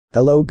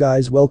Hello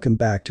guys, welcome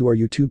back to our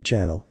YouTube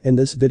channel. In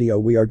this video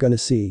we are gonna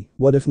see,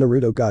 what if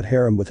Naruto got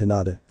harem with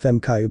Hinata, Fem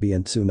Kyuubi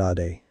and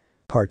Tsunade.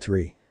 Part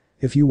 3.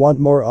 If you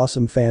want more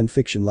awesome fan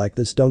fiction like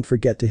this, don't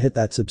forget to hit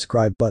that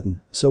subscribe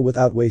button. So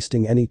without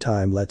wasting any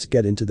time, let's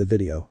get into the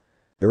video.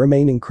 The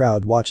remaining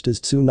crowd watched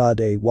as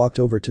Tsunade walked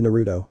over to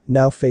Naruto,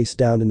 now face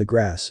down in the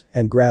grass,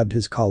 and grabbed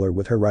his collar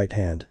with her right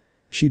hand.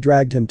 She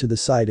dragged him to the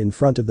side in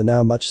front of the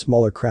now much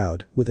smaller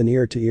crowd with an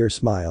ear-to-ear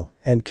smile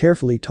and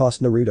carefully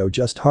tossed Naruto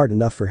just hard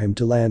enough for him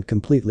to land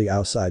completely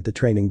outside the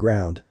training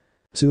ground.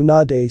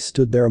 Tsunade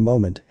stood there a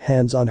moment,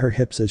 hands on her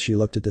hips as she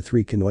looked at the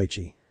three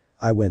kunoichi.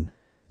 "I win,"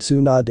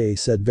 Tsunade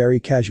said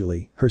very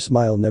casually, her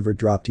smile never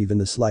dropped even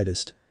the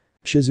slightest.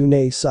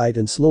 Shizune sighed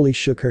and slowly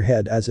shook her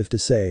head as if to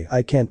say,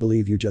 "I can't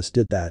believe you just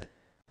did that."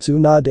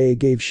 Tsunade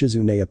gave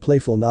Shizune a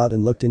playful nod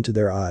and looked into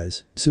their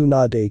eyes.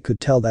 Tsunade could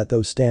tell that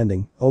though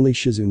standing, only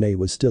Shizune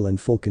was still in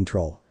full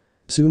control.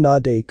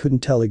 Tsunade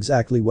couldn't tell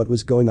exactly what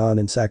was going on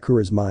in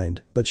Sakura's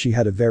mind, but she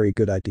had a very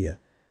good idea.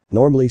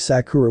 Normally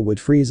Sakura would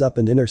freeze up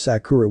and inner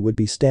Sakura would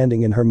be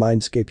standing in her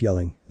mindscape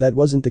yelling. That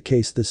wasn't the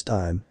case this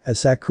time, as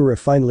Sakura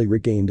finally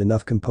regained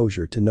enough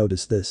composure to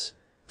notice this.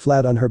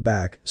 Flat on her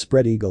back,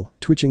 spread eagle,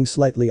 twitching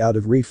slightly out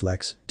of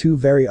reflex, two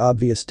very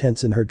obvious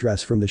tents in her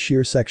dress from the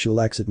sheer sexual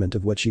excitement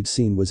of what she'd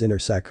seen was inner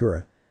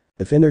Sakura.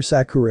 If inner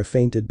Sakura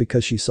fainted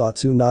because she saw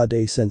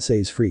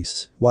Tsunade-sensei's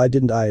freeze, why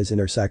didn't I as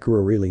inner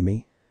Sakura really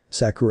me?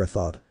 Sakura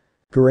thought.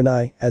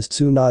 Kurenai, as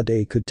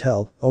Tsunade could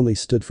tell, only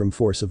stood from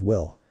force of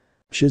will.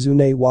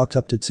 Shizune walked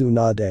up to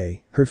Tsunade,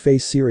 her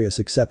face serious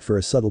except for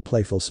a subtle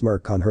playful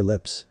smirk on her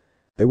lips.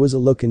 There was a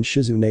look in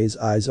Shizune's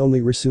eyes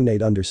only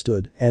Tsunade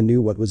understood and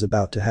knew what was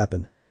about to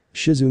happen.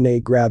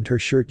 Shizune grabbed her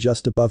shirt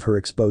just above her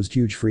exposed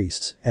huge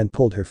freeze and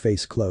pulled her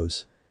face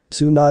close.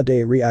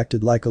 Tsunade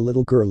reacted like a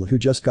little girl who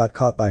just got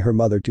caught by her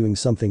mother doing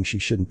something she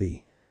shouldn't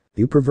be.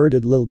 "You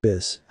perverted little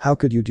bis, how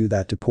could you do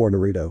that to poor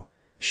Naruto?"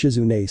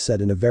 Shizune said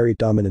in a very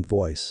dominant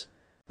voice.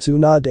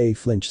 Tsunade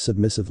flinched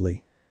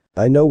submissively.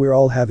 "I know we're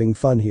all having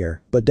fun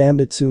here, but damn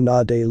it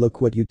Tsunade,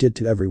 look what you did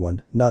to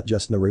everyone, not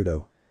just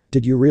Naruto.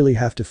 Did you really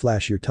have to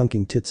flash your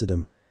tunking tits at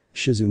him?"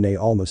 Shizune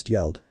almost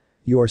yelled.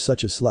 "You are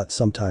such a slut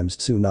sometimes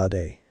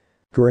Tsunade."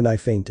 Kurenai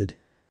fainted.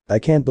 "I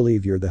can't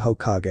believe you're the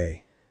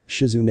Hokage,"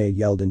 Shizune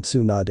yelled in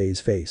Tsunade's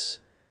face.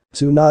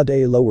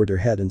 Tsunade lowered her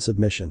head in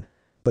submission.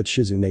 "But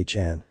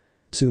Shizune-chan,"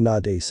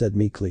 Tsunade said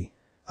meekly.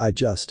 I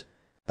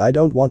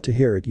don't want to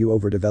hear it you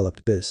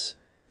overdeveloped bis,"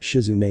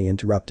 Shizune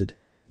interrupted.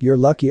 "You're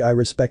lucky I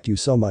respect you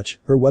so much,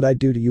 or what I'd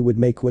do to you would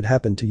make what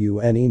happened to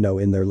you and Ino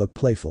in there look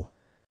playful."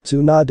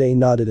 Tsunade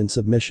nodded in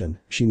submission,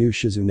 she knew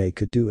Shizune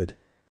could do it.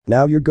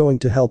 "Now you're going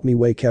to help me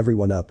wake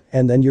everyone up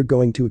and then you're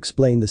going to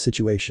explain the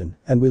situation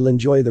and we'll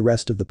enjoy the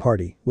rest of the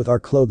party with our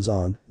clothes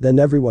on, then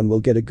everyone will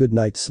get a good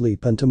night's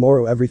sleep and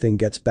tomorrow everything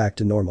gets back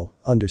to normal,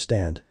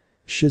 understand?"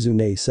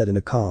 Shizune said in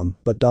a calm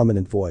but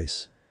dominant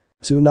voice.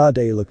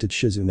 Tsunade looked at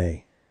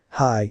Shizune.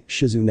 "Hi,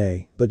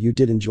 Shizune, but you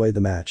did enjoy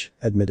the match,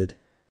 admitted."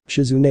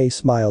 Shizune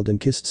smiled and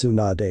kissed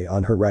Tsunade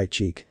on her right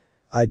cheek.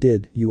 "I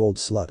did, you old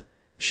slut,"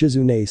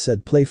 Shizune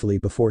said playfully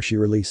before she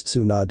released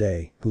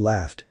Tsunade, who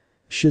laughed.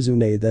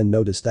 Shizune then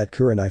noticed that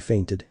Kurenai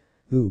fainted.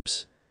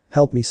 "Oops.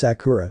 Help me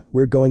Sakura,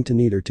 we're going to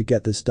need her to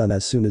get this done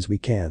as soon as we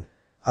can.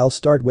 I'll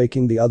start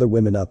waking the other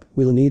women up,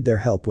 we'll need their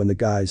help when the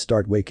guys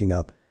start waking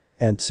up."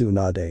 And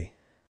Tsunade.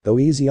 "Go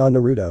easy on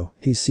Naruto,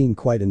 he's seen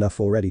quite enough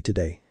already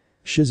today,"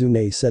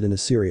 Shizune said in a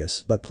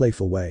serious but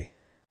playful way.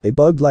 They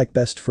bugged like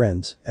best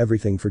friends,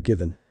 everything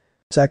forgiven.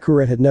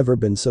 Sakura had never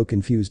been so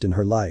confused in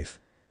her life.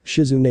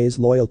 Shizune's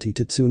loyalty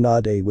to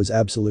Tsunade was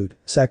absolute.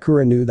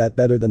 Sakura knew that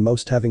better than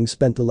most, having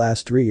spent the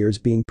last 3 years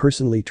being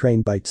personally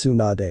trained by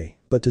Tsunade,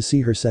 but to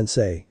see her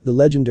sensei, the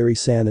legendary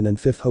Sannin and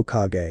 5th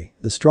Hokage,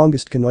 the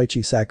strongest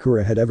kunoichi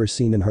Sakura had ever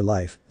seen in her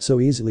life, so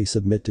easily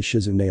submit to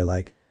Shizune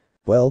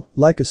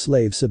like a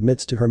slave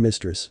submits to her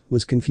mistress,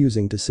 was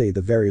confusing to say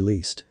the very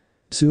least.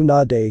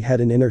 Tsunade had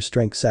an inner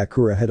strength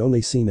Sakura had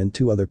only seen in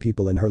 2 other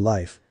people in her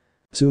life.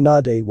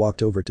 Tsunade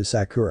walked over to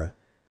Sakura.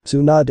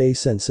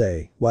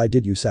 "Tsunade-sensei, why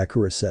did you?"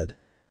 Sakura said.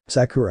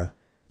 "Sakura,"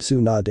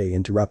 Tsunade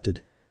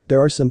interrupted. "There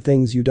are some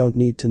things you don't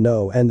need to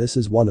know and this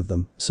is one of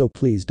them, so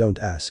please don't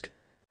ask."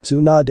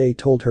 Tsunade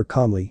told her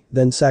calmly,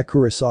 then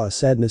Sakura saw a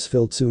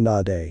sadness-filled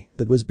Tsunade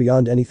that was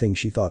beyond anything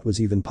she thought was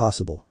even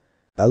possible.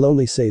 "I'll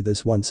only say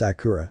this one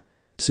Sakura."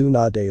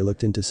 Tsunade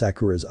looked into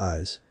Sakura's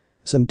eyes.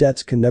 "Some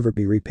debts can never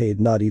be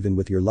repaid, not even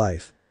with your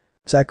life."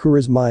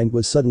 Sakura's mind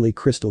was suddenly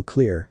crystal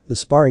clear, the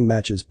sparring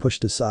matches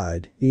pushed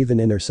aside, even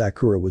inner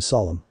Sakura was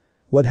solemn.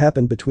 What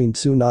happened between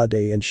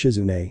Tsunade and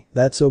Shizune,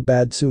 that so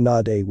bad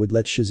Tsunade would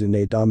let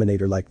Shizune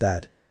dominate her like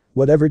that?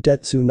 Whatever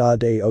debt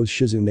Tsunade owes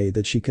Shizune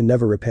that she can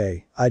never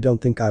repay, I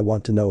don't think I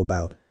want to know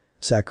about.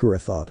 Sakura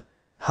thought.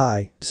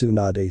 "Hi,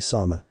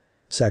 Tsunade-sama."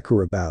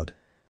 Sakura bowed.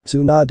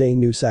 Tsunade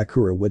knew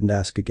Sakura wouldn't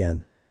ask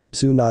again.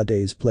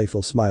 Tsunade's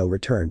playful smile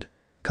returned.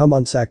 "Come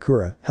on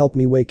Sakura, help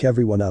me wake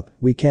everyone up,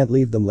 we can't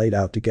leave them laid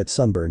out to get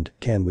sunburned,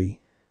 can we?"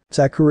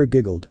 Sakura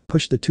giggled,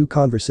 pushed the 2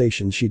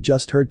 conversations she'd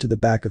just heard to the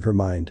back of her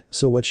mind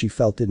so what she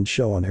felt didn't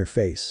show on her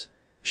face.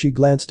 She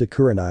glanced at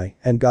Kurenai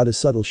and got a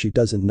subtle she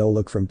doesn't know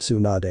look from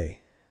Tsunade.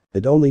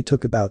 It only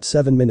took about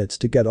 7 minutes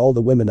to get all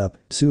the women up.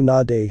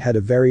 Tsunade had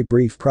a very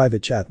brief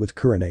private chat with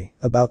Kurenai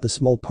about the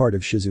small part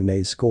of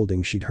Shizune's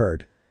scolding she'd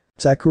heard.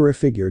 Sakura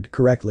figured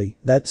correctly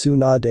that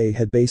Tsunade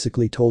had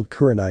basically told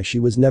Kurenai she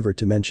was never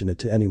to mention it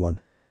to anyone.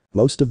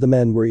 Most of the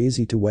men were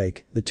easy to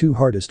wake, the two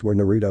hardest were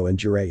Naruto and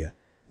Jiraiya.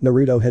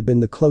 Naruto had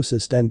been the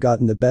closest and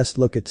gotten the best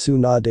look at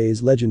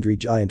Tsunade's legendary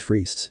giant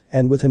priests,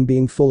 and with him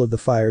being full of the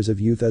fires of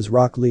youth as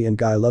Rock Lee and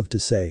Guy loved to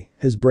say,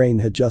 his brain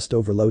had just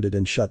overloaded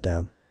and shut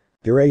down.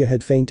 Jiraiya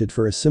had fainted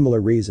for a similar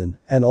reason,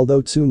 and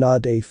although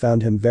Tsunade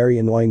found him very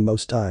annoying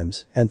most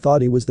times and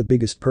thought he was the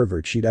biggest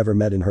pervert she'd ever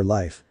met in her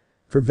life.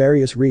 For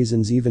various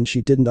reasons even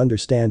she didn't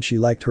understand she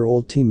liked her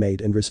old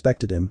teammate and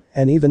respected him,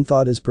 and even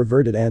thought his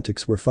perverted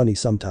antics were funny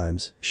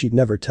sometimes, she'd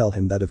never tell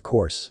him that of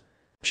course.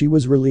 She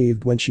was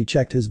relieved when she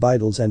checked his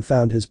vitals and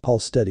found his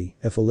pulse steady,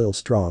 if a little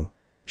strong.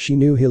 She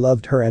knew he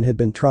loved her and had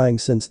been trying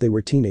since they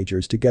were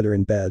teenagers to get her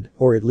in bed,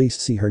 or at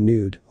least see her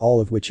nude, all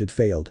of which had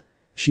failed.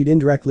 She'd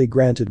indirectly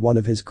granted one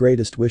of his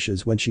greatest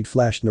wishes when she'd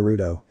flashed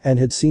Naruto, and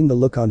had seen the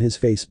look on his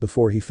face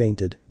before he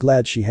fainted,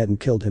 glad she hadn't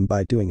killed him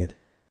by doing it.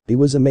 He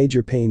was a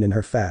major pain in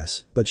her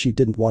face, but she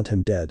didn't want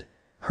him dead.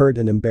 Hurt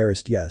and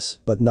embarrassed yes,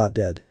 but not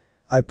dead.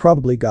 I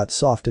probably got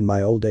soft in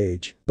my old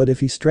age, but if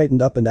he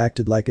straightened up and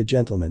acted like a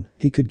gentleman,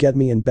 he could get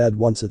me in bed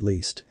once at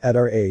least. At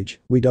our age,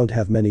 we don't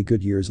have many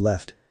good years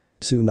left.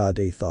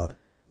 Tsunade thought.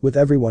 With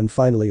everyone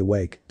finally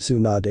awake,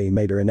 Tsunade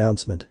made her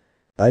announcement.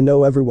 I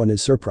know everyone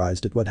is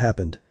surprised at what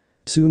happened.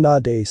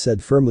 Tsunade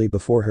said firmly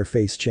before her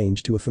face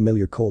changed to a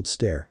familiar cold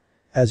stare.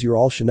 As you're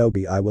all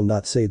shinobi I will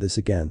not say this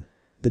again.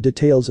 The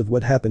details of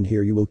what happened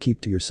here you will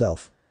keep to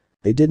yourself.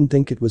 They didn't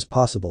think it was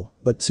possible,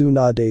 but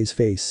Tsunade's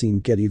face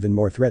seemed get even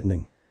more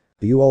threatening.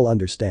 You all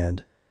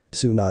understand?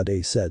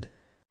 Tsunade said.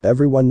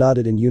 Everyone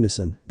nodded in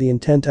unison, the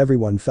intent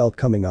everyone felt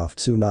coming off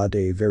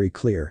Tsunade very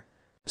clear.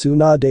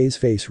 Tsunade's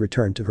face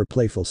returned to her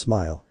playful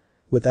smile.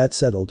 With that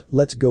settled,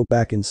 let's go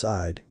back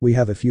inside, we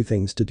have a few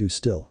things to do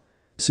still.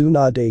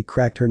 Tsunade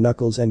cracked her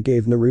knuckles and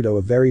gave Naruto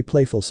a very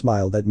playful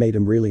smile that made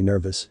him really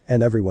nervous,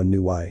 and everyone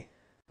knew why.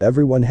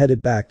 Everyone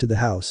headed back to the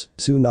house,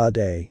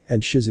 Tsunade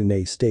and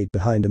Shizune stayed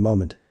behind a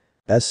moment.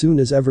 As soon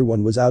as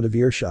everyone was out of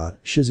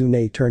earshot,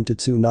 Shizune turned to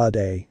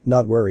Tsunade,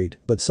 not worried,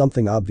 but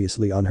something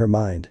obviously on her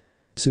mind.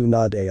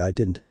 Tsunade I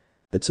didn't.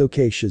 It's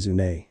okay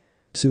Shizune.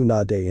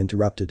 Tsunade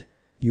interrupted.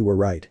 You were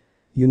right.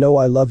 You know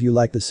I love you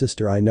like the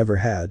sister I never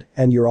had,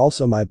 and you're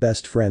also my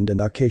best friend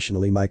and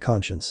occasionally my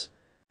conscience.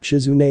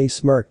 Shizune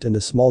smirked and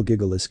a small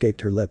giggle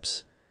escaped her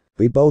lips.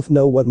 We both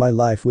know what my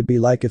life would be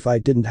like if I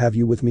didn't have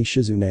you with me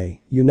Shizune,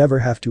 you never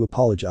have to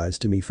apologize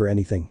to me for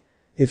anything.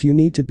 If you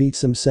need to beat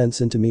some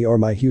sense into me or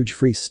my huge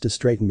priests to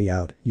straighten me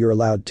out, you're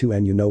allowed to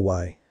and you know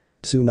why.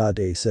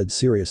 Tsunade said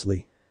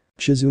seriously.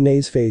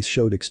 Shizune's face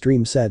showed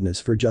extreme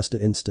sadness for just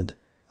an instant.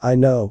 I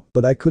know,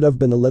 but I could have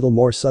been a little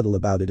more subtle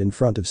about it in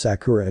front of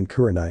Sakura and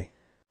Kurenai.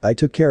 I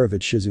took care of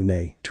it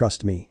Shizune,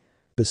 trust me.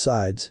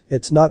 Besides,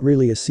 it's not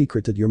really a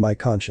secret that you're my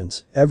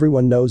conscience,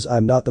 everyone knows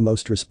I'm not the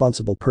most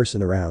responsible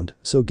person around,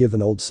 so give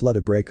an old slut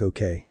a break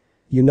okay?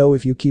 You know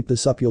if you keep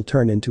this up you'll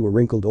turn into a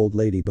wrinkled old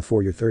lady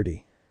before you're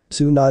 30.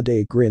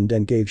 Tsunade grinned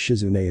and gave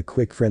Shizune a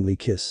quick friendly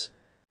kiss.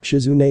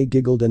 Shizune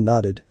giggled and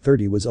nodded,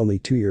 30 was only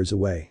 2 years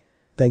away.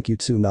 Thank you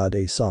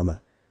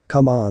Tsunade-sama.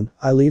 Come on,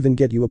 I'll even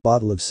get you a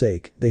bottle of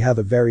sake, they have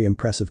a very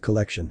impressive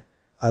collection.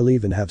 I'll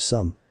even have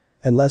some.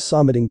 Unless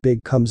something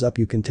big comes up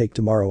you can take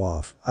tomorrow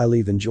off, I'll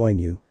even join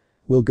you.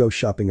 We'll go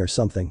shopping or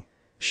something.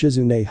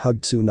 Shizune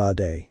hugged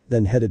Tsunade,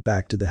 then headed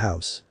back to the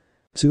house.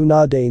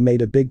 Tsunade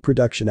made a big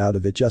production out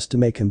of it just to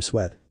make him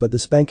sweat, but the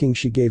spanking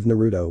she gave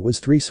Naruto was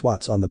 3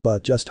 swats on the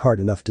butt just hard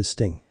enough to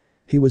sting.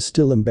 He was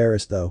still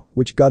embarrassed though,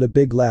 which got a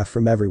big laugh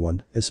from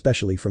everyone,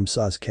 especially from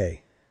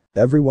Sasuke.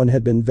 Everyone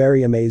had been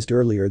very amazed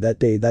earlier that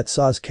day that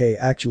Sasuke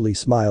actually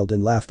smiled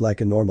and laughed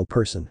like a normal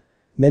person.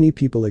 Many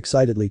people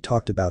excitedly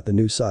talked about the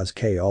new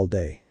Sasuke all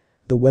day.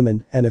 The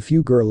women, and a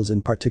few girls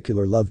in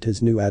particular loved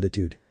his new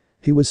attitude.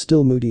 He was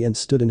still moody and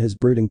stood in his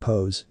brooding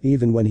pose,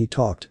 even when he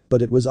talked,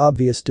 but it was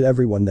obvious to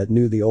everyone that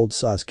knew the old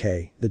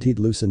Sasuke that he'd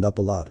loosened up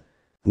a lot.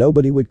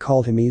 Nobody would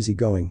call him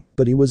easygoing,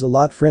 but he was a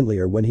lot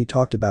friendlier when he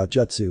talked about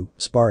jutsu,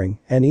 sparring,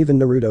 and even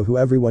Naruto who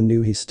everyone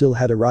knew he still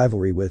had a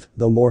rivalry with,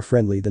 though more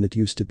friendly than it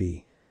used to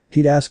be.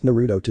 He'd asked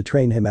Naruto to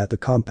train him at the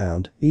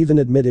compound, even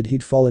admitted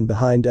he'd fallen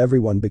behind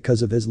everyone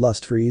because of his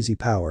lust for easy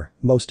power,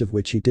 most of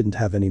which he didn't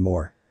have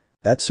anymore.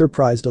 That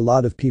surprised a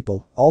lot of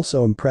people,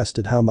 also impressed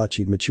at how much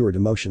he'd matured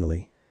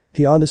emotionally.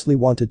 He honestly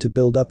wanted to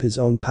build up his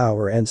own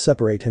power and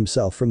separate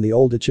himself from the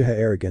old Uchiha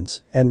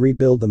arrogance and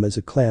rebuild them as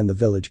a clan the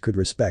village could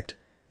respect.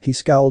 He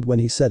scowled when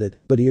he said it,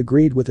 but he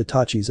agreed with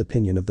Itachi's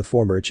opinion of the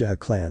former Uchiha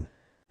clan.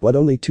 What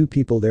only 2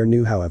 people there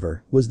knew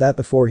however, was that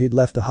before he'd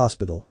left the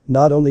hospital,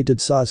 not only did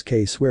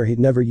Sasuke swear he'd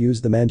never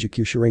use the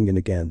Manjutsu Sharingan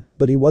again,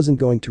 but he wasn't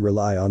going to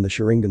rely on the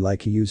Sharingan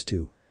like he used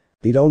to.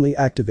 He'd only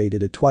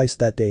activated it twice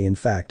that day in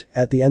fact,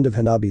 at the end of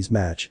Hanabi's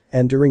match,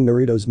 and during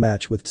Naruto's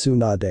match with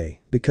Tsunade,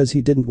 because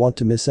he didn't want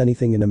to miss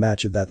anything in a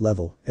match of that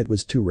level, it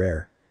was too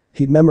rare.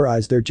 He'd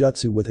memorized their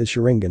jutsu with his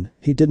Sharingan,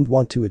 he didn't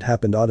want to, it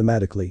happened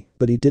automatically,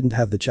 but he didn't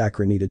have the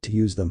chakra needed to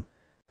use them.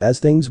 As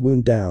things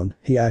wound down,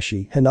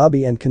 Hiashi,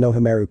 Hanabi and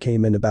Konohamaru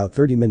came in about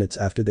 30 minutes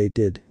after they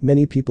did.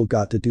 Many people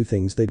got to do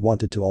things they'd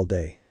wanted to all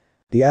day.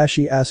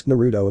 Hiashi asked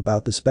Naruto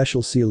about the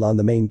special seal on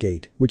the main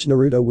gate, which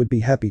Naruto would be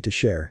happy to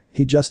share,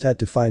 he just had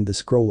to find the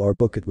scroll or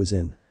book it was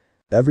in.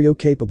 Everyone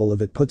capable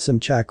of it put some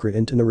chakra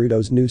into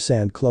Naruto's new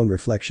sand clone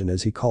reflection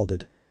as he called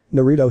it.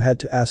 Naruto had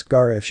to ask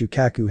Gaara if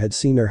Shukaku had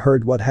seen or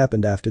heard what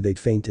happened after they'd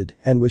fainted,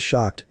 and was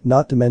shocked,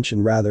 not to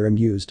mention rather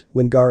amused,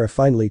 when Gaara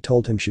finally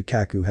told him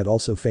Shukaku had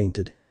also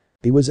fainted.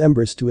 He was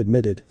embarrassed to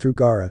admit it, through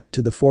Gaara,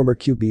 to the former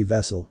kyubi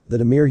vessel,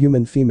 that a mere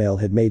human female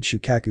had made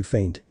Shukaku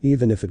faint,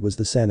 even if it was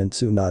the Sen and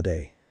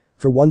Tsunade.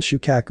 For once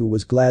Shukaku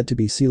was glad to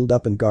be sealed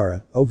up in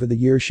Gaara, over the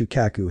years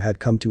Shukaku had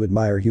come to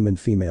admire human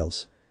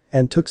females.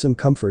 And took some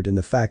comfort in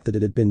the fact that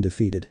it had been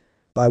defeated.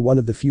 By one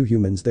of the few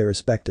humans they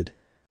respected.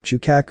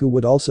 Shukaku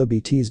would also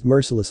be teased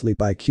mercilessly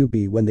by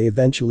Kyubi when they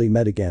eventually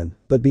met again,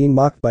 but being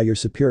mocked by your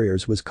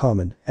superiors was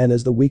common, and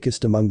as the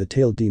weakest among the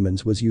tailed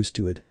demons was used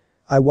to it.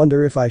 I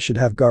wonder if I should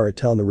have Gaara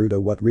tell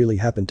Naruto what really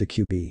happened to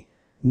Kyubi.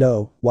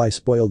 No, why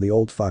spoil the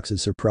old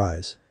fox's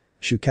surprise?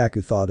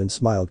 Shukaku thought and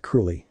smiled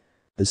cruelly.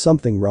 Is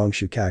something wrong,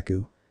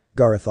 Shukaku?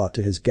 Gaara thought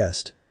to his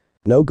guest.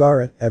 No,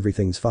 Gaara,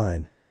 everything's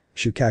fine.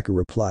 Shukaku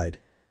replied.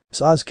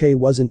 Sasuke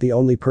wasn't the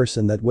only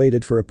person that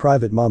waited for a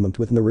private moment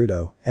with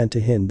Naruto, and to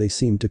him they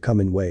seemed to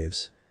come in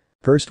waves.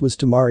 First was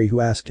Temari,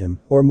 who asked him,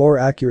 or more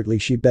accurately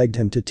she begged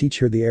him to teach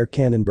her the air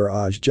cannon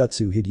barrage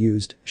jutsu he'd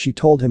used. She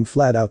told him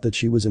flat out that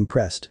she was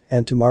impressed,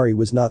 and Temari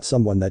was not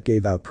someone that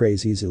gave out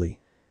praise easily.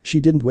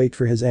 She didn't wait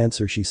for his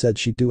answer, she said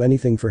she'd do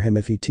anything for him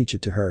if he'd teach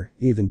it to her,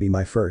 even be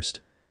my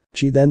first.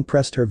 She then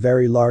pressed her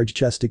very large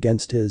chest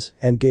against his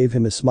and gave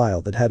him a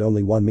smile that had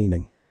only one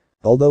meaning.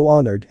 Although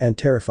honored and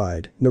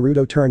terrified,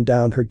 Naruto turned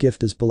down her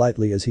gift as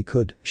politely as he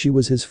could. She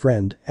was his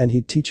friend and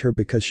he'd teach her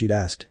because she'd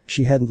asked.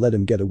 She hadn't let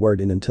him get a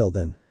word in until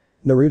then.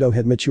 Naruto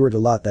had matured a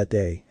lot that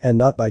day, and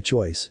not by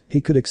choice.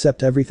 He could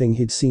accept everything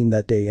he'd seen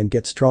that day and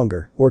get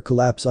stronger, or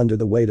collapse under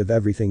the weight of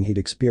everything he'd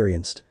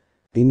experienced.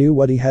 He knew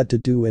what he had to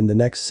do in the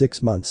next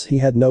 6 months. He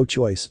had no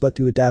choice but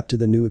to adapt to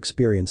the new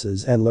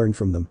experiences and learn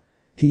from them.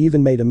 He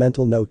even made a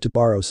mental note to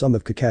borrow some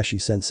of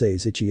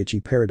Kakashi-sensei's Ichi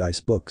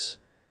Paradise books.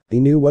 He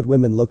knew what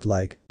women looked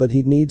like, but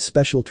he'd need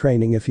special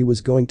training if he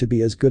was going to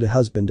be as good a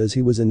husband as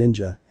he was a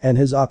ninja, and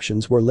his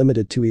options were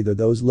limited to either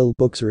those little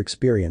books or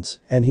experience,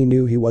 and he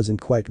knew he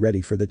wasn't quite ready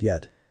for that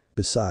yet.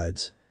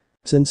 Besides,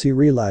 since he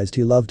realized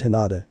he loved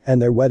Hinata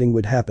and their wedding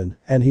would happen,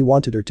 and he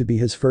wanted her to be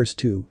his first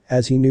too,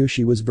 as he knew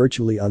she was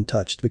virtually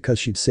untouched because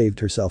she'd saved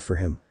herself for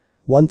him.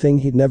 One thing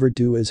he'd never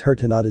do is hurt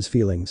Hinata's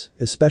feelings,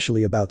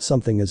 especially about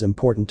something as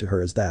important to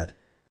her as that.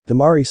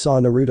 Temari saw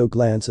Naruto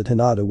glance at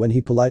Hinata when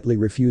he politely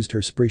refused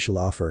her special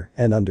offer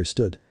and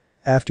understood.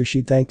 After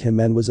she'd thanked him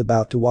and was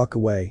about to walk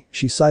away,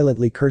 she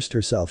silently cursed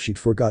herself she'd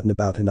forgotten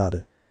about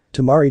Hinata.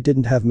 Temari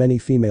didn't have many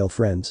female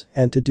friends,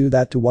 and to do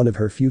that to one of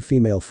her few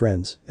female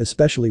friends,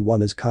 especially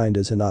one as kind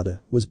as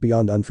Hinata, was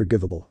beyond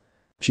unforgivable.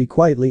 She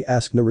quietly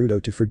asked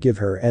Naruto to forgive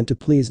her and to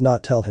please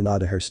not tell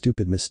Hinata her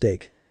stupid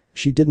mistake.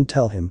 She didn't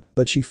tell him,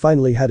 but she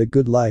finally had a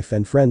good life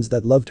and friends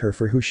that loved her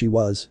for who she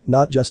was,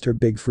 not just her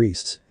big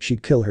friests.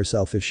 She'd kill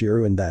herself if she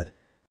ruined that.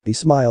 He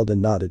smiled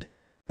and nodded.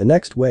 The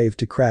next wave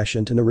to crash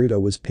into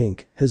Naruto was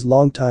Pink, his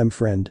longtime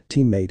friend,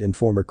 teammate and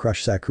former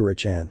crush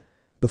Sakura-chan.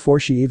 Before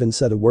she even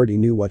said a word he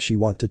knew what she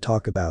wanted to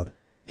talk about.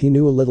 He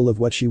knew a little of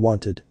what she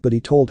wanted, but he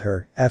told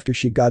her, after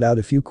she got out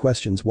a few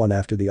questions one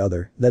after the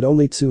other, that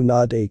only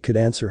Tsunade could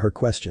answer her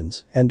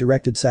questions, and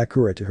directed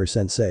Sakura to her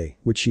sensei,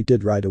 which she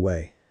did right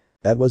away.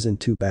 That wasn't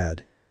too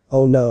bad.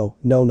 Oh no,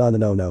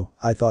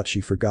 I thought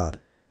she forgot.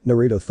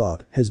 Naruto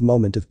thought, his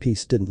moment of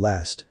peace didn't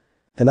last.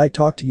 Can I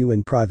talk to you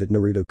in private,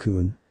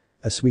 Naruto-kun?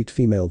 A sweet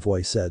female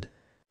voice said.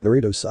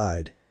 Naruto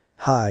sighed.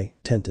 Hi,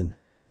 Tenten.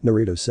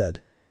 Naruto said.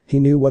 He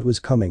knew what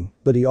was coming,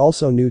 but he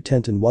also knew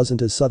Tenten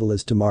wasn't as subtle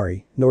as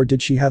Temari, nor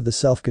did she have the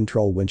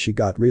self-control when she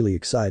got really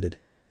excited.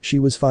 She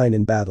was fine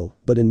in battle,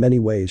 but in many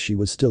ways she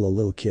was still a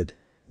little kid.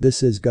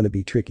 This is gonna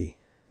be tricky.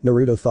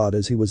 Naruto thought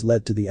as he was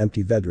led to the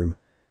empty bedroom.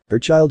 Her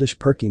childish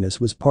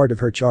perkiness was part of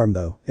her charm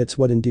though, it's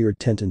what endeared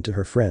Tenten to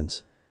her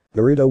friends.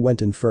 Naruto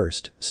went in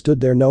first, stood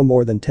there no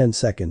more than 10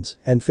 seconds,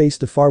 and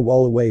faced a far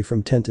wall away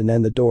from Tenten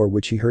and the door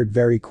which he heard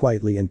very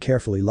quietly and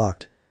carefully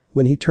locked.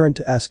 When he turned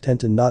to ask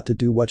Tenten not to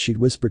do what she'd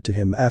whispered to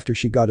him after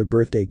she got a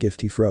birthday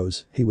gift, he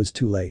froze. He was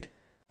too late.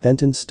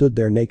 Tenten stood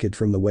there naked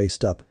from the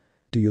waist up.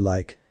 Do you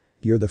like?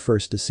 You're the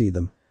first to see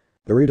them.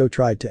 Naruto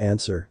tried to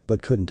answer,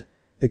 but couldn't.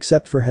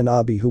 Except for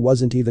Hanabi, who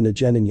wasn't even a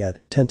genin yet,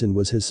 Tenten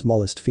was his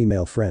smallest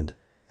female friend.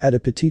 At a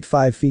petite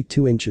 5 feet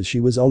 2 inches, she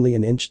was only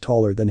an inch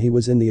taller than he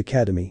was in the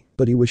academy,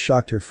 but he was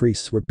shocked her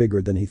friests were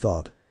bigger than he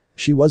thought.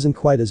 She wasn't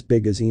quite as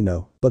big as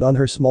Ino, but on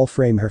her small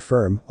frame her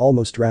firm,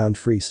 almost round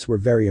friests were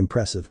very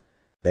impressive.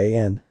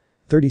 An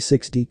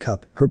 36D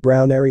cup, her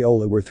brown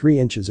areola were 3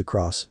 inches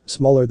across,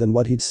 smaller than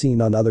what he'd seen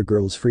on other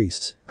girls'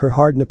 friests. Her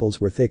hard nipples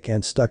were thick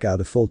and stuck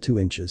out a full 2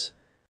 inches.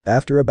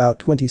 After about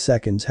 20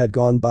 seconds had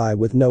gone by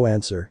with no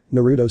answer,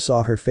 Naruto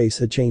saw her face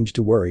had changed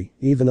to worry,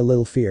 even a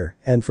little fear,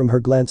 and from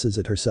her glances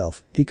at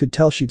herself, he could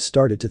tell she'd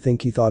started to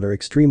think he thought her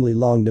extremely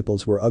long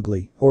nipples were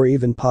ugly, or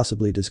even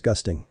possibly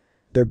disgusting.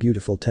 "They're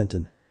beautiful,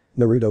 Tenten."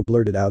 Naruto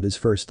blurted out his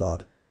first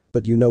thought.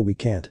 "But you know we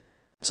can't."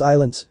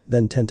 Silence,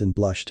 then Tenten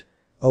blushed.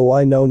 "Oh,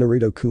 I know,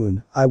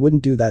 Naruto-kun, I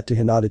wouldn't do that to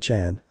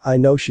Hinata-chan, I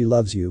know she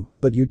loves you,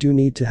 but you do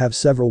need to have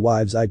several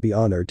wives. I'd be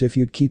honored if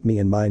you'd keep me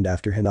in mind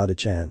after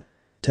Hinata-chan."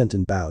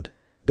 Tenten bowed.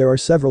 "There are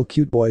several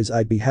cute boys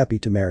I'd be happy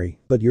to marry,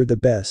 but you're the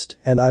best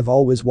and I've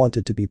always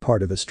wanted to be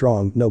part of a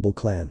strong, noble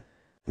clan."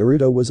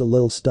 Naruto was a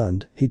little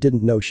stunned, he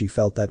didn't know she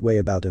felt that way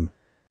about him.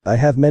 "I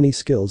have many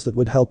skills that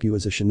would help you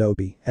as a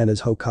shinobi and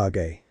as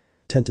Hokage,"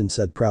 Tenten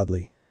said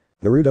proudly.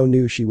 Naruto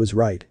knew she was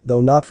right,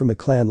 though not from a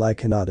clan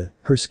like Hinata,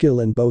 her skill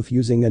in both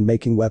using and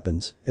making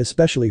weapons,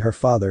 especially her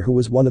father who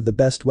was one of the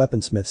best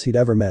weaponsmiths he'd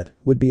ever met,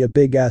 would be a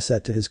big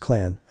asset to his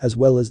clan, as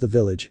well as the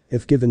village,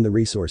 if given the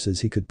resources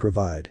he could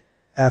provide.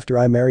 "After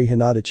I marry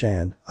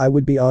Hinata-chan, I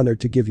would be honored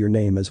to give your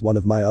name as one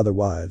of my other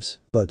wives,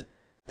 but..."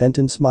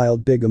 Tenten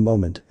smiled big a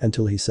moment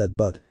until he said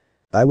but.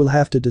 "I will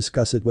have to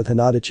discuss it with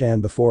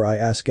Hinata-chan before I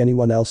ask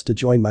anyone else to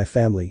join my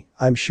family.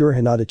 I'm sure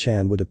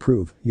Hinata-chan would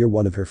approve, you're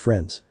one of her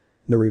friends,"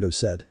 Naruto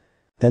said.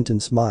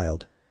 Tenten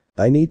smiled.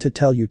 "I need to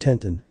tell you,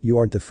 Tenten, you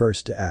aren't the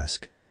first to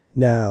ask.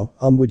 Now,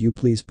 would you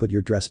please put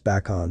your dress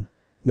back on?"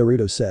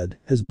 Naruto said,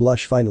 his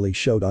blush finally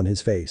showed on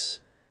his face.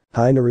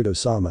 "Hi,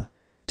 Naruto-sama."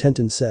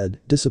 Tenten said,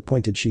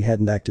 disappointed she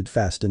hadn't acted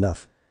fast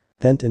enough.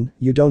 "Tenten,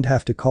 you don't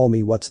have to call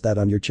me. What's that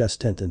on your chest,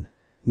 Tenten?"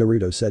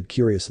 Naruto said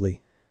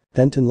curiously.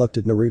 Tenten looked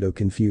at Naruto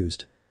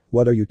confused.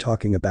 "What are you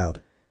talking about?"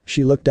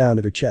 She looked down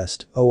at her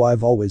chest. "Oh,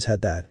 I've always had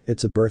that,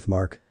 it's a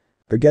birthmark."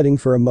 Forgetting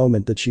for a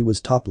moment that she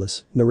was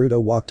topless,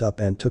 Naruto walked up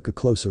and took a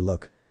closer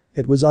look.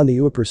 It was on the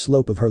upper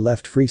slope of her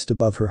left wrist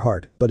above her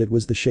heart, but it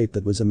was the shape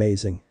that was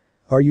amazing.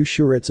 "Are you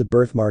sure it's a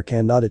birthmark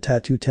and not a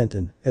tattoo,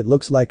 Tenten? It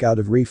looks like out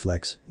of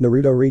reflex."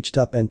 Naruto reached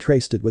up and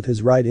traced it with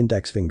his right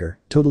index finger,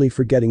 totally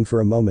forgetting for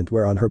a moment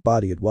where on her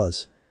body it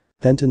was.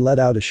 Tenten let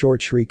out a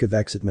short shriek of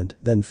excitement,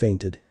 then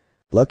fainted.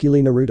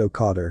 Luckily Naruto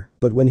caught her,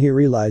 but when he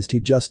realized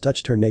he'd just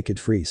touched her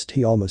naked wrist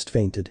he almost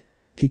fainted.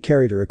 He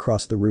carried her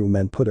across the room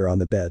and put her on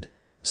the bed.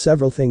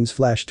 Several things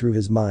flashed through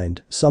his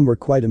mind, some were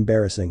quite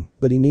embarrassing,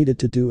 but he needed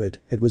to do it,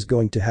 it was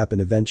going to happen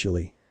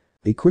eventually.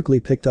 He quickly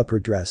picked up her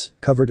dress,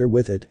 covered her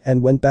with it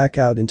and went back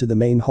out into the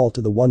main hall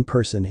to the one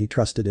person he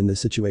trusted in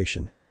this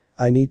situation.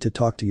 "I need to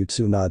talk to you,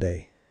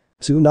 Tsunade."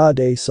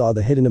 Tsunade saw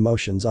the hidden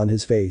emotions on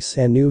his face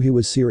and knew he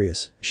was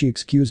serious. She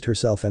excused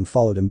herself and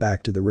followed him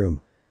back to the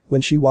room.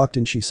 When she walked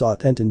in she saw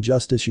Tenten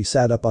just as she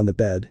sat up on the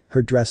bed,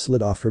 her dress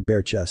slid off her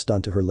bare chest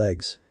onto her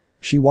legs.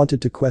 She wanted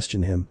to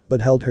question him,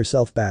 but held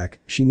herself back.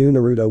 She knew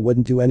Naruto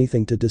wouldn't do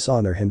anything to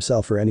dishonor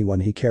himself or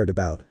anyone he cared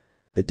about.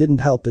 It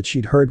didn't help that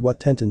she'd heard what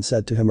Tenten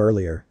said to him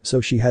earlier,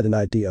 so she had an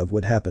idea of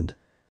what happened.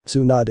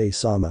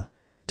 "Tsunade-sama."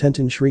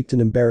 Tenten shrieked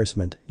in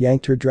embarrassment,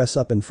 yanked her dress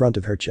up in front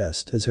of her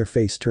chest as her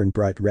face turned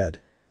bright red.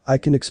 "I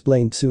can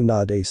explain,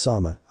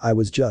 Tsunade-sama, I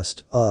was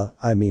just,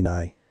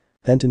 I.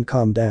 Tenten,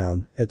 calm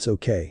down, it's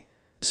okay."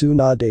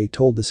 Tsunade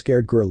told the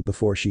scared girl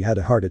before she had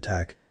a heart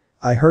attack.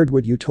 "I heard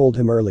what you told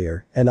him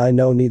earlier, and I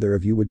know neither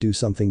of you would do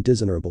something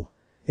dishonorable."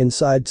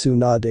 Inside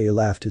Tsunade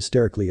laughed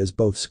hysterically as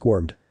both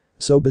squirmed.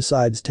 "So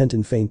besides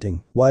Tenten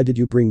fainting, why did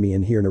you bring me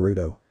in here,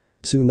 Naruto?"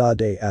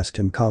 Tsunade asked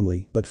him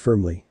calmly but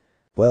firmly.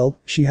 "Well,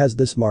 she has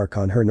this mark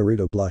on her."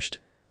 Naruto blushed.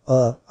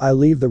 I'll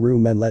leave the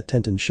room and let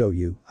Tenten show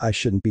you, I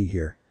shouldn't be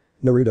here."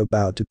 Naruto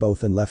bowed to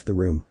both and left the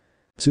room.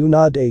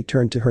 Tsunade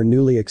turned to her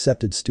newly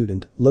accepted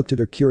student, looked at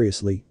her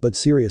curiously but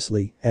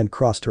seriously, and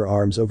crossed her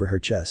arms over her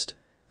chest.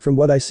 "From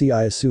what I see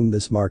I assume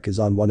this mark is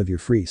on one of your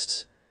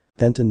wrists."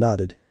 Tenten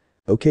nodded.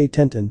 "Okay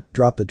Tenten,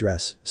 drop the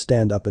dress,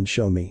 stand up and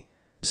show me."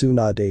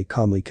 Tsunade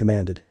calmly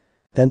commanded.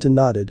 Tenten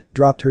nodded,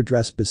 dropped her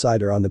dress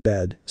beside her on the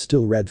bed,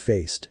 still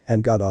red-faced,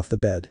 and got off the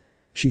bed.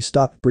 She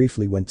stopped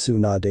briefly when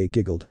Tsunade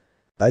giggled.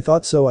 "I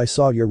thought so. I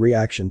saw your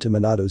reaction to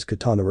Minato's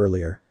katana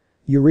earlier.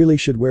 You really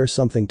should wear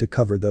something to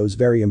cover those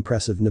very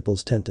impressive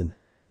nipples, Tenten,"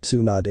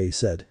 Tsunade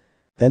said.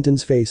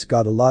 Tenten's face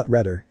got a lot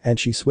redder and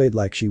she swayed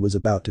like she was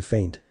about to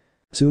faint.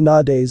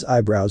 Tsunade's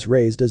eyebrows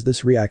raised as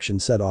this reaction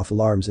set off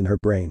alarms in her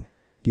brain.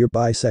 "You're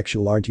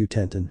bisexual, aren't you,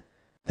 Tenten?"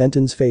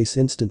 Tenten's face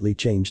instantly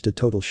changed to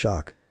total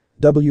shock.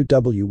 What do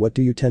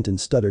you?" Tenten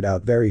stuttered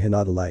out very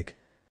Hinata-like.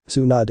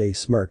 Tsunade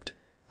smirked.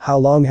 "How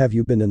long have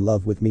you been in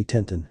love with me,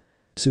 Tenten?"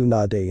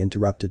 Tsunade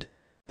interrupted.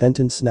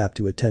 Tenten snapped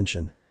to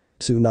attention.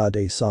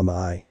 "Tsunade-sama,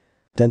 I."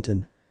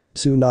 "Tenten."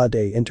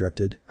 Tsunade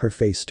interrupted, her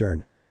face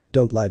stern.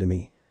 "Don't lie to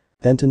me."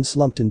 Tenten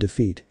slumped in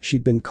defeat,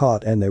 she'd been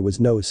caught and there was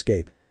no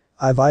escape.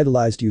 "I've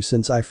idolized you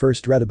since I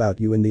first read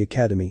about you in the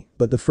academy,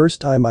 but the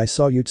first time I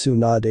saw you,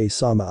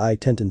 Tsunade-sama, I,"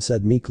 Tenten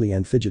said meekly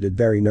and fidgeted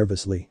very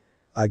nervously.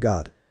 "I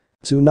got."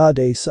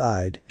 Tsunade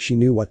sighed, she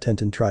knew what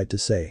Tenten tried to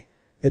say.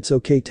 "It's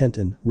okay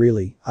Tenten,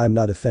 really, I'm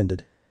not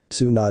offended."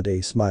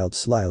 Tsunade smiled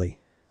slyly.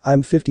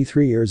 "I'm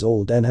 53 years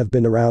old and have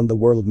been around the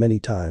world many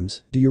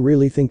times, do you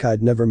really think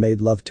I'd never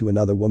made love to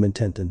another woman,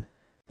 Tenten?"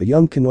 The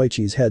young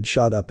Kunoichi's head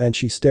shot up and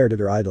she stared at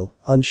her idol,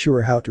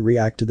 unsure how to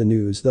react to the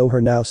news though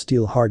her now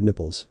steel-hard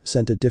nipples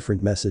sent a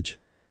different message.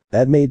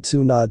 That made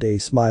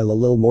Tsunade smile a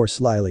little more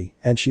slyly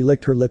and she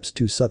licked her lips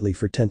too subtly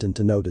for Tenten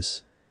to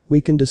notice.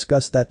 We can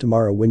discuss that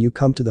tomorrow when you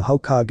come to the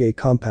Hokage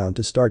compound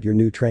to start your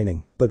new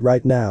training, but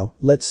right now,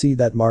 let's see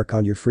that mark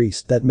on your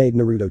face that made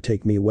Naruto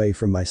take me away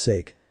from my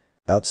sake.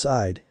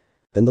 Outside.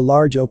 In the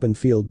large open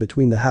field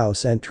between the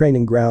house and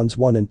training grounds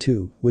 1 and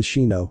 2 was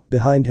Shino,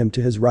 behind him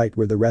to his right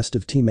were the rest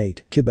of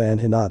teammate Kiba and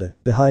Hinata,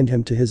 behind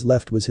him to his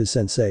left was his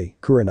sensei,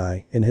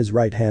 Kurenai, in his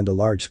right hand a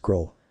large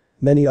scroll.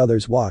 Many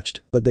others watched,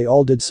 but they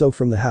all did so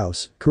from the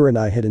house.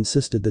 Kurenai had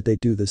insisted that they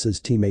do this as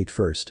teammate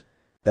first.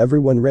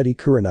 Everyone ready,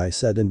 Kurenai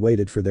said and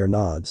waited for their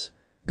nods.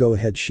 Go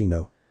ahead,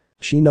 Shino.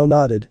 Shino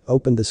nodded,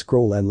 opened the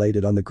scroll and laid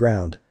it on the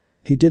ground.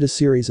 He did a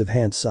series of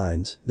hand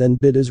signs, then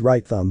bit his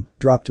right thumb,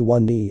 dropped to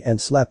one knee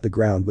and slapped the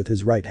ground with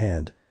his right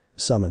hand.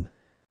 Summon.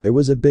 There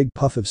was a big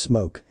puff of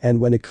smoke, and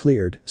when it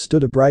cleared,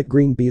 stood a bright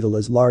green beetle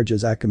as large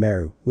as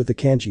Akamaru, with the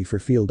kanji for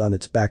field on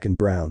its back and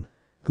brown.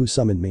 Who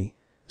summoned me?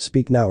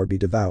 Speak now or be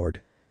devoured.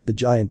 The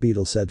giant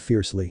beetle said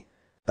fiercely.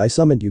 I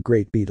summoned you,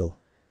 great beetle.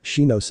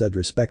 Shino said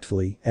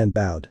respectfully, and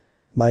bowed.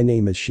 My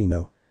name is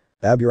Shino.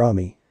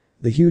 Aburami.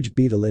 The huge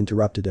beetle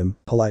interrupted him,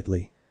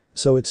 politely.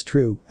 So it's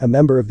true, a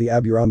member of the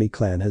Aburami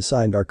clan has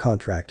signed our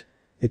contract.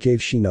 It gave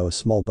Shino a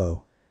small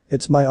bow.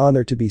 It's my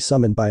honor to be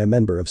summoned by a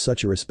member of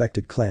such a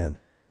respected clan.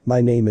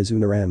 My name is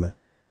Unarama.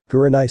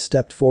 Kurenai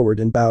stepped forward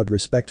and bowed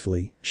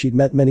respectfully. She'd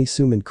met many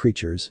summon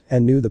creatures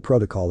and knew the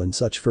protocol in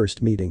such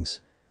first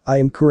meetings. I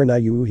am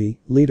Kurenai Yuuhi,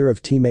 leader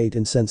of teammate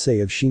and sensei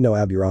of Shino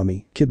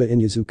Aburami, Kiba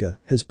Inuzuka,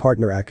 his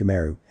partner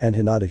Akamaru, and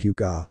Hinata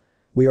Hyuga.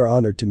 We are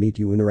honored to meet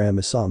you,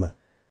 Unarama-sama.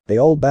 They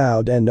all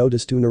bowed and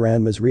noticed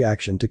Unarama's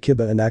reaction to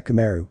Kiba and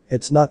Akamaru.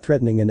 It's not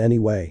threatening in any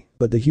way,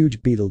 but the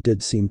huge beetle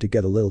did seem to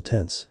get a little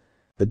tense.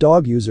 The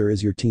dog user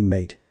is your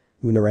teammate,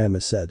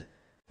 Unarama said.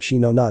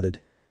 Shino nodded.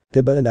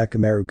 Kiba and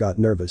Akamaru got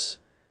nervous.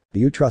 Do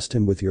you trust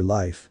him with your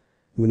life?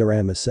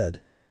 Unarama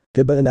said.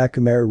 Kiba and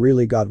Akamaru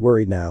really got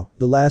worried now.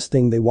 The last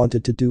thing they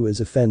wanted to do is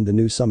offend the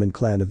new summon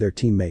clan of their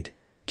teammate.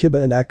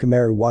 Kiba and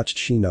Akamaru watched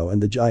Shino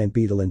and the giant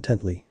beetle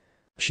intently.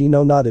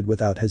 Shino nodded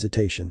without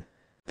hesitation.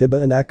 Kiba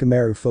and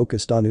Akamaru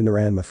focused on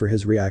Unarama for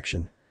his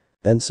reaction.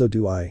 Then so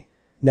do I.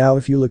 Now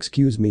if you'll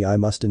excuse me, I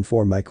must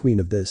inform my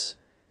queen of this.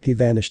 He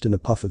vanished in a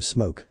puff of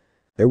smoke.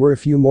 There were a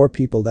few more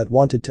people that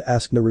wanted to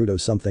ask Naruto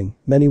something,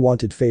 many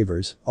wanted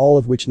favors, all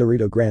of which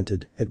Naruto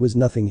granted. It was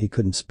nothing he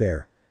couldn't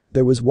spare.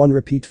 There was one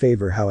repeat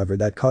favor however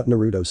that caught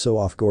Naruto so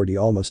off guard he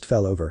almost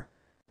fell over.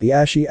 The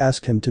Ashi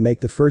asked him to make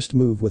the first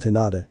move with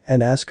Hinata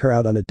and ask her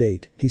out on a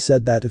date. He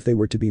said that if they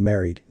were to be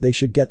married, they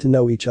should get to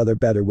know each other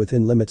better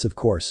within limits of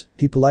course.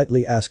 He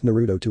politely asked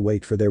Naruto to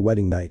wait for their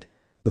wedding night.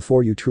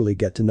 Before you truly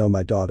get to know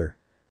my daughter.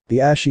 The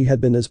Ashi had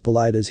been as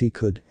polite as he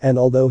could, and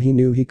although he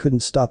knew he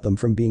couldn't stop them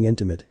from being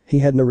intimate, he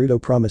had Naruto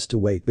promise to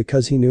wait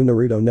because he knew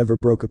Naruto never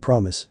broke a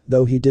promise,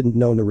 though he didn't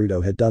know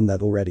Naruto had done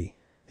that already.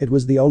 It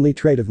was the only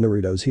trait of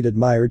Naruto's he'd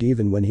admired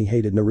even when he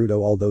hated Naruto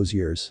all those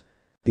years.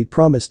 He'd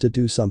promised to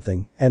do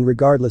something, and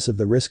regardless of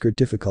the risk or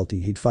difficulty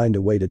he'd find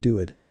a way to do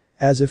it.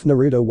 As if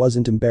Naruto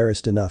wasn't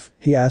embarrassed enough,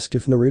 he asked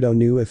if Naruto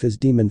knew if his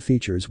demon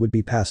features would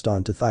be passed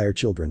on to Thayer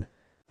children.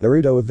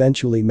 Naruto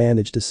eventually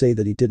managed to say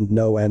that he didn't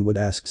know and would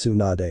ask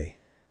Tsunade.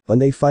 When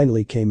they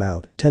finally came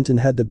out, Tenten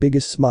had the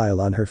biggest smile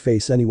on her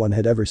face anyone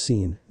had ever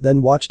seen,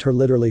 then watched her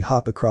literally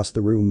hop across the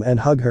room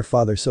and hug her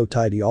father so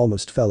tight he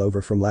almost fell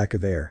over from lack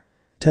of air.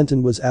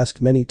 Tenten was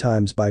asked many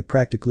times by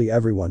practically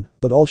everyone,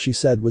 but all she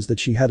said was that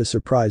she had a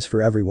surprise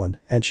for everyone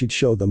and she'd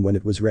show them when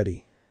it was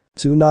ready.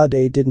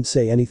 Tsunade didn't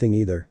say anything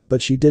either,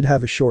 but she did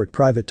have a short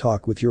private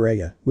talk with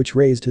Jiraiya, which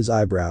raised his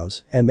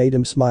eyebrows and made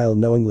him smile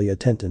knowingly at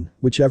Tenten,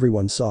 which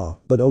everyone saw,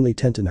 but only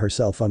Tenten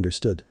herself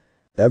understood.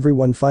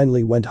 Everyone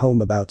finally went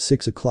home about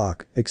 6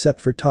 o'clock,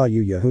 except for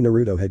Tayuya who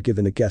Naruto had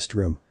given a guest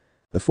room.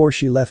 Before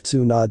she left,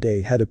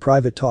 Tsunade had a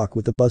private talk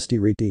with the busty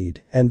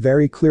Redeed and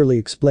very clearly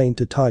explained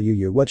to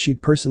Tayuya what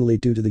she'd personally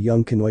do to the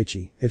young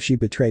Kunoichi if she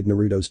betrayed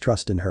Naruto's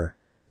trust in her.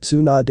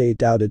 Tsunade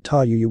doubted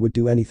Tayuya would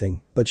do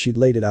anything, but she'd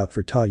laid it out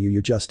for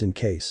Tayuya just in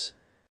case.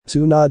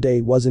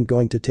 Tsunade wasn't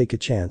going to take a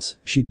chance.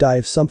 She'd die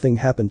if something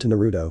happened to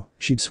Naruto.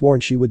 She'd sworn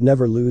she would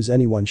never lose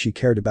anyone she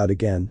cared about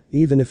again,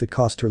 even if it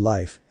cost her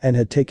life, and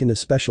had taken a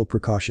special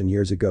precaution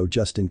years ago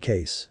just in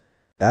case.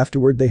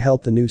 Afterward they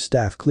helped the new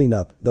staff clean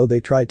up, though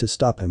they tried to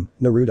stop him.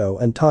 Naruto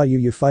and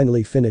Tayuya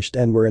finally finished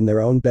and were in their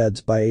own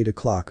beds by 8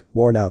 o'clock,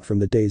 worn out from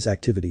the day's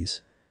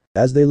activities.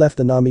 As they left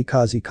the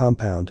Namikaze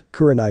compound,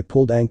 Kurenai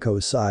pulled Anko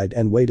aside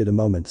and waited a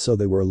moment so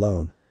they were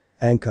alone.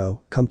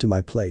 Anko, come to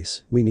my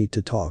place, we need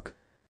to talk.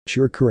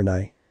 Sure,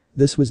 Kurenai.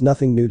 This was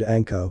nothing new to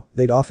Anko,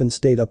 they'd often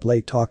stayed up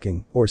late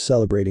talking or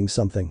celebrating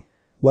something.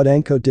 What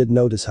Anko did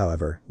notice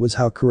however was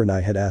how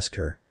Kurenai had asked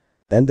her.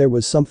 And there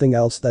was something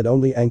else that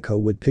only Anko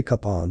would pick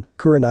up on.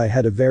 Kurenai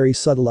had a very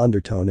subtle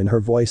undertone in her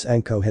voice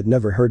Anko had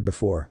never heard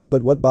before,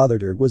 but what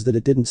bothered her was that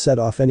it didn't set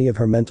off any of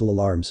her mental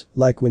alarms,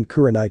 like when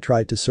Kurenai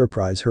tried to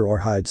surprise her or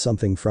hide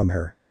something from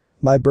her.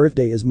 My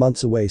birthday is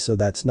months away, so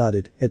that's not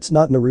it. It's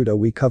not Naruto,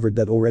 we covered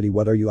that already.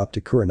 What are you up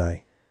to,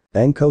 Kurenai?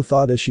 Anko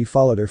thought as she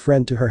followed her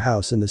friend to her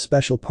house in the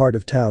special part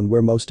of town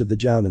where most of the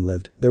Jounin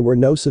lived. There were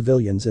no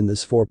civilians in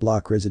this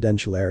 4-block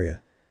residential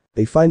area.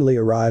 They finally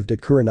arrived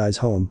at Kurenai's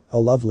home, a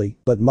lovely,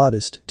 but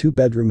modest,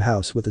 2-bedroom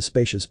house with a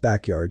spacious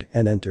backyard,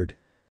 and entered.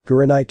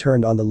 Kurenai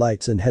turned on the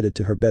lights and headed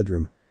to her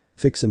bedroom.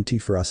 "Fix some tea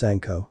for us,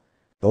 Anko.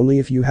 Only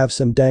if you have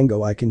some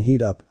dango I can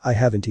heat up, I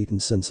haven't eaten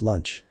since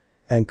lunch,"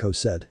 Anko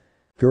said.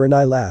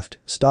 Kurenai laughed,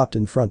 stopped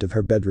in front of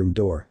her bedroom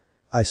door.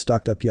 "I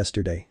stocked up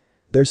yesterday.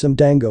 There's some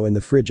dango in the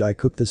fridge I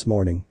cooked this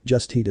morning,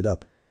 just heat it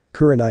up."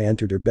 Kurenai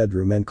entered her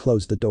bedroom and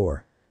closed the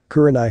door.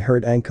 Kurenai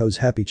heard Anko's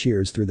happy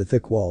cheers through the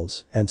thick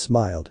walls, and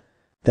smiled.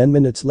 10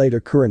 minutes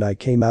later Kurenai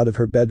came out of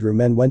her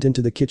bedroom and went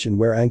into the kitchen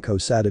where Anko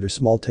sat at her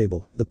small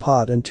table. The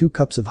pot and 2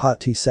 cups of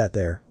hot tea sat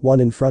there, one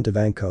in front of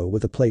Anko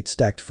with a plate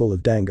stacked full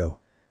of dango.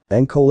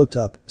 Anko looked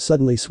up,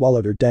 suddenly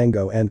swallowed her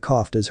dango and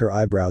coughed as her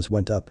eyebrows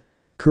went up.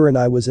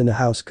 Kurenai was in a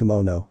house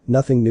kimono,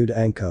 nothing new to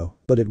Anko,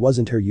 but it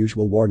wasn't her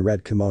usual worn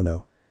red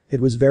kimono. It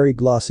was very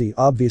glossy,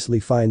 obviously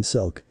fine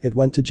silk, it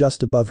went to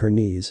just above her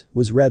knees,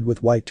 was red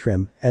with white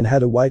trim, and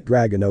had a white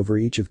dragon over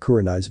each of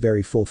Kurenai's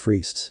very full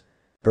friests.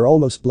 Her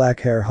almost black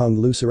hair hung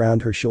loose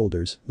around her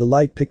shoulders, the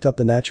light picked up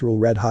the natural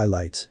red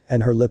highlights,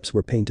 and her lips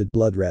were painted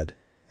blood red.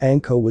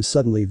 Anko was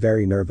suddenly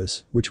very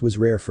nervous, which was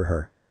rare for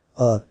her.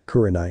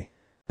 Kurenai.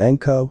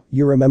 "Anko,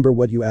 you remember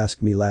what you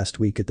asked me last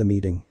week at the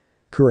meeting?"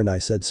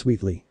 Kurenai said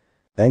sweetly.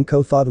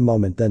 Anko thought a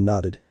moment then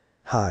nodded.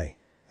 "Hi."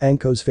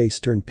 Anko's face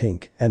turned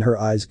pink, and her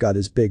eyes got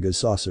as big as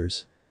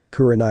saucers.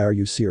 "Kurenai, are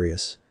you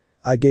serious?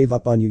 I gave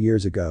up on you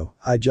years ago,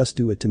 I just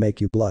do it to make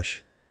you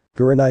blush."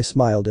 Kurenai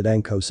smiled at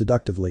Anko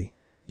seductively.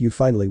 "You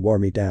finally wore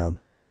me down."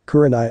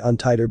 Kurenai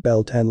untied her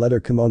belt and let her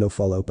kimono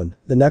fall open.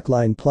 The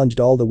neckline plunged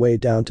all the way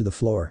down to the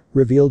floor,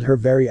 revealed her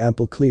very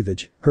ample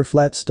cleavage, her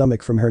flat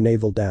stomach from her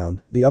navel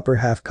down, the upper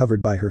half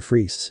covered by her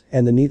friests,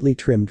 and the neatly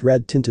trimmed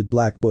red-tinted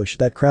black bush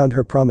that crowned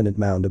her prominent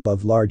mound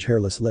above large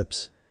hairless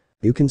lips.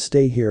 "You can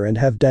stay here and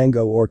have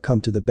dango or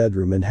come to the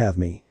bedroom and have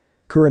me."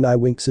 Kurenai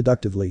winked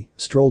seductively,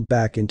 strolled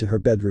back into her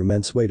bedroom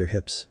and swayed her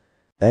hips.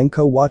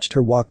 Anko watched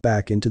her walk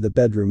back into the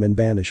bedroom and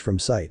vanish from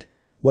sight.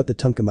 "What the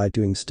tunk am I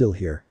doing still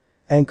here?"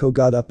 Anko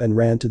got up and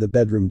ran to the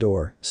bedroom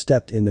door,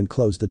 stepped in and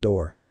closed the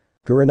door.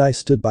 Kurenai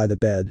stood by the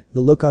bed, the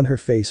look on her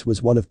face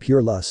was one of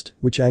pure lust,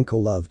 which Anko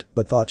loved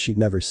but thought she'd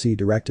never see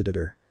directed at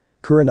her.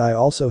 Kurenai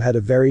also had a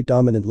very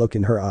dominant look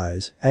in her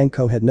eyes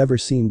Anko had never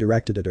seen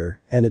directed at her,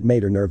 and it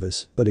made her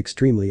nervous, but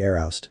extremely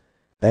aroused.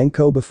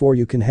 "Anko, before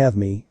you can have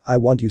me, I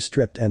want you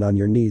stripped and on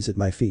your knees at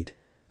my feet."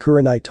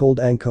 Kurenai told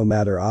Anko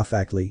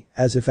matter-of-factly,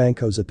 as if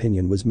Anko's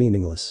opinion was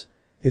meaningless.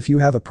 "If you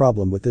have a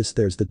problem with this,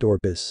 there's the door,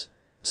 bis.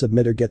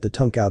 Submit or get the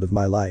tunk out of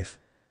my life."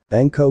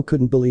 Anko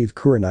couldn't believe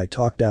Kurenai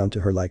talked down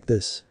to her like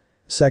this.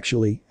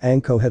 Sexually,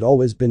 Anko had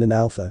always been an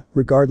alpha,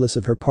 regardless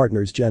of her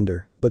partner's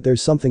gender, but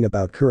there's something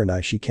about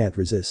Kurenai she can't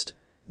resist.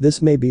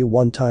 This may be a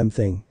one-time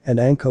thing, and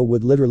Anko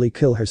would literally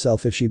kill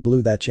herself if she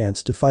blew that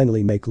chance to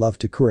finally make love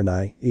to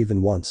Kurenai,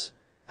 even once.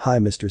 "Hi,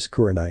 Mistress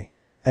Kurenai,"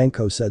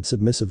 Anko said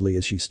submissively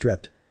as she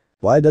stripped.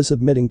 "Why does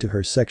submitting to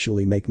her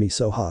sexually make me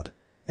so hot?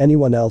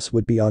 Anyone else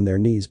would be on their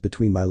knees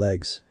between my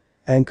legs."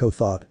 Anko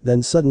thought,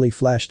 then suddenly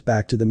flashed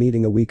back to the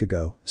meeting a week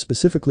ago,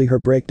 specifically her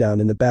breakdown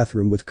in the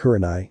bathroom with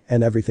Kurenai,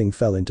 and everything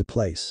fell into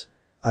place.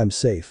 "I'm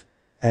safe,"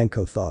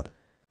 Anko thought.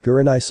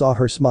 Kurenai saw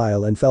her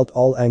smile and felt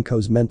all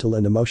Anko's mental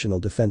and emotional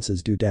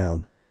defenses do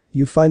down.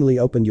 "You finally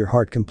opened your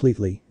heart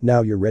completely,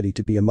 now you're ready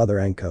to be a mother,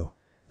 Anko.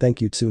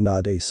 Thank you,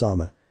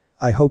 Tsunade-sama.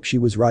 I hope she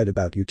was right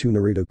about you too,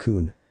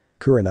 Naruto-kun,"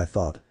 Kurenai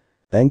thought.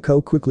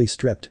 Anko quickly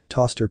stripped,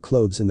 tossed her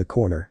clothes in the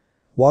corner.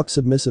 Walked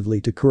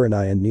submissively to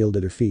Kurenai and kneeled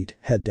at her feet,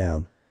 head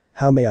down.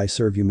 "How may I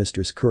serve you,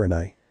 Mistress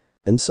Kurenai?"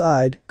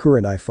 Inside,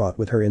 Kurenai fought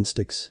with her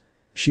instincts.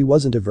 She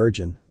wasn't a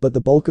virgin, but the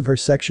bulk of her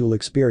sexual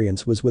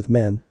experience was with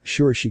men,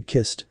 sure she'd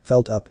kissed,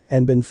 felt up,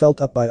 and been felt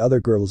up by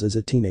other girls as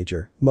a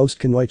teenager, most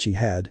kunoichi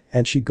had,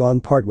 and she'd gone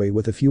partway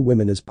with a few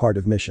women as part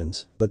of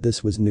missions, but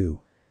this was new.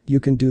 "You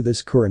can do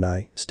this,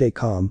 Kurenai, stay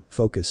calm,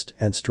 focused,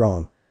 and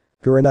strong."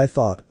 Kurenai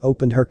thought,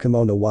 opened her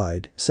kimono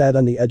wide, sat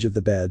on the edge of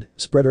the bed,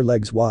 spread her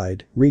legs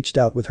wide, reached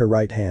out with her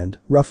right hand,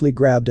 roughly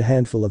grabbed a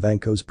handful of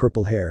Anko's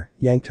purple hair,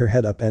 yanked her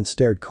head up and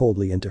stared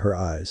coldly into her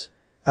eyes.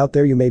 "Out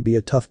there you may be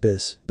a tough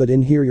bis, but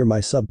in here you're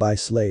my sub-by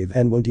slave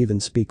and won't even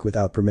speak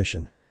without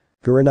permission,"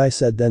 Kurenai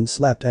said, then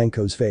slapped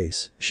Anko's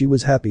face. She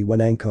was happy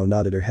when Anko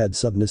nodded her head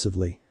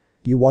submissively.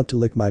 "You want to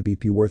lick my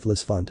beep, you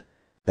worthless funt?"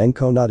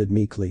 Anko nodded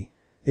meekly.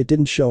 It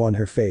didn't show on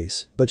her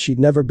face, but she'd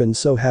never been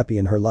so happy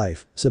in her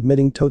life,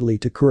 submitting totally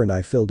to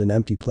Kurenai filled an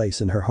empty place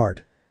in her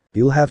heart.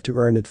 "You'll have to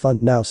earn it,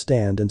 funt. Now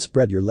stand and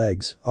spread your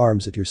legs,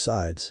 arms at your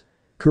sides."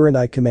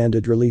 Kurenai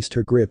commanded, released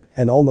her grip,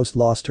 and almost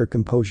lost her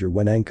composure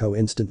when Anko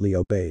instantly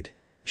obeyed.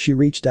 She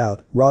reached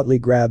out, roughly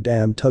grabbed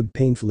and tugged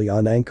painfully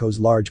on Anko's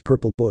large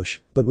purple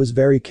bush, but was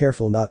very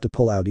careful not to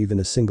pull out even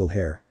a single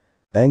hair.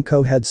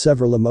 Anko had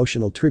several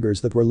emotional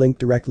triggers that were linked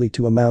directly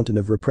to a mountain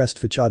of repressed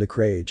fachotic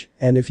rage,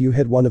 and if you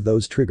hit one of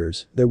those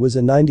triggers, there was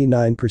a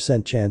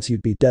 99% chance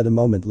you'd be dead a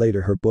moment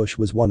later. Her bush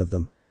was one of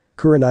them.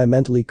 Kurenai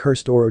mentally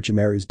cursed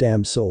Orochimaru's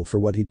damn soul for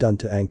what he'd done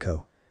to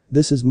Anko.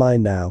 This is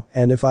mine now,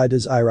 and if I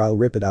desire I'll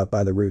rip it out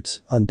by the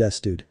roots,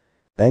 understood.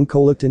 Anko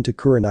looked into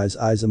Kurenai's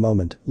eyes a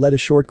moment, let a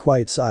short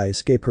quiet sigh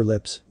escape her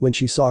lips when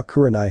she saw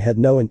Kurenai had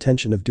no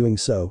intention of doing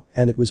so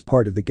and it was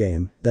part of the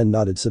game, then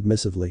nodded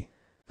submissively.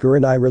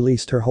 Kurenai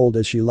released her hold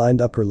as she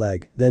lined up her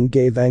leg, then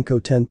gave Anko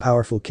 10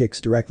 powerful kicks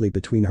directly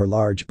between her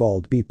large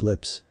bald beep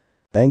lips.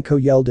 Anko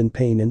yelled in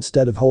pain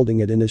instead of holding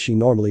it in as she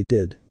normally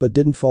did, but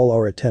didn't fall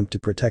or attempt to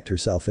protect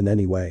herself in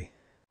any way.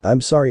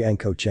 I'm sorry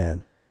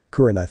Anko-chan.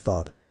 Kurenai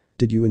thought.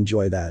 Did you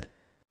enjoy that?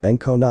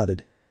 Anko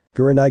nodded.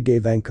 Kurenai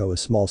gave Anko a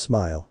small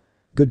smile.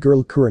 Good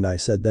girl Kurenai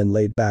said then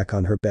laid back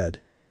on her bed.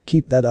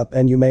 Keep that up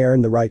and you may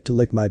earn the right to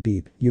lick my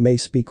beep, you may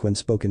speak when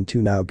spoken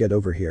to now get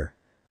over here.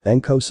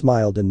 Anko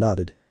smiled and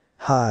nodded.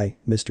 Hi,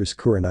 Mistress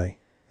Kurenai.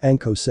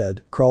 Anko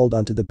said, crawled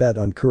onto the bed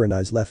on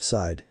Kurenai's left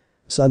side.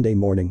 Sunday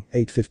morning,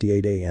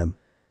 8:58 a.m.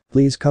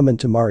 Please come in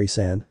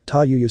Tamari-san,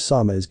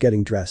 Tayuya-sama is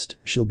getting dressed,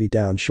 she'll be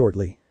down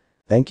shortly.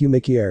 Thank you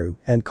Mikieru,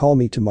 and call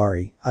me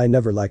Tamari, I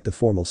never like the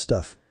formal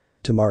stuff.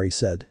 Tamari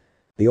said.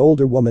 The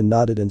older woman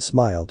nodded and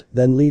smiled,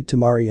 then lead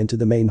Tamari into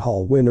the main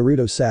hall where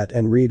Naruto sat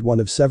and read one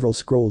of several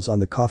scrolls on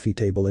the coffee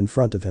table in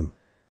front of him.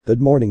 Good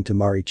morning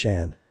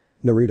Tamari-chan.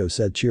 Naruto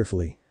said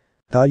cheerfully.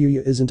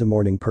 Tayuya isn't a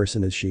morning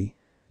person is she?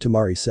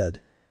 Tamari said.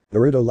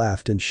 Naruto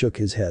laughed and shook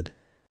his head.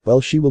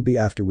 Well she will be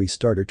after we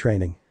start her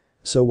training.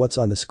 So what's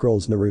on the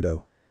scrolls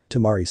Naruto?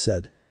 Tamari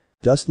said.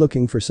 Just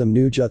looking for some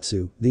new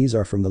jutsu, these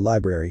are from the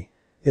library.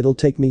 It'll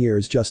take me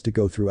years just to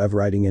go through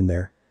everything in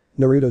there.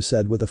 Naruto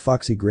said with a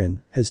foxy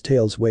grin, his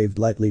tails waved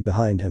lightly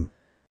behind him.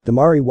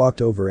 Tamari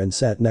walked over and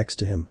sat next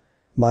to him.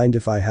 Mind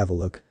if I have a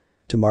look?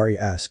 Tamari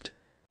asked.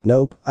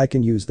 Nope, I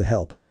can use the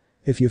help.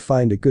 If you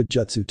find a good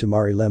jutsu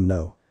Tamari lem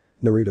know.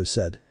 Naruto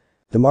said.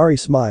 Tamari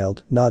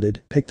smiled,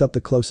 nodded, picked up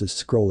the closest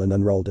scroll and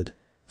unrolled it.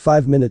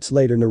 5 minutes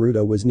later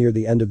Naruto was near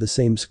the end of the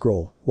same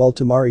scroll, while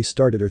Tamari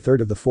started her third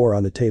of the 4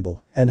 on the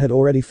table and had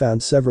already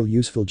found several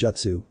useful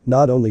jutsu,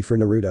 not only for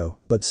Naruto,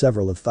 but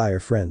several of their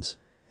friends.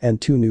 And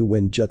 2 new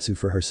wind jutsu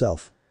for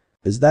herself.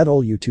 Is that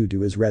all you two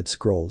do is read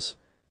scrolls?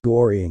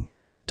 Worrying.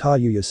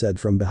 Tayuya said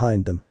from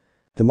behind them.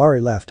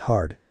 Tamari laughed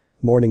hard.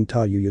 Morning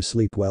Tayuya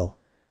sleep well.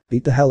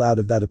 Beat the hell out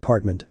of that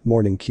apartment,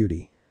 morning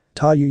cutie.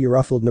 Tayuya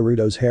ruffled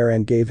Naruto's hair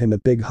and gave him a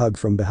big hug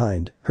from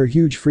behind, her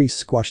huge face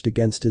squashed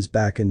against his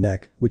back and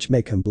neck, which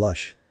make him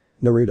blush.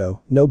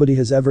 Naruto, nobody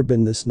has ever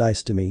been this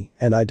nice to me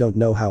and I don't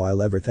know how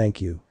I'll ever thank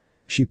you.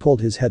 She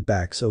pulled his head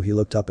back so he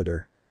looked up at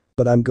her.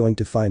 But I'm going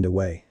to find a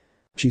way.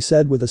 She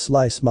said with a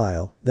sly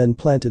smile, then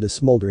planted a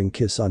smoldering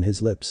kiss on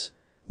his lips.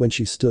 When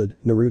she stood,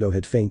 Naruto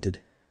had fainted.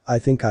 I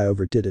think I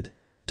overdid it.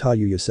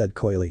 Tayuya said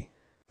coyly.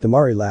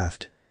 Tamari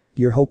laughed.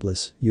 You're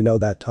hopeless, you know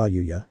that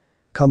Tayuya.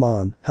 Come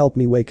on, help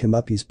me wake him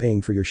up he's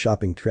paying for your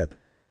shopping trip.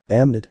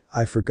 Damn it,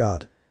 I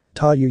forgot.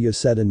 Tayuya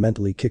said and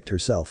mentally kicked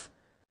herself.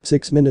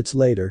 6 minutes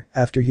later,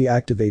 after he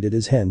activated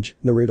his henge,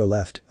 Naruto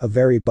left, a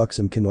very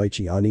buxom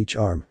kunoichi on each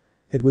arm.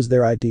 It was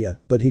their idea,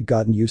 but he'd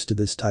gotten used to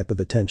this type of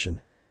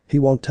attention. He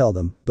won't tell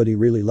them, but he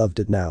really loved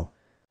it now.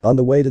 On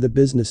the way to the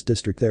business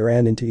district they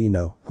ran into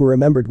Ino, who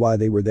remembered why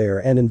they were there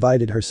and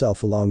invited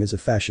herself along as a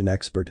fashion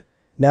expert.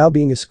 Now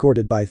being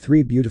escorted by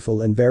 3 beautiful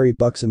and very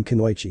buxom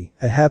kunoichi,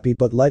 a happy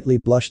but lightly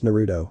blushed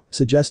Naruto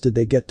suggested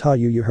they get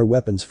Tayuya her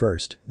weapons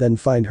first, then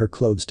find her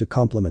clothes to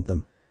complement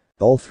them.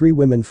 All 3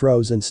 women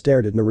froze and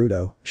stared at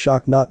Naruto,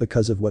 shocked not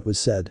because of what was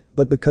said,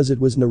 but because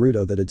it was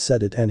Naruto that had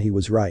said it and he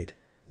was right.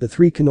 The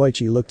 3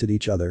 kunoichi looked at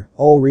each other,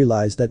 all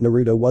realized that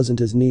Naruto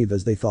wasn't as naive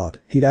as they thought,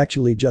 he'd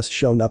actually just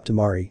shown up to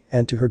Mari,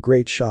 and to her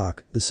great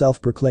shock, the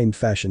self-proclaimed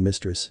fashion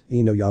mistress,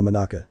 Ino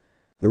Yamanaka.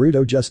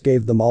 Naruto just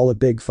gave them all a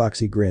big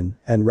foxy grin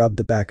and rubbed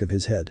the back of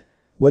his head.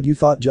 What you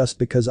thought just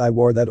because I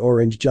wore that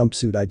orange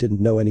jumpsuit I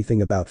didn't know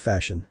anything about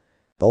fashion?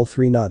 All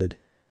 3 nodded.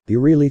 Do you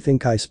really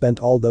think I spent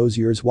all those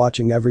years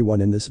watching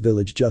everyone in this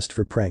village just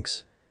for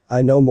pranks?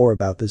 I know more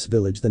about this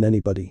village than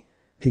anybody.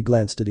 He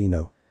glanced at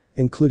Ino.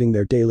 Including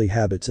their daily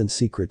habits and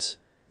secrets.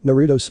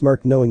 Naruto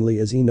smirked knowingly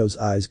as Ino's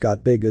eyes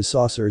got big as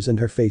saucers and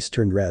her face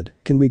turned red.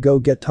 Can we go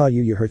get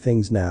Tayuya her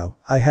things now?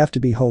 I have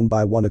to be home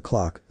by 1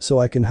 o'clock so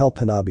I can help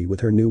Hanabi with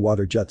her new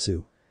water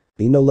jutsu.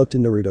 Ino looked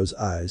in Naruto's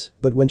eyes,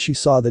 but when she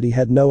saw that he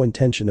had no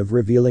intention of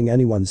revealing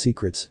anyone's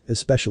secrets,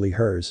 especially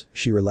hers,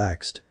 she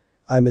relaxed.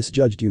 I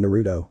misjudged you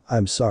Naruto,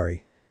 I'm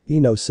sorry.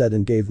 Ino said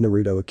and gave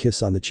Naruto a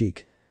kiss on the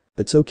cheek.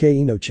 It's okay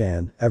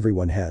Ino-chan,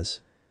 everyone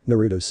has.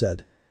 Naruto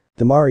said.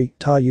 Tamari,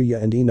 Tayuya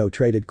and Ino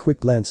traded quick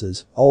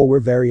glances, all were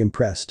very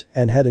impressed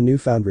and had a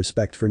newfound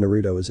respect for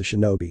Naruto as a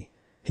shinobi.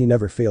 He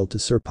never failed to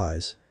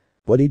surprise.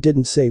 What he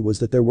didn't say was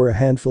that there were a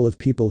handful of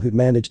people who'd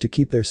managed to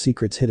keep their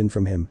secrets hidden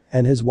from him,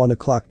 and his 1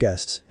 o'clock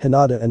guests,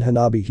 Hinata and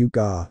Hanabi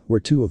Hyuga, were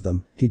 2 of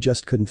them, he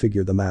just couldn't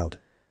figure them out.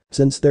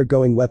 Since they're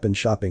going weapon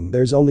shopping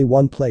there's only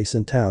one place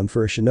in town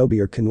for a shinobi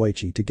or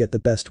kunoichi to get the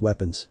best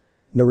weapons.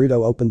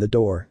 Naruto opened the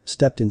door,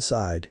 stepped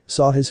inside,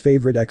 saw his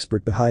favorite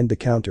expert behind the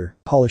counter,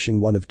 polishing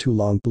one of 2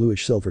 long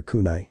bluish silver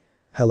kunai.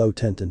 Hello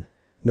Tenten.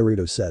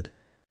 Naruto said.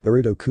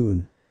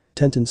 Naruto-kun.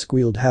 Tenten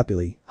squealed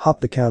happily,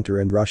 hopped the counter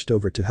and rushed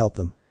over to help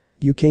them.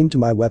 You came to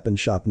my weapon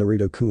shop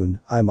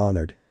Naruto-kun, I'm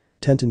honored.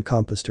 Tenten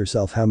composed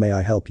herself how may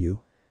I help you?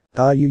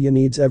 Taiyuya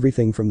needs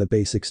everything from the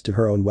basics to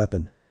her own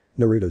weapon.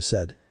 Naruto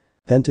said.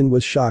 Tenten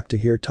was shocked to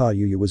hear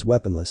Taiyuya was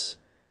weaponless.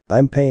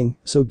 I'm paying,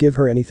 so give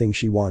her anything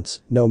she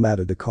wants, no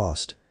matter the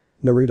cost.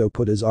 Naruto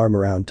put his arm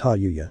around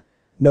Taiyuya.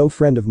 No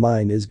friend of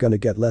mine is gonna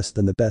get less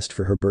than the best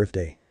for her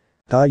birthday.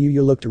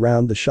 Taiyuya looked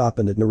around the shop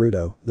and at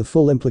Naruto, the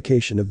full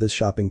implication of this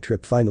shopping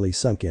trip finally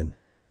sunk in.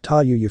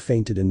 Taiyuya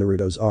fainted in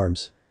Naruto's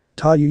arms.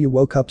 Taiyuya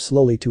woke up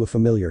slowly to a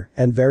familiar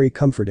and very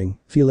comforting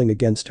feeling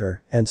against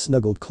her and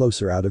snuggled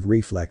closer out of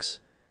reflex.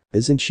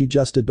 Isn't she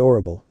just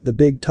adorable? The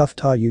big tough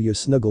Taiyuya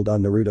snuggled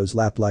on Naruto's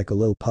lap like a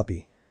little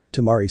puppy.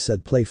 Tamari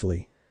said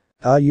playfully.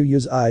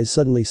 Taiyuya's eyes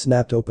suddenly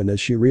snapped open as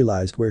she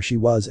realized where she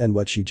was and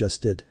what she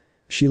just did.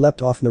 She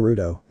leapt off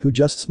Naruto, who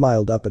just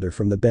smiled up at her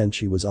from the bench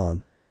he was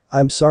on.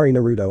 I'm sorry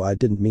Naruto, I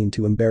didn't mean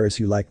to embarrass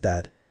you like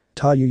that.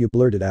 Taiyuya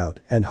blurted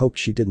out and hoped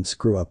she didn't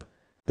screw up.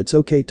 It's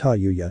okay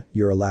Taiyuya,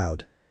 you're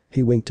allowed.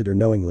 He winked at her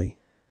knowingly.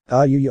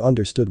 Taiyuya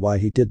understood why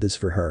he did this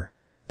for her.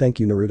 Thank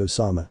you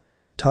Naruto-sama.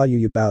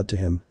 Taiyuya bowed to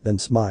him, then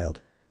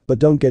smiled. But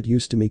don't get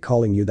used to me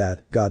calling you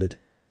that, got it?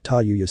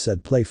 Taiyuya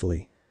said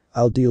playfully.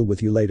 I'll deal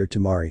with you later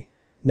Tamari.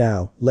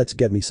 Now, let's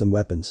get me some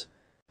weapons.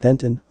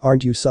 Tenten,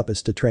 aren't you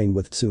supposed to train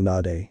with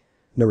Tsunade?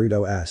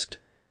 Naruto asked.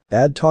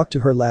 Dad talked to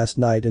her last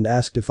night and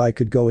asked if I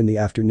could go in the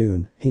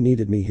afternoon, he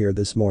needed me here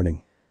this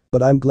morning.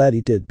 But I'm glad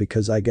he did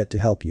because I get to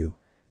help you.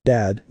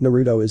 Dad,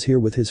 Naruto is here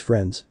with his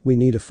friends, we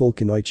need a full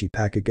Kunoichi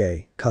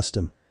Pakage,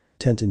 custom.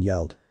 Tenten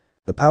yelled.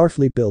 The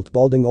powerfully built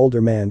balding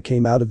older man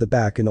came out of the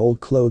back in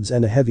old clothes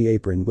and a heavy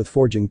apron with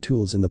forging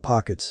tools in the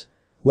pockets.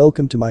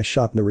 Welcome to my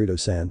shop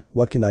Naruto-san,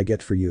 what can I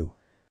get for you?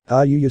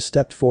 Taiyuya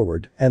stepped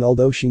forward and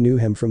although she knew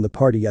him from the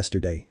party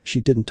yesterday, she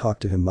didn't talk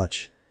to him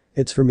much.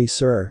 It's for me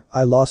sir,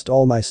 I lost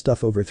all my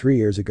stuff over 3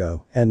 years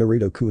ago and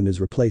Naruto-kun is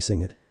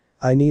replacing it.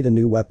 I need a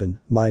new weapon,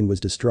 mine was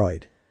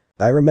destroyed.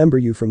 I remember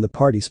you from the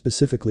party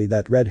specifically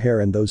that red hair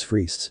and those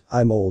friests,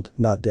 I'm old,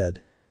 not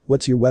dead.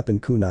 What's your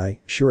weapon kunai,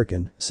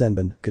 shuriken,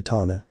 senbon,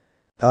 katana?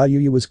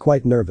 Taiyuya was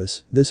quite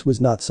nervous, this was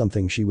not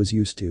something she was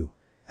used to.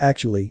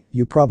 Actually,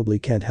 you probably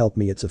can't help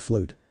me it's a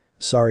flute.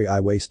 Sorry I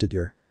wasted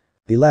your.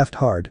 He laughed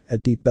hard, a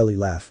deep belly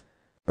laugh.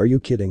 Are you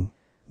kidding?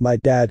 My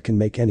dad can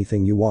make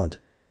anything you want.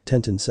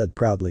 Tenten said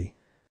proudly.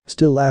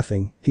 Still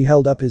laughing, he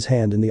held up his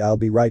hand in the I'll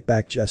be right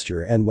back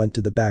gesture and went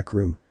to the back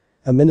room.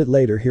 A minute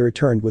later he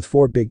returned with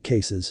 4 big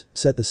cases,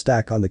 set the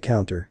stack on the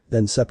counter,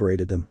 then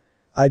separated them.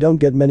 I don't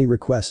get many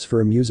requests for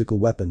a musical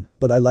weapon,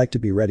 but I like to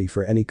be ready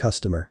for any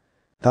customer.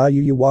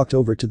 Taiyuya walked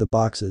over to the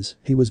boxes,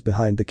 he was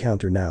behind the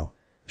counter now.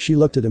 She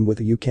looked at him with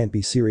a you can't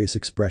be serious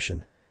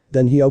expression.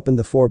 Then he opened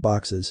the 4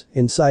 boxes,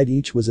 inside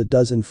each was a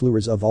dozen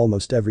flutes of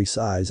almost every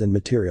size and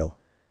material.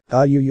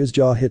 Taiyuya's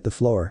jaw hit the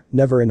floor,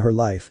 never in her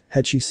life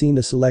had she seen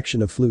a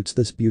selection of flutes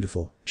this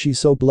beautiful, she's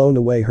so blown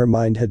away her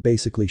mind had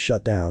basically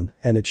shut down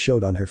and it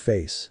showed on her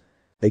face.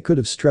 They could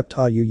have stripped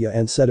Taiyuya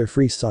and set her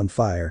friests on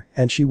fire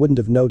and she wouldn't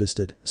have noticed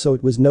it, so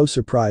it was no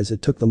surprise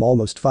it took them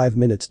almost 5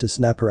 minutes to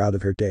snap her out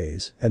of her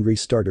daze and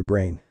restart her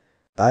brain.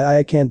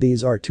 I can't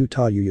these are too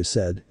Taiyuya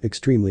said,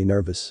 extremely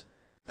nervous.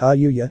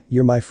 Taiyuya,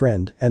 you're my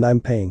friend and I'm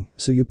paying,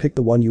 so you pick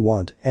the one you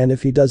want and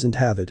if he doesn't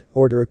have it,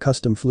 order a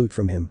custom flute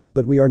from him,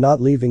 but we are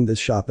not leaving this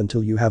shop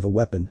until you have a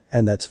weapon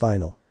and that's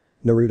final.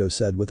 Naruto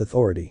said with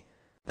authority.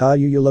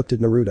 Taiyuya looked at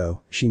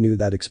Naruto, she knew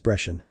that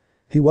expression.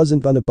 He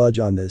wasn't gonna budge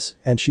on this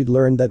and she'd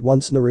learned that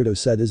once Naruto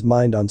set his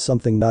mind on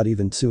something not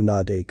even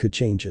Tsunade could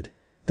change it.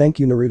 Thank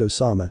you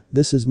Naruto-sama,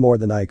 this is more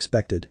than I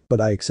expected,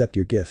 but I accept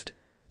your gift.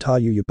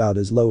 Taiyuya bowed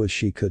as low as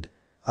she could.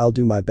 I'll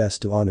do my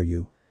best to honor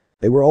you.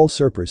 They were all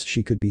surprised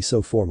she could be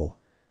so formal.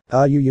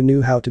 Taiyuya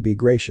knew how to be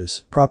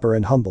gracious, proper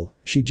and humble,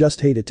 she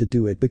just hated to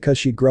do it because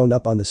she'd grown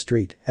up on the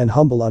street and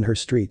humble on her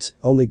streets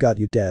only got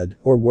you dead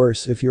or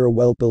worse if you're a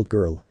well-built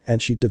girl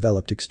and she'd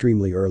developed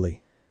extremely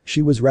early.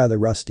 She was rather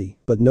rusty,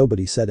 but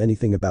nobody said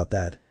anything about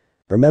that.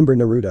 Remember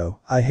Naruto,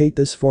 I hate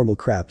this formal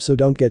crap so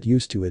don't get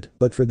used to it,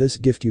 but for this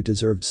gift you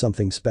deserved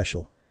something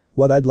special.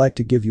 What I'd like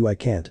to give you I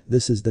can't,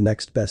 this is the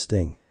next best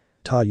thing.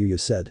 Taiyuya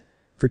said.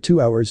 For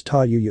 2 hours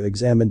Taiyuya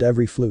examined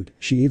every flute,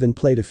 she even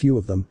played a few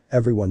of them,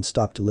 everyone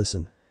stopped to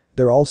listen.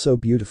 They're all so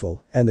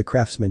beautiful, and the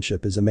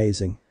craftsmanship is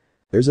amazing.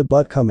 There's a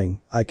but coming,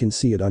 I can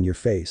see it on your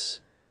face.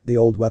 The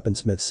old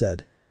weaponsmith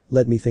said.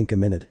 Let me think a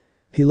minute.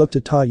 He looked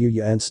at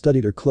Taiyuya and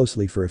studied her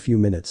closely for a few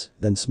minutes,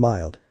 then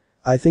smiled.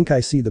 I think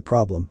I see the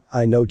problem,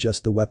 I know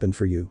just the weapon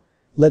for you.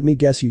 Let me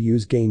guess you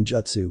use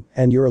Genjutsu,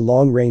 and you're a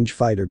long-range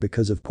fighter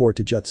because of poor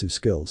Taijutsu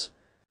skills.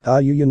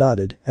 Taiyuya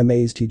nodded,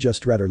 amazed he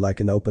just read her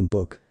like an open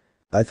book.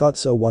 I thought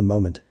so one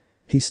moment.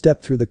 He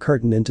stepped through the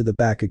curtain into the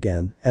back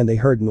again and they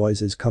heard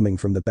noises coming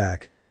from the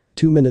back.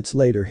 2 minutes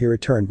later he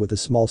returned with a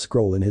small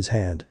scroll in his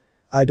hand.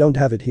 I don't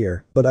have it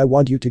here, but I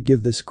want you to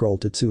give this scroll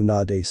to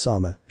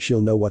Tsunade-sama, she'll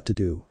know what to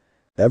do.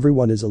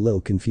 Everyone is a little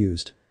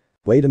confused.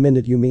 Wait a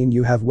minute you mean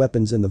you have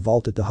weapons in the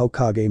vault at the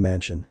Hokage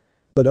mansion?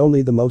 But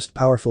only the most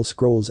powerful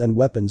scrolls and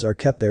weapons are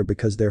kept there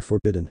because they're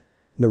forbidden.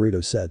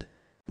 Naruto said.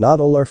 Not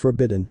all are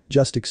forbidden,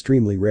 just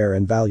extremely rare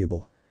and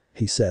valuable.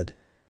 He said.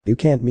 You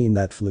can't mean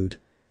that flute.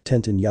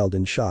 Tenten yelled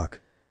in shock.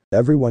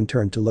 Everyone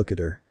turned to look at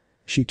her.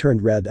 She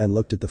turned red and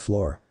looked at the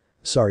floor.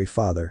 Sorry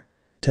father.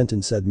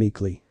 Tenten said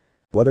meekly.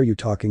 What are you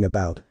talking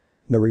about?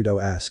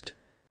 Naruto asked.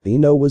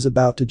 Ino was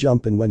about to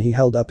jump in when he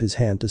held up his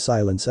hand to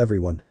silence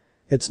everyone.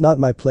 It's not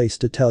my place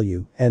to tell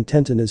you, and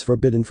Tenten is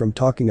forbidden from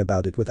talking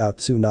about it without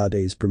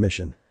Tsunade's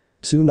permission.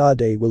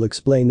 Tsunade will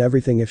explain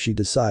everything if she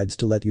decides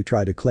to let you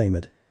try to claim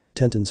it.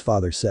 Tenten's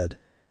father said.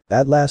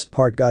 That last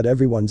part got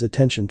everyone's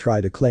attention.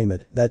 Try to claim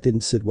it, that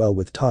didn't sit well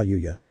with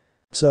Taiyuya.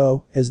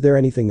 So, is there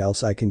anything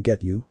else I can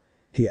get you?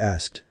 He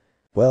asked.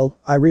 Well,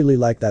 I really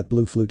like that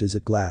blue flute. Is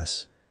it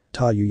glass?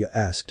 Taiyuya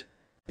asked.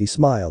 He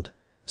smiled.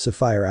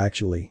 Sapphire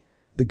actually.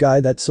 The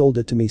guy that sold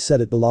it to me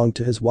said it belonged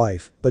to his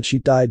wife, but she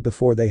died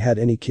before they had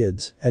any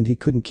kids and he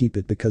couldn't keep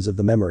it because of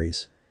the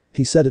memories.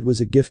 He said it was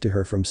a gift to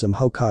her from some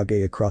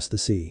Hokage across the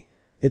sea.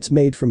 It's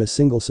made from a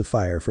single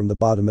sapphire from the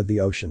bottom of the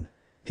ocean.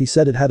 He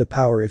said it had a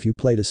power if you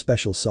played a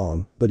special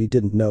song, but he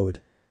didn't know it.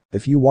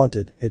 If you want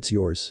it, it's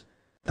yours.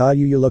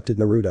 Taiyuya looked at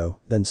Naruto,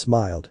 then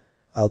smiled.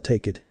 I'll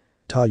take it.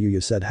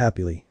 Taiyuya said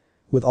happily.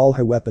 With all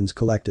her weapons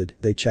collected,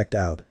 they checked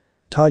out.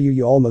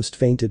 Taiyuya almost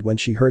fainted when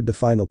she heard the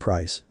final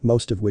price,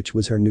 most of which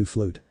was her new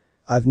flute.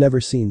 I've never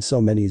seen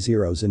so many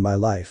zeros in my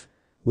life.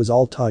 Was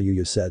all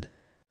Taiyuya said.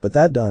 But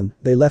that done,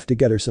 they left to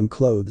get her some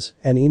clothes,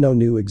 and Ino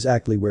knew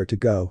exactly where to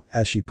go,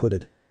 as she put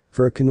it.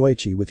 For a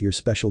kunoichi with your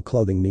special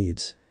clothing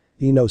needs.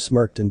 Ino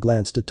smirked and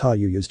glanced at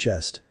Taiyuya's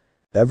chest.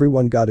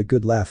 Everyone got a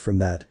good laugh from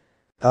that.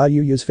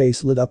 Taiyuya's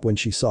face lit up when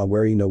she saw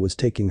where Ino was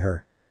taking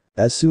her.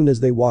 As soon as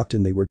they walked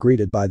in, they were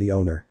greeted by the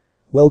owner.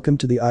 Welcome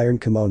to the Iron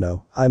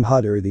Kimono, I'm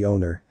Haru the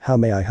owner, how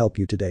may I help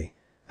you today?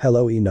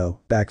 Hello Ino,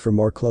 back for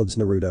more clothes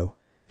Naruto?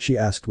 She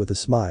asked with a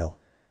smile.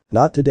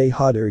 Not today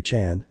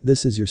Haru-chan,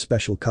 this is your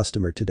special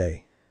customer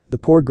today. The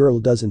poor girl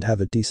doesn't have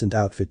a decent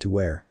outfit to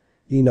wear.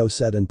 Ino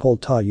said and pulled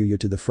Taiyuya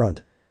to the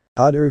front.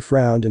 Haru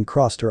frowned and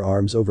crossed her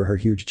arms over her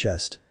huge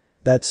chest.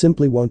 That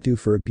simply won't do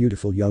for a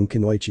beautiful young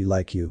kunoichi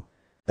like you.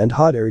 And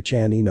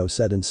Haru-chan, Ino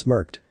said and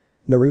smirked.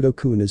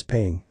 Naruto-kun is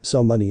paying,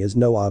 so money is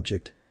no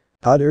object.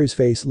 Haru's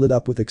face lit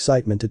up with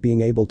excitement at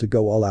being able to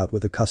go all out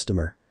with a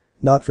customer.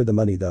 Not for the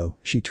money though,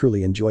 she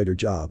truly enjoyed her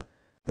job.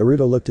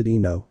 Naruto looked at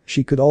Ino,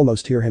 she could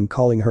almost hear him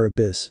calling her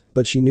Abyss,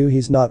 but she knew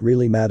he's not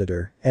really mad at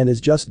her and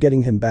is just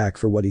getting him back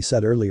for what he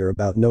said earlier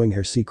about knowing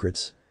her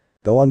secrets.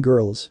 Go on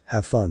girls,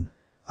 have fun.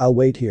 I'll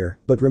wait here,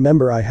 but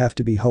remember I have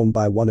to be home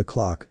by 1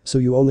 o'clock, so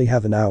you only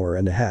have an hour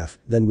and a half,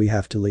 then we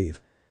have to leave.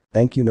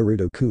 Thank you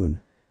Naruto-kun.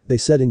 They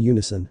said in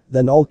unison,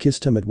 then all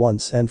kissed him at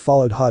once and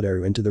followed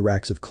Haru into the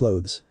racks of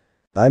clothes.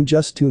 I'm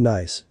just too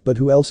nice, but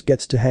who else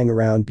gets to hang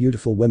around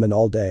beautiful women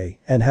all day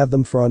and have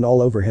them fawn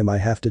all over him? I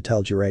have to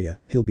tell Jiraiya,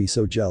 he'll be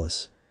so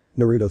jealous.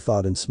 Naruto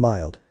thought and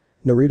smiled.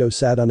 Naruto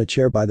sat on a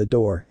chair by the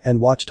door and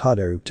watched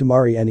Haru,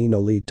 Temari and Ino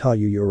lead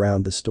Taiyuya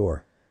around the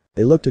store.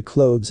 They looked at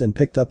clothes and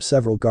picked up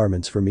several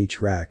garments from each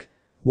rack.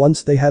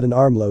 Once they had an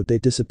armload they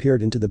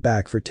disappeared into the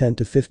back for 10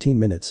 to 15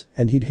 minutes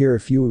and he'd hear a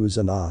few oohs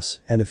and ahs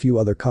and a few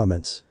other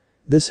comments.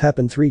 This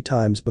happened 3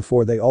 times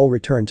before they all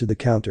returned to the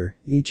counter,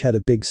 each had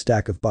a big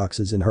stack of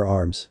boxes in her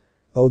arms.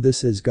 Oh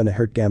this is gonna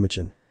hurt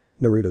Gamachan.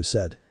 Naruto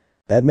said.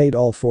 That made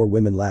all 4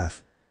 women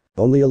laugh.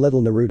 Only a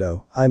little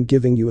Naruto, I'm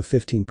giving you a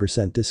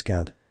 15%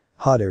 discount.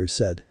 Haru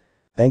said.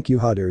 Thank you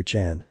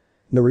Haru-chan.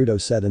 Naruto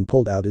said and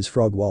pulled out his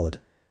frog wallet.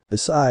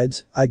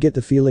 Besides, I get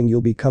the feeling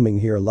you'll be coming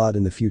here a lot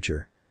in the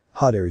future.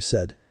 Haru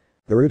said.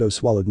 Naruto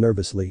swallowed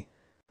nervously.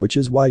 Which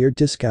is why your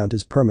discount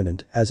is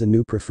permanent as a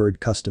new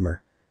preferred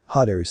customer.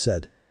 Haru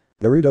said.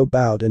 Naruto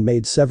bowed and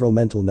made several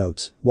mental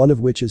notes, one of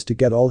which is to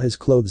get all his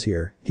clothes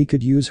here, he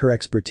could use her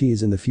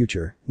expertise in the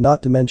future,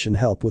 not to mention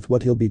help with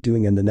what he'll be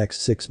doing in the next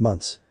 6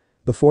 months.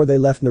 Before they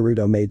left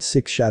Naruto made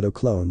 6 shadow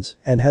clones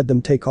and had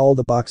them take all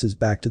the boxes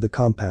back to the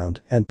compound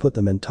and put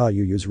them in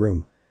Taiyuya's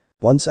room.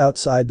 Once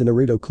outside the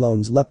Naruto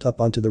clones leapt up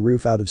onto the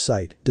roof out of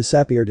sight,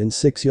 disappeared in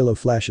 6 yellow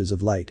flashes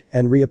of light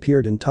and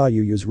reappeared in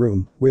Taiyuya's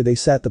room where they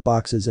sat the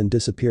boxes and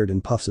disappeared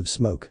in puffs of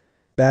smoke.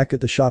 Back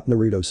at the shop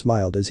Naruto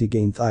smiled as he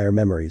gained fire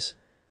memories.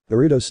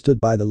 Naruto stood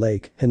by the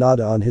lake,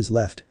 Hinata on his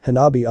left,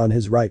 Hanabi on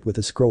his right with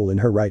a scroll in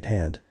her right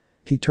hand.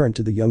 He turned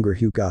to the younger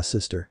Hyuga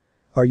sister.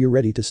 Are you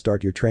ready to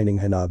start your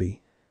training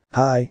Hanabi?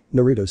 Hi,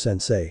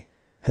 Naruto-sensei.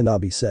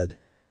 Hanabi said.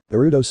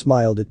 Naruto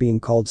smiled at being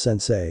called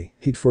sensei,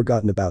 he'd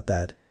forgotten about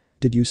that.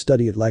 Did you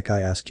study it like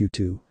I asked you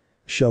to?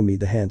 Show me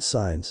the hand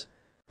signs.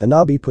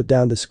 Hanabi put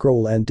down the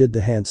scroll and did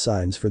the hand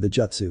signs for the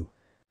jutsu.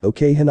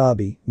 Okay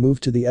Hanabi, move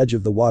to the edge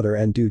of the water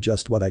and do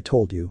just what I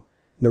told you.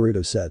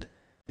 Naruto said.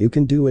 You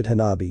can do it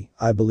Hanabi,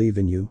 I believe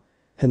in you.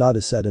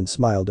 Hinata said and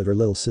smiled at her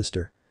little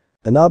sister.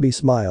 Hanabi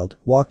smiled,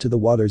 walked to the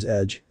water's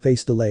edge,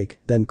 faced the lake,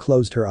 then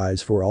closed her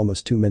eyes for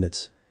almost 2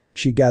 minutes.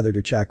 She gathered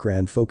her chakra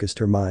and focused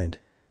her mind.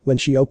 When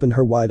she opened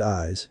her wide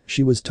eyes,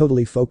 she was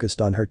totally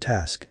focused on her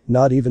task,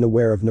 not even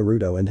aware of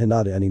Naruto and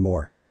Hinata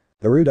anymore.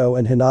 Naruto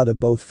and Hinata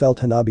both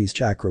felt Hanabi's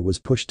chakra was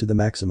pushed to the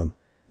maximum.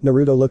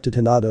 Naruto looked at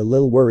Hinata a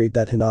little worried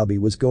that Hanabi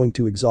was going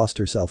to exhaust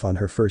herself on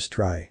her first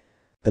try.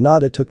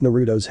 Hinata took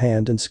Naruto's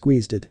hand and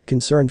squeezed it,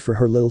 concerned for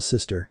her little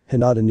sister,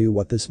 Hinata knew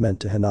what this meant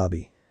to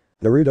Hanabi.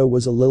 Naruto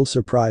was a little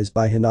surprised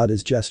by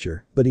Hinata's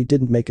gesture, but he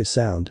didn't make a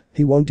sound.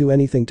 He won't do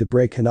anything to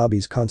break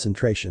Hanabi's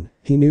concentration.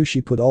 He knew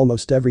she put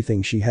almost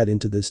everything she had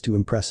into this to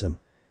impress him.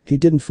 He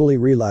didn't fully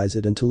realize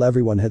it until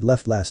everyone had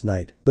left last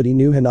night, but he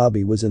knew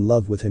Hanabi was in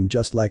love with him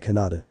just like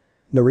Hinata.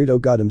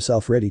 Naruto got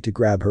himself ready to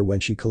grab her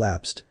when she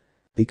collapsed.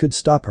 He could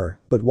stop her,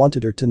 but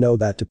wanted her to know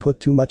that to put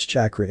too much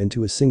chakra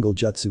into a single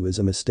jutsu is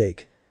a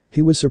mistake.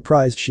 He was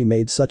surprised she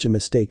made such a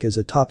mistake as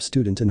a top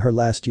student in her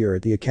last year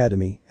at the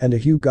academy, and a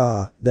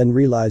Hyuga, then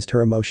realized her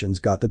emotions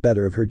got the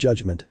better of her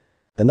judgment.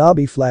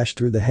 Hanabi flashed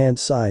through the hand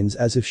signs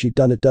as if she'd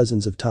done it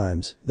dozens of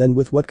times, then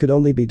with what could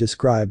only be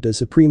described as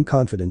supreme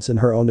confidence in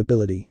her own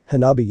ability,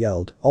 Hanabi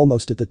yelled,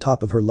 almost at the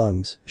top of her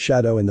lungs,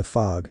 "Shadow in the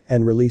fog,"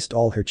 and released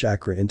all her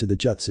chakra into the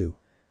jutsu.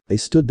 They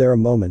stood there a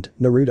moment.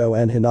 Naruto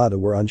and Hinata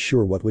were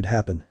unsure what would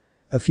happen.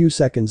 A few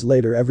seconds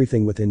later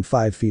everything within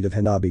 5 feet of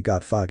Hanabi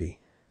got foggy.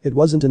 It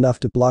wasn't enough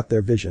to block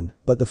their vision,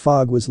 but the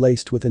fog was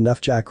laced with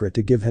enough chakra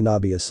to give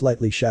Hanabi a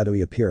slightly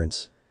shadowy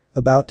appearance.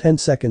 About 10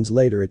 seconds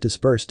later it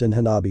dispersed and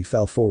Hanabi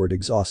fell forward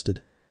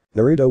exhausted.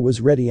 Naruto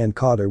was ready and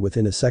caught her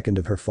within a second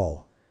of her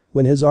fall.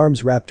 When his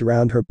arms wrapped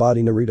around her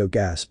body Naruto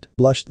gasped,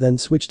 blushed then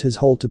switched his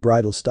hold to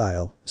bridal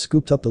style,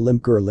 scooped up the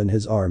limp girl in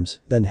his arms,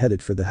 then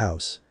headed for the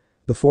house.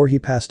 Before he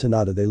passed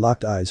Hinata they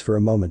locked eyes for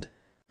a moment.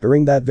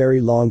 During that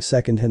very long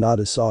second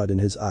Hinata saw it in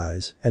his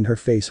eyes, and her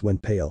face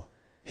went pale.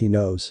 He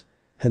knows.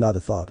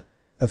 Hinata thought.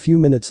 A few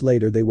minutes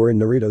later they were in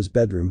Naruto's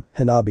bedroom,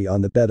 Hanabi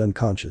on the bed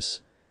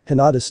unconscious.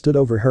 Hinata stood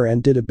over her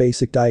and did a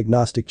basic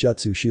diagnostic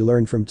jutsu she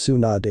learned from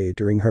Tsunade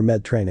during her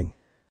med training.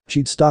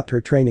 She'd stopped her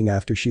training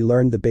after she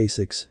learned the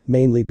basics,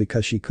 mainly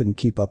because she couldn't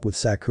keep up with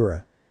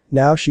Sakura.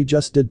 Now she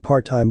just did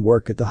part-time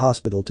work at the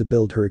hospital to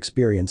build her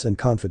experience and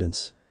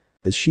confidence.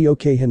 Is she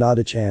okay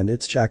Hinata-chan?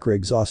 It's chakra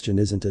exhaustion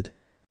isn't it?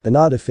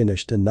 Hinata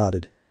finished and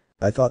nodded.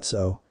 I thought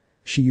so.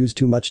 She used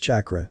too much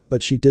chakra,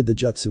 but she did the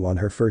jutsu on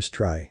her first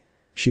try.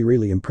 She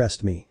really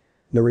impressed me.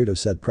 Naruto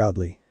said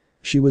proudly.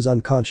 She was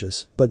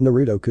unconscious, but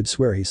Naruto could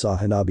swear he saw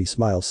Hanabi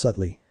smile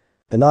subtly.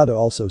 Hinata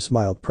also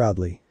smiled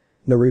proudly.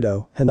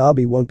 Naruto,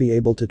 Hanabi won't be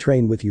able to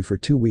train with you for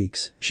 2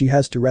 weeks, she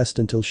has to rest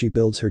until she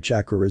builds her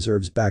chakra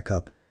reserves back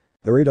up.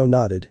 Naruto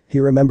nodded. He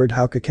remembered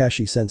how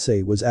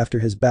Kakashi-sensei was after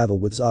his battle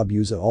with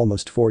Zabuza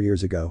almost 4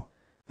 years ago.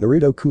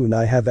 Naruto-kun,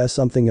 I have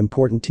something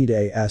important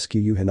to ask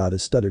you, Hinata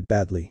stuttered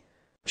badly.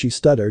 She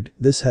stuttered,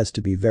 this has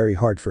to be very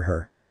hard for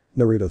her.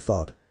 Naruto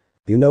thought.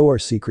 You know our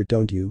secret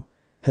don't you?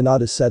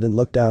 Hinata said and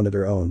looked down at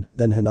her own,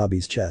 then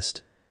Hanabi's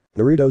chest.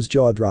 Naruto's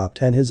jaw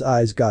dropped and his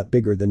eyes got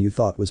bigger than you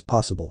thought was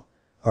possible.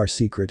 Our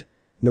secret?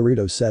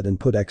 Naruto said and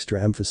put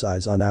extra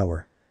emphasis on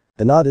our.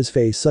 Hinata's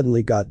face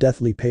suddenly got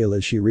deathly pale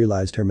as she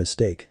realized her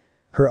mistake.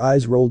 Her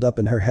eyes rolled up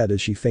in her head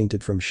as she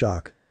fainted from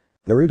shock.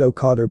 Naruto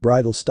caught her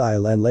bridal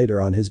style and laid her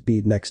on his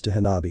bed next to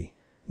Hanabi.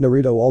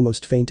 Naruto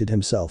almost fainted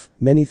himself,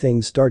 many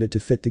things started to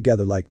fit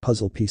together like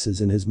puzzle pieces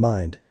in his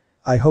mind.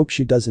 I hope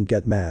she doesn't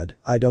get mad,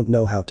 I don't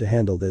know how to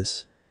handle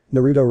this.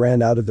 Naruto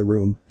ran out of the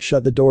room,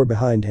 shut the door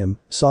behind him,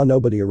 saw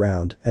nobody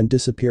around, and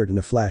disappeared in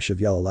a flash of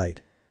yellow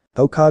light.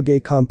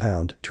 Hokage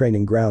Compound,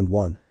 Training Ground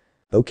 1.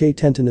 Okay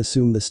Tenten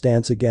assume the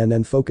stance again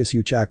and focus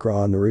your chakra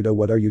on Naruto.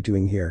 What are you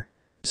doing here?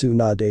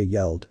 Tsunade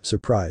yelled,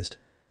 surprised.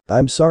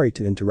 I'm sorry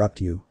to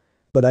interrupt you.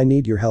 But I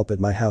need your help at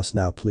my house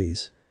now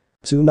please.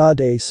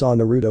 Tsunade saw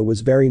Naruto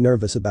was very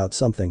nervous about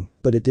something,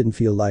 but it didn't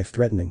feel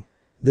life-threatening.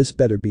 This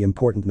better be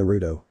important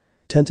Naruto.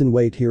 Tenten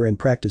wait here and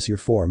practice your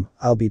form,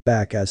 I'll be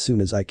back as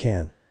soon as I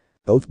can.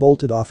 Both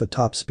bolted off at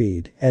top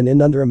speed, and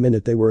in under a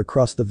minute they were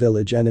across the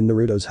village and in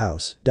Naruto's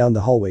house, down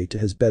the hallway to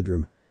his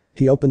bedroom.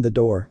 He opened the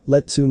door,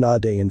 let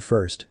Tsunade in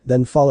first,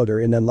 then followed her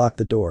in and locked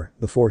the door,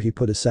 before he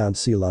put a sound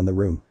seal on the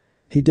room.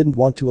 He didn't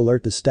want to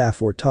alert the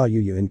staff or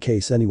Taiyuya in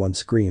case anyone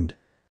screamed.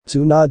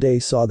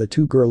 Tsunade saw the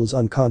 2 girls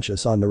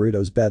unconscious on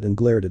Naruto's bed and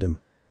glared at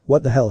him.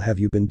 What the hell have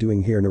you been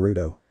doing here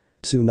Naruto?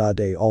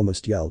 Tsunade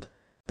almost yelled.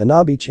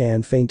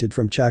 Hanabi-chan fainted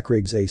from chakra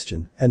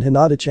exhaustion, and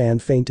Hinata-chan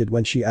fainted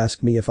when she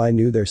asked me if I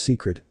knew their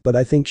secret, but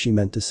I think she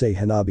meant to say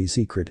Hanabi's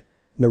secret.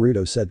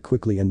 Naruto said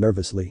quickly and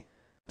nervously.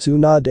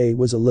 Tsunade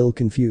was a little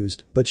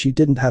confused, but she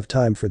didn't have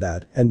time for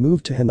that and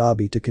moved to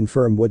Hanabi to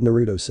confirm what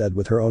Naruto said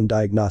with her own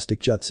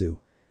diagnostic jutsu.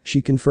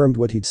 She confirmed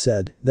what he'd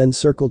said, then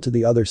circled to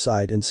the other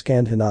side and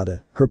scanned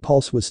Hinata. Her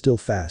pulse was still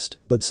fast,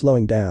 but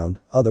slowing down,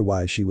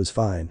 otherwise she was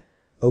fine.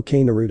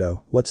 Okay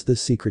Naruto, what's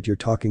this secret you're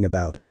talking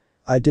about?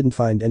 I didn't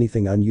find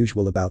anything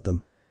unusual about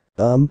them.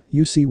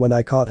 You see when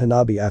I caught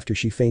Hanabi after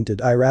she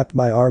fainted I wrapped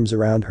my arms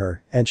around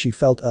her and she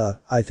felt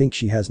I think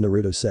she has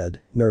Naruto said,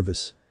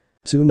 nervous.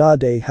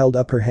 Tsunade held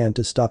up her hand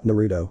to stop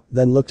Naruto,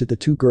 then looked at the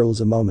 2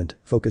 girls a moment,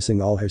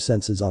 focusing all her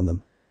senses on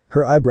them.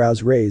 Her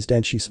eyebrows raised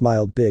and she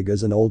smiled big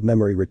as an old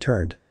memory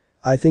returned.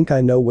 I think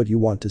I know what you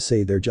want to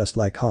say, they're just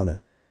like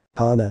Hana.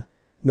 Hana?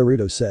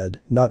 Naruto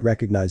said, not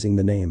recognizing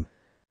the name.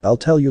 I'll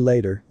tell you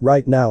later,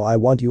 right now I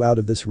want you out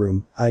of this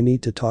room, I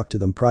need to talk to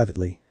them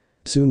privately.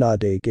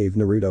 Tsunade gave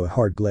Naruto a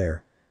hard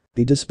glare.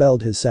 He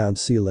dispelled his sound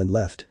seal and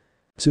left.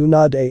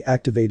 Tsunade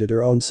activated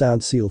her own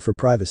sound seal for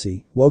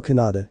privacy, woke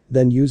Hinata,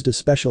 then used a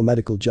special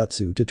medical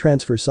jutsu to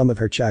transfer some of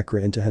her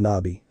chakra into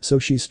Hanabi, so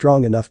she's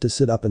strong enough to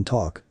sit up and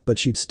talk, but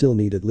she'd still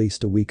need at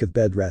least a week of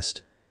bed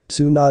rest.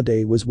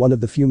 Tsunade was one of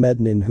the few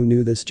mednin who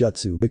knew this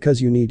jutsu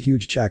because you need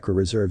huge chakra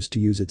reserves to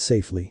use it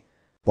safely.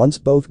 Once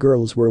both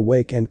girls were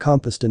awake and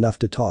compassed enough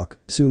to talk,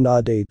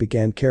 Tsunade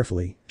began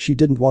carefully, she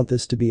didn't want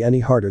this to be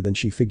any harder than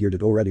she figured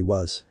it already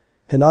was.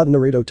 Hinata,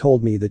 Naruto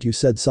told me that you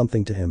said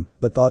something to him,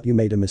 but thought you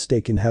made a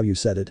mistake in how you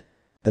said it.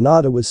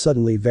 Hinata was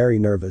suddenly very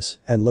nervous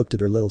and looked at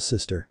her little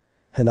sister.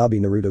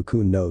 Hanabi,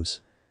 Naruto-kun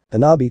knows.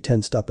 Hanabi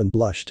tensed up and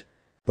blushed.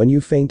 When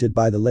you fainted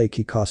by the lake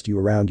he tossed you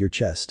around your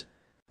chest.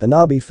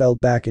 Hanabi fell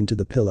back into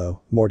the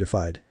pillow,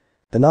 mortified.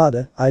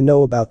 Hinata, I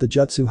know about the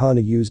jutsu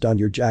Hana used on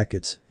your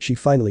jackets, she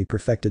finally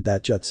perfected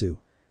that jutsu.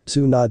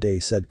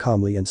 Tsunade said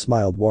calmly and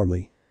smiled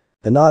warmly.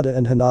 Hinata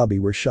and Hanabi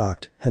were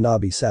shocked,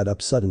 Hanabi sat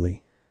up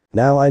suddenly.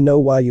 Now I know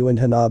why you and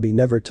Hanabi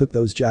never took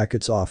those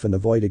jackets off and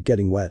avoided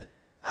getting wet.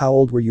 How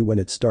old were you when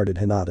it started,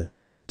 Hinata?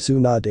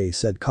 Tsunade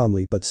said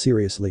calmly but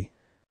seriously.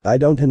 I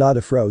don't.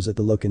 Hinata froze at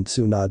the look in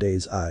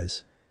Tsunade's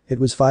eyes. It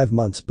was 5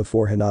 months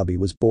before Hanabi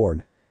was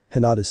born.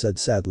 Hinata said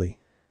sadly.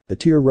 A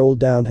tear rolled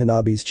down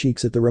Hanabi's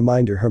cheeks at the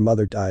reminder her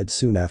mother died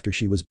soon after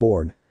she was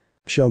born.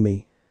 Show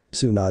me.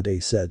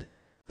 Tsunade said.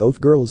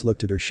 Both girls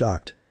looked at her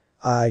shocked.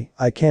 I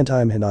can't.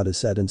 Hinata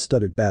said and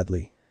stuttered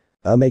badly.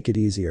 I'll make it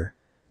easier.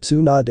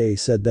 Tsunade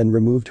said, then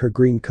removed her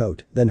green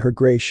coat, then her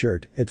grey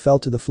shirt, it fell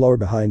to the floor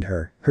behind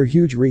her, her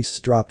huge wrists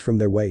dropped from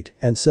their weight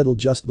and settled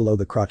just below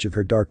the crotch of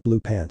her dark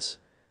blue pants.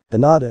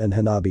 Hinata and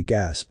Hanabi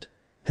gasped.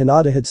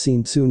 Hinata had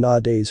seen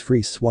Tsunade's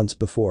wrists once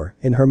before,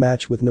 in her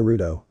match with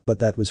Naruto, but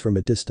that was from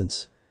a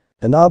distance.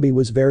 Hanabi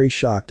was very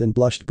shocked and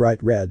blushed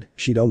bright red,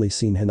 she'd only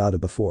seen Hinata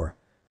before.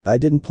 I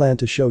didn't plan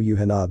to show you,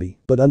 Hanabi,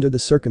 but under the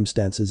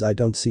circumstances I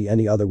don't see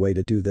any other way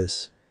to do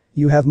this.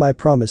 You have my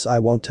promise I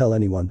won't tell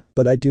anyone,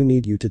 but I do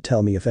need you to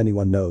tell me if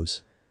anyone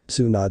knows.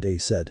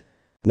 Tsunade said.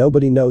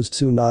 Nobody knows,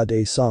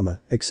 Tsunade-sama,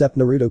 except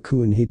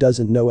Naruto-kun. He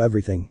doesn't know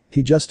everything,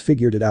 he just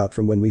figured it out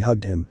from when we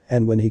hugged him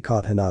and when he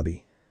caught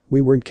Hanabi.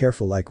 We weren't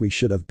careful like we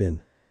should have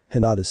been.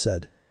 Hinata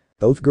said.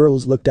 Both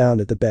girls looked down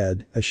at the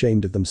bed,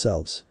 ashamed of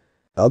themselves.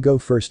 I'll go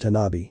first,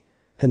 Hanabi.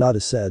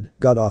 Hinata said,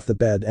 got off the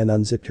bed and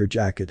unzipped her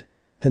jacket.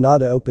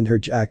 Hinata opened her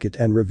jacket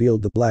and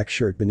revealed the black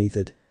shirt beneath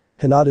it.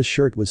 Hinata's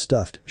shirt was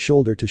stuffed,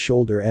 shoulder to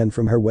shoulder and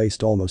from her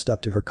waist almost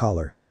up to her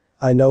collar.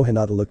 I know.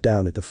 Hinata looked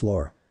down at the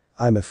floor.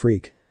 I'm a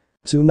freak.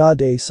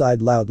 Tsunade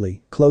sighed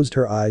loudly, closed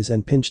her eyes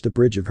and pinched the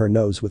bridge of her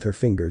nose with her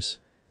fingers.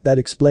 That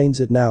explains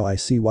it now. I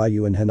see why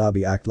you and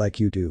Hanabi act like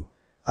you do.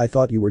 I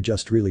thought you were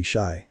just really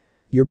shy.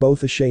 You're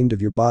both ashamed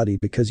of your body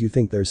because you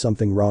think there's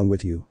something wrong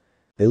with you.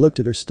 They looked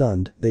at her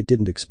stunned, they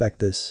didn't expect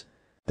this.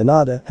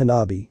 Hinata,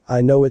 Hanabi,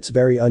 I know it's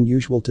very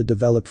unusual to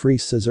develop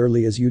freaks as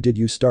early as you did.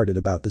 You started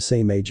about the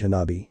same age,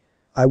 Hanabi.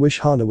 I wish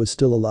Hana was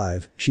still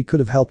alive, she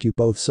could have helped you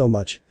both so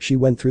much, she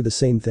went through the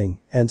same thing,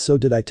 and so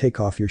did I. Take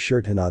off your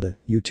shirt, Hinata,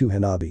 you too,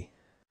 Hanabi.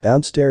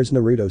 Downstairs,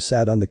 Naruto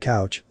sat on the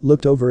couch,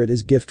 looked over at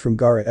his gift from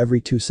Gaara every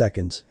 2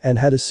 seconds, and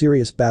had a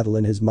serious battle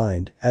in his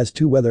mind as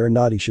to whether or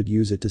not he should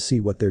use it to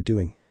see what they're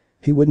doing.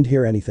 He wouldn't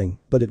hear anything,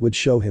 but it would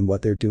show him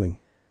what they're doing.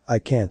 I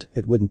can't,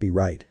 it wouldn't be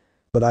right.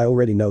 But I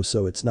already know,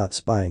 so it's not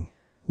spying.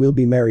 We'll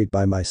be married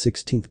by my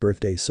 16th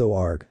birthday, so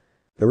arg.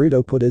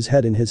 Naruto put his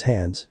head in his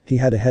hands, he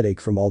had a headache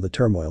from all the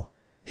turmoil.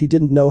 He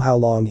didn't know how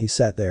long he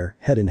sat there,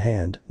 head in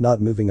hand,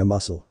 not moving a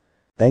muscle.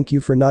 Thank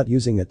you for not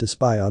using it to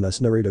spy on us,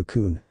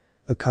 Naruto-kun.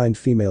 A kind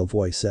female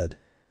voice said.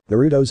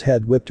 Naruto's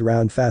head whipped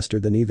around faster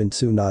than even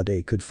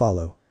Tsunade could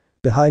follow.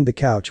 Behind the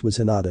couch was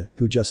Hinata,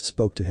 who just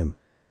spoke to him.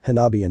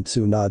 Hanabi and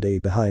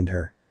Tsunade behind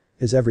her.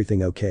 Is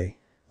everything okay?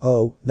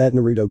 Oh, that.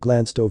 Naruto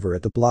glanced over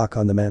at the block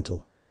on the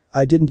mantle.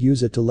 I didn't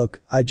use it to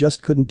look, I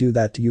just couldn't do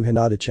that to you,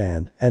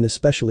 Hinata-chan, and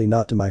especially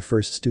not to my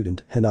first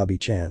student,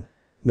 Hanabi-chan.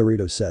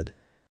 Naruto said.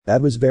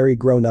 That was very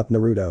grown up,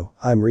 Naruto,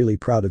 I'm really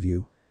proud of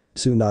you.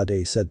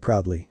 Tsunade said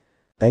proudly.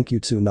 Thank you,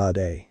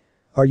 Tsunade.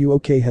 Are you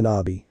okay,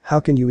 Hanabi? How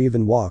can you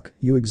even walk?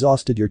 You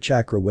exhausted your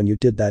chakra when you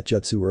did that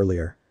jutsu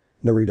earlier.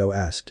 Naruto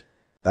asked.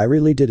 I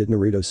really did it,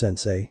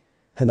 Naruto-sensei.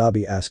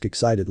 Hanabi asked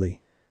excitedly.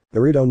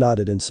 Naruto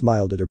nodded and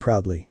smiled at her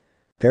proudly.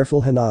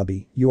 Careful,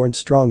 Hanabi, you aren't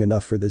strong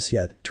enough for this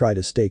yet, try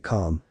to stay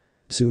calm.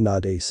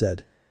 Tsunade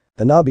said.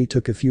 Hanabi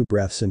took a few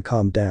breaths and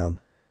calmed down.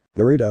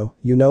 Naruto,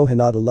 you know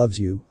Hinata loves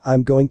you,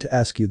 I'm going to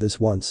ask you this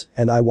once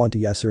and I want a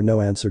yes or no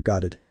answer,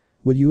 got it?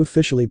 Would you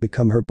officially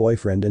become her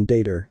boyfriend and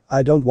date her?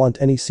 I don't want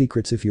any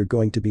secrets if you're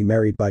going to be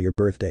married by your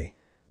birthday.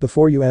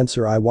 Before you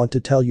answer, I want to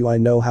tell you I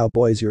know how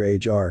boys your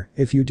age are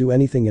if you do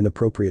anything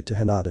inappropriate to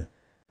Hinata.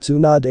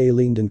 Tsunade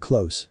leaned in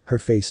close, her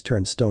face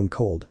turned stone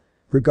cold.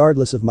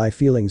 Regardless of my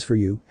feelings for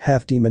you,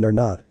 half demon or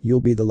not,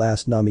 you'll be the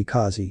last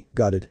Namikaze,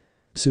 got it?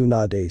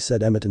 Tsunade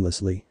said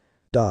emotionlessly.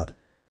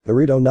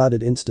 Naruto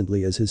nodded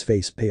instantly as his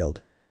face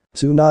paled.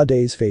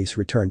 Tsunade's face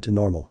returned to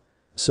normal.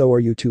 So are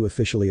you two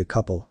officially a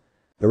couple?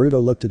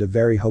 Naruto looked at a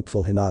very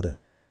hopeful Hinata.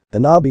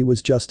 Hanabi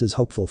was just as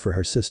hopeful for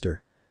her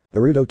sister.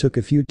 Naruto took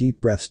a few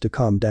deep breaths to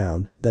calm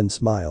down, then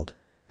smiled.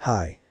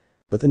 Hi.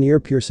 With an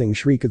ear-piercing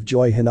shriek of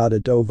joy,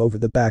 Hinata dove over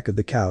the back of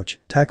the couch,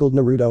 tackled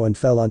Naruto and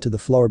fell onto the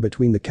floor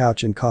between the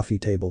couch and coffee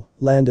table,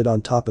 landed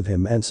on top of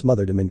him and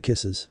smothered him in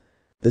kisses.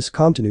 This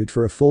continued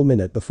for a full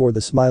minute before the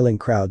smiling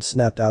crowd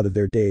snapped out of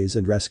their daze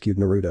and rescued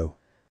Naruto.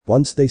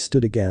 Once they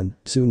stood again,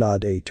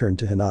 Tsunade turned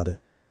to Hinata.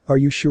 "Are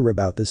you sure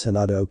about this,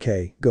 Hinata?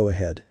 Okay, go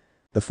ahead."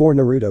 Before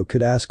Naruto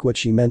could ask what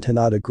she meant,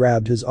 Hinata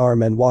grabbed his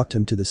arm and walked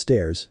him to the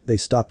stairs. They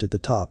stopped at the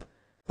top.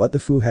 "What the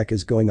foo heck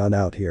is going on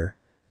out here?"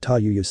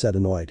 Taiyuya said,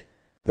 annoyed.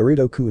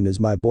 "Naruto-kun is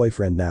my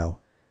boyfriend now,"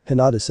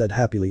 Hinata said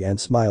happily and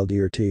smiled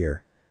ear to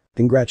ear.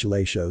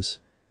 "Congratulations."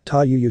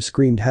 Taiyuya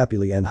screamed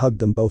happily and hugged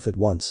them both at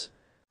once.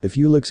 "If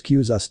you'll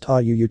excuse us,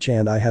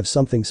 Taiyuya-chan, I have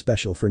something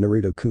special for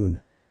Naruto-kun,"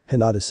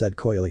 Hinata said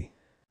coyly.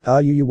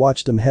 Taiyuya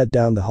watched them head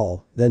down the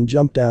hall, then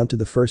jumped down to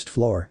the first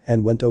floor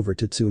and went over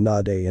to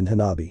Tsunade and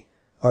Hanabi.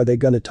 "Are they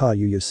gonna?"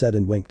 Taiyuya said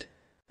and winked.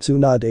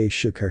 Tsunade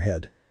shook her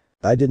head.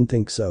 "I didn't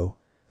think so."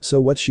 "So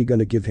what's she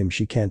gonna give him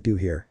she can't do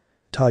here?"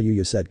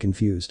 Taiyuya said,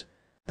 confused.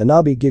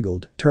 Hanabi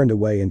giggled, turned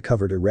away and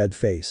covered her red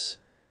face.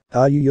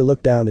 Taiyuya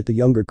looked down at the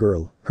younger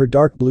girl, her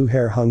dark blue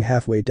hair hung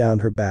halfway down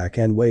her back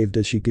and waved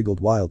as she giggled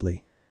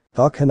wildly.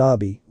 "Talk,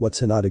 Hanabi,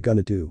 what's Hinata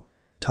gonna do?"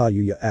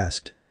 Taiyuya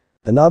asked.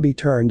 Hanabi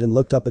turned and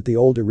looked up at the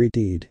older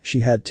Reed. She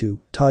had to,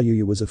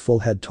 Taiyuya was a full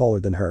head taller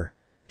than her.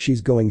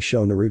 "She's going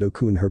show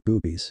Naruto-kun her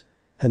boobies,"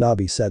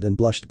 Hanabi said and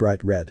blushed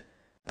bright red.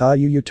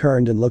 Taiyuya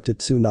turned and looked at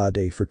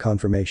Tsunade for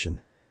confirmation.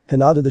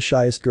 "Hinata, the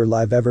shyest girl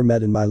I've ever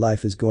met in my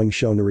life, is going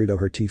show Naruto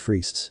her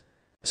tea-freests."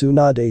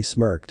 Tsunade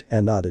smirked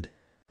and nodded.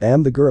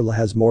 "Damn, the girl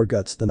has more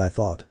guts than I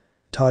thought,"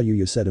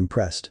 Taiyuya said,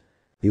 impressed.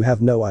 "You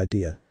have no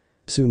idea,"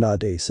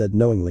 Tsunade said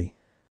knowingly.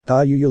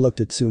 Taiyuya looked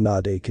at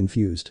Tsunade,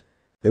 confused.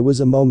 There was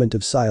a moment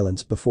of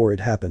silence before it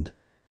happened.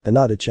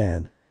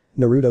 "Hinata-chan."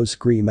 Naruto's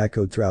scream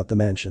echoed throughout the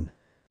mansion.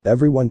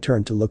 Everyone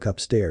turned to look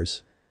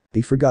upstairs.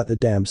 He forgot the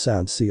damn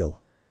sound seal.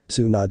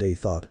 Tsunade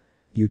thought.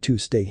 "You two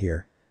stay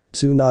here,"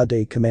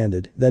 Tsunade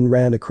commanded, then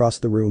ran across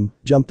the room,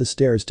 jumped the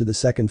stairs to the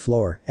second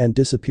floor and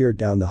disappeared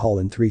down the hall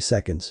in 3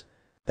 seconds.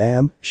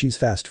 "Damn, she's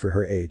fast for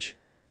her age,"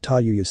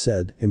 Taiyuya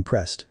said,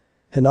 impressed.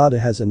 "Hinata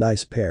has a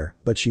nice pair,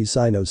 but she's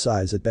Sino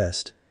size at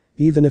best.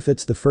 Even if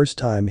it's the first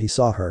time he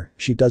saw her,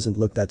 she doesn't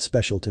look that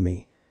special to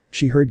me."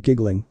 She heard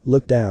giggling,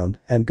 looked down,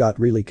 and got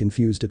really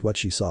confused at what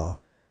she saw.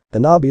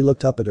 Hanabi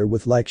looked up at her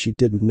with like she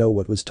didn't know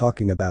what was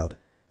talking about.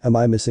 "Am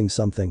I missing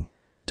something?"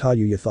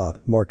 Taiyuya thought,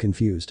 more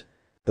confused.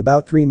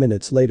 About 3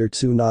 minutes later,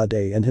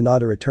 Tsunade and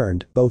Hinata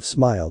returned, both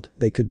smiled,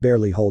 they could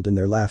barely hold in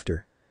their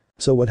laughter.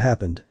 "So what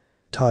happened?"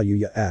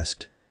 Taiyuya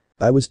asked.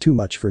 "I was too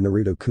much for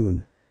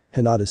Naruto-kun,"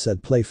 Hinata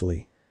said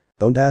playfully.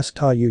 "Don't ask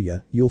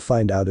Taiyuya, you'll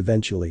find out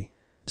eventually,"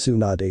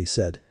 Tsunade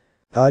said.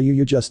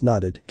 Taiyuya just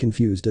nodded,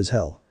 confused as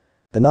hell.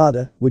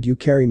 "Hinata, would you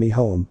carry me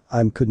home?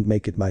 I couldn't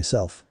make it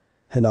myself,"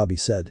 Hanabi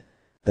said.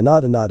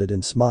 Hinata nodded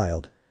and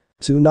smiled.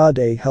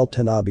 Tsunade helped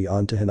Hanabi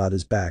onto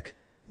Hinata's back.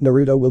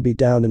 "Naruto will be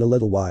down in a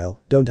little while,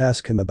 don't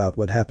ask him about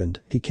what happened,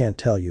 he can't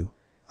tell you.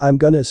 I'm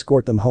gonna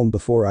escort them home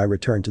before I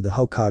return to the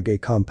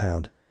Hokage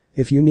compound.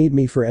 If you need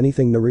me for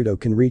anything, Naruto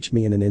can reach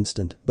me in an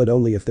instant, but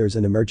only if there's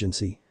an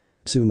emergency,"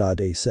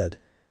 Tsunade said.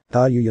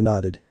 Taiyuya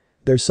nodded.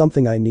 "There's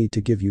something I need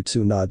to give you,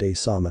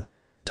 Tsunade-sama."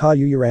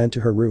 Taiyuya ran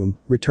to her room,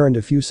 returned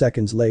a few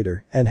seconds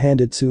later, and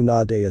handed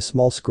Tsunade a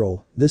small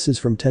scroll. "This is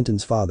from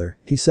Tenten's father,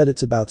 he said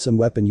it's about some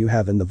weapon you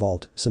have in the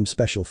vault, some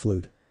special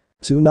flute."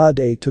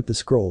 Tsunade took the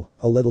scroll,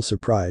 a little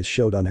surprise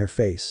showed on her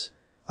face.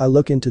 "I'll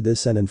look into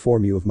this and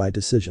inform you of my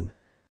decision."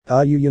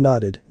 Taiyuya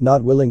nodded,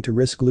 not willing to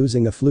risk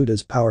losing a flute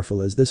as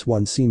powerful as this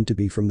one seemed to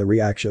be from the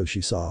reaction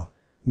she saw.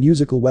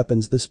 Musical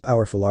weapons this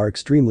powerful are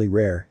extremely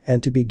rare,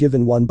 and to be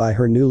given one by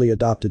her newly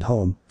adopted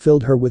home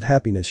filled her with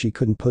happiness she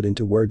couldn't put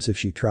into words if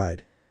she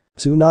tried.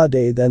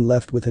 Tsunade then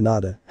left with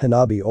Hinata,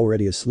 Hanabi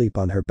already asleep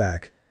on her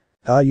back.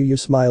 Taiyuya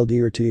smiled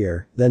ear to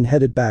ear, then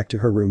headed back to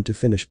her room to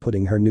finish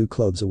putting her new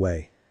clothes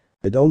away.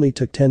 It only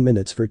took 10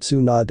 minutes for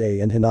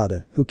Tsunade and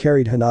Hinata, who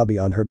carried Hanabi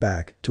on her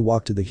back, to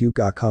walk to the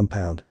Hyuga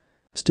compound.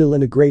 Still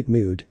in a great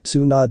mood,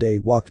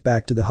 Tsunade walked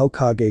back to the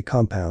Hokage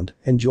compound,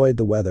 enjoyed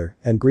the weather,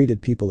 and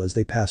greeted people as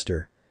they passed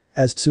her.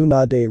 As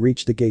Tsunade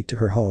reached the gate to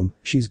her home,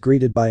 she's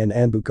greeted by an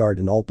Anbu guard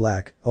in all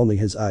black, only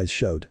his eyes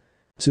showed.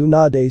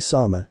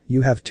 "Tsunade-sama,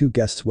 you have 2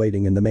 guests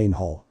waiting in the main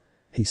hall,"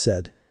 he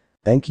said.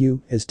 "Thank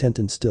you, is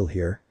Tenten still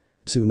here?"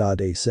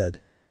 Tsunade said.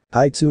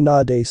 "Hi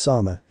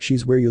Tsunade-sama,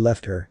 she's where you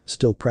left her,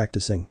 still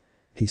practicing,"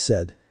 he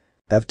said.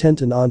 "Have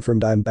Tenten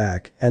confirmed I'm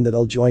back and that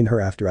I'll join her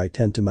after I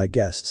tend to my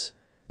guests,"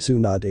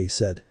 Tsunade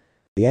said.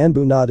 The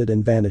Anbu nodded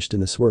and vanished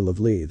in a swirl of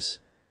leaves.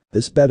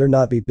 "This better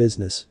not be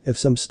business, if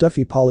some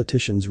stuffy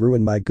politicians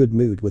ruin my good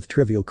mood with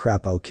trivial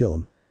crap I'll kill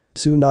 'em,"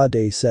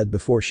 Tsunade said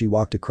before she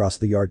walked across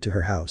the yard to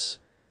her house.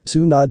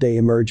 Tsunade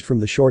emerged from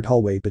the short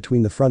hallway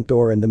between the front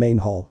door and the main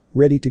hall,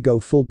 ready to go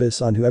full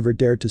biss on whoever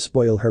dared to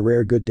spoil her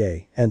rare good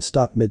day, and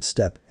stopped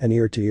mid-step, an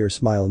ear-to-ear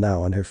smile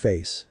now on her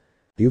face.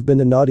 "You've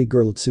been a naughty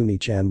girl,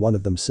 Tsuni-chan," one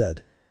of them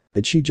said.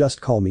 "Did she just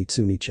call me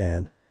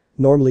Tsuni-chan?"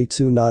 Normally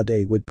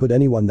Tsunade would put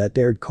anyone that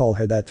dared call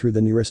her that through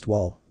the nearest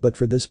wall, but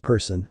for this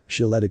person,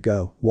 she'll let it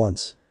go,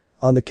 once.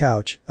 On the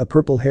couch, a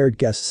purple-haired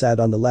guest sat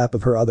on the lap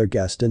of her other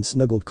guest and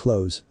snuggled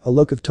close, a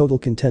look of total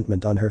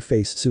contentment on her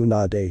face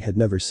Tsunade had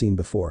never seen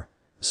before.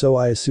 "So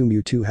I assume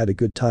you two had a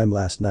good time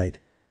last night.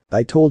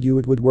 I told you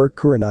it would work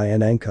Kurenai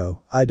and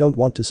Anko, I don't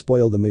want to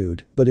spoil the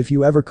mood, but if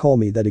you ever call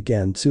me that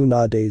again."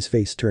 Tsunade's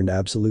face turned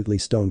absolutely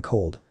stone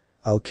cold.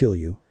 "I'll kill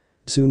you,"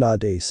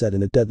 Tsunade said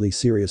in a deadly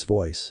serious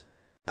voice.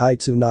 "Hi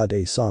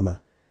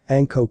Tsunade-sama."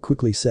 Anko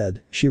quickly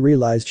said, she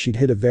realized she'd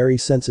hit a very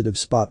sensitive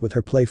spot with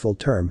her playful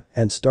term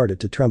and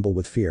started to tremble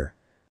with fear.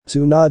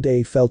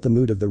 Tsunade felt the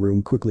mood of the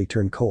room quickly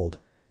turn cold.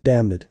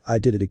 "Damn it, I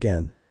did it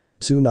again."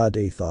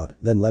 Tsunade thought,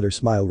 then let her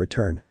smile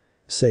return.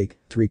 "Sake,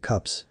 3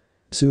 cups."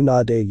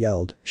 Tsunade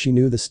yelled, she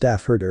knew the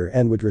staff heard her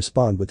and would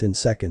respond within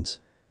seconds.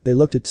 They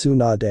looked at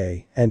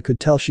Tsunade and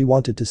could tell she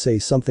wanted to say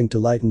something to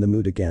lighten the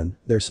mood again,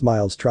 their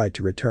smiles tried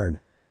to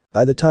return.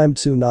 By the time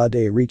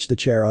Tsunade reached the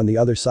chair on the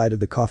other side of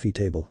the coffee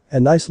table, a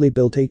nicely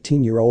built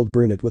 18-year-old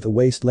brunette with a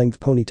waist-length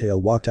ponytail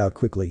walked out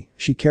quickly.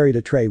 She carried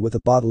a tray with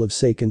a bottle of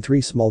sake and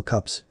 3 small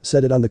cups,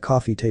 set it on the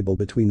coffee table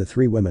between the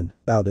 3 women,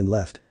 bowed and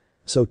left.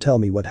 "So tell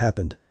me what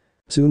happened?"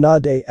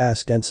 Tsunade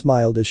asked and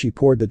smiled as she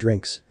poured the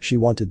drinks, she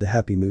wanted the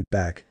happy mood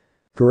back.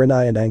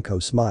 Kurenai and Anko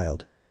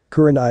smiled.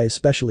 Kurenai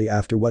especially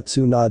after what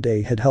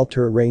Tsunade had helped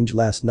her arrange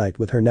last night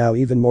with her now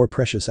even more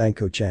precious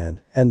Anko-chan,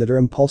 and that her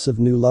impulsive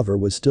new lover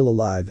was still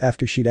alive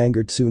after she'd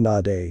angered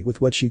Tsunade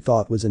with what she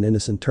thought was an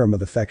innocent term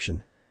of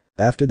affection.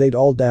 After they'd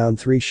all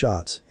downed 3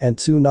 shots, and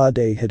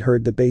Tsunade had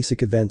heard the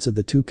basic events of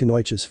the 2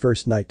 Kunoichi's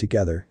first night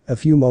together, a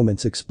few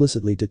moments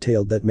explicitly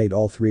detailed that made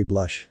all 3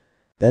 blush.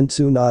 Then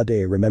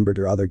Tsunade remembered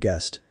her other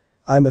guest.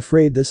 "I'm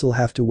afraid this'll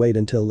have to wait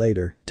until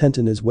later,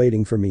 Tenten is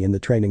waiting for me in the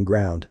training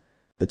ground."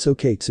 "It's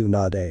okay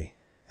Tsunade,"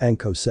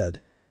 Anko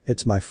said.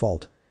 "It's my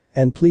fault.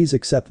 And please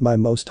accept my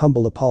most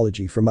humble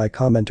apology for my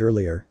comment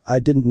earlier, I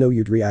didn't know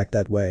you'd react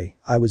that way,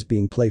 I was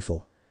being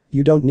playful.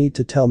 You don't need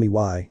to tell me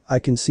why, I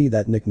can see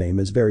that nickname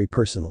is very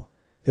personal.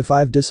 If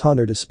I've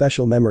dishonored a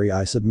special memory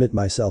I submit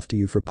myself to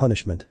you for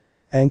punishment."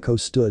 Anko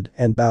stood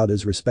and bowed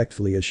as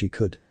respectfully as she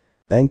could.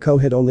 Anko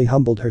had only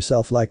humbled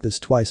herself like this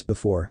twice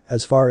before,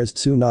 as far as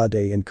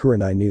Tsunade and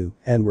Kurenai knew,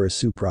 and were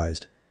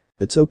surprised.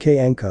 "It's okay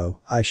Anko,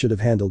 I should have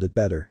handled it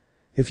better.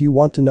 If you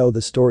want to know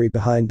the story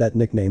behind that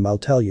nickname I'll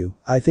tell you,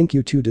 I think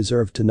you two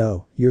deserve to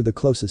know, you're the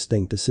closest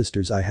thing to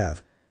sisters I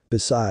have.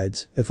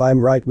 Besides, if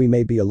I'm right we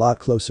may be a lot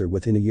closer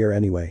within a year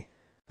anyway."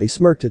 They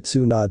smirked at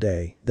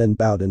Tsunade, then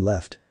bowed and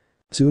left.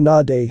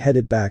 Tsunade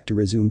headed back to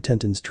resume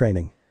Tenten's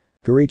training.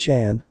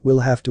 "Kuri-chan,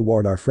 we'll have to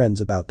warn our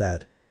friends about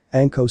that."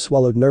 Anko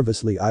swallowed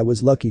nervously. "I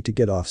was lucky to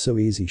get off so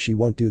easy she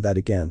won't do that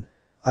again.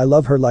 I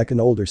love her like an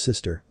older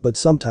sister, but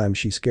sometimes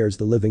she scares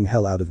the living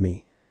hell out of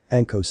me,"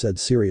 Anko said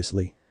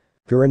seriously.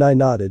 Kurenai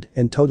nodded,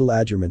 in total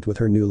agreement with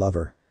her new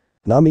lover.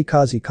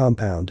 Namikaze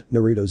compound,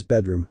 Naruto's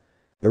bedroom.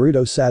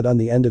 Naruto sat on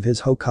the end of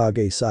his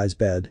Hokage-size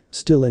bed,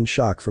 still in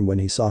shock from when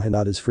he saw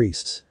Hinata's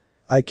friests.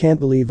 "I can't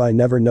believe I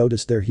never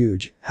noticed they're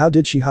huge, how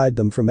did she hide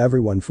them from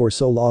everyone for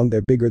so long?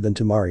 They're bigger than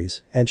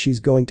Tamari's, and she's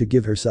going to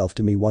give herself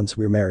to me once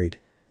we're married."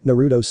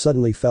 Naruto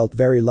suddenly felt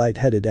very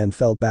lightheaded and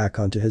fell back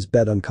onto his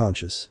bed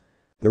unconscious.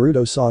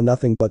 Naruto saw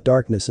nothing but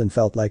darkness and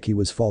felt like he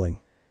was falling.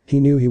 He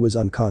knew he was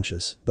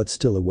unconscious, but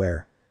still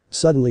aware.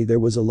 Suddenly there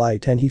was a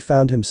light and he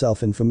found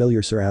himself in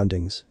familiar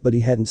surroundings, but he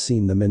hadn't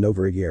seen them in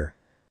over a year.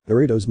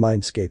 Naruto's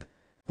mindscape.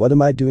 "What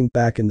am I doing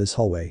back in this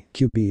hallway?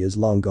 Kyubi is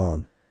long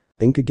gone."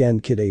 "Think again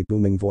kid," a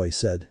booming voice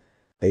said.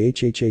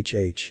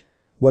 "Hhhh.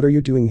 What are you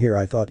doing here?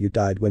 I thought you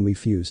died when we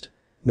fused,"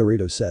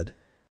 Naruto said.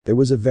 There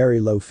was a very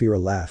low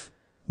feral laugh.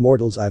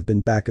 "Mortals, I've been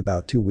back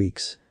about 2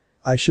 weeks.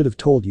 I should have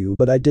told you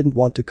but I didn't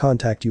want to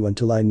contact you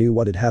until I knew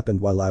what had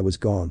happened while I was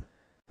gone."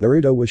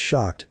 Naruto was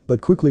shocked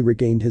but quickly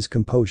regained his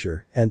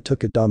composure and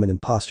took a dominant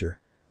posture.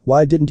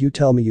 "Why didn't you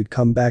tell me you'd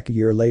come back a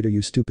year later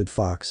you stupid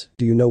fox,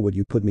 do you know what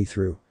you put me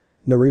through?"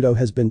 Naruto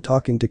has been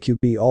talking to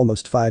Kyubi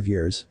almost 5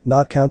 years,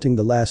 not counting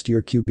the last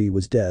year Kyubi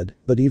was dead,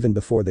 but even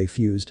before they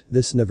fused,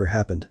 this never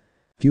happened.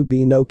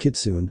 Kyubi no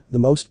Kitsune, the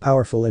most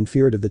powerful and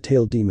feared of the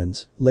tailed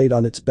demons, laid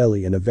on its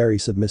belly in a very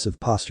submissive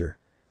posture.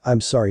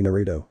 "I'm sorry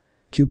Naruto,"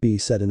 Kyubi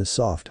said in a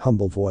soft,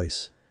 humble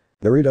voice.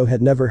 Naruto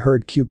had never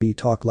heard Kyubi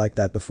talk like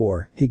that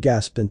before, he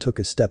gasped and took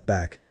a step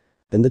back.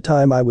 "In the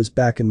time I was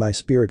back in my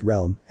spirit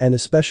realm, and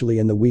especially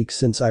in the weeks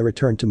since I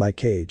returned to my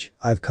cage,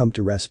 I've come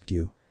to rescue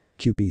you,"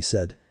 Kyubi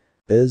said.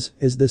 Is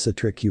this a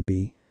trick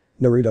Kyubi?"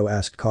 Naruto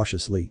asked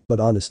cautiously,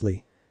 but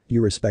honestly.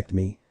 "You respect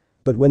me.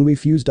 But when we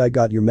fused I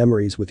got your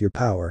memories with your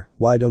power,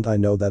 why don't I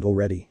know that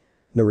already?"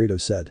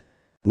 Naruto said.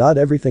 "Not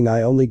everything,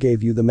 I only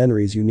gave you the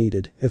memories you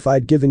needed. If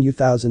I'd given you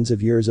thousands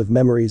of years of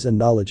memories and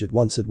knowledge at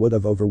once it would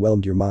have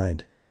overwhelmed your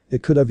mind.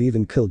 It could have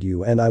even killed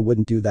you and I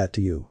wouldn't do that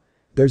to you.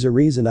 There's a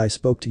reason I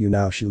spoke to you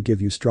now, she'll give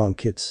you strong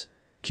kits,"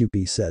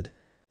 Kyubi said.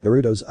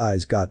 Naruto's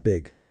eyes got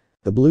big.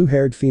 "The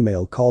blue-haired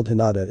female called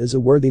Hinata is a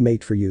worthy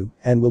mate for you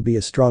and will be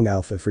a strong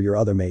alpha for your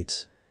other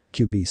mates,"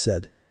 Kyubi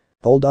said.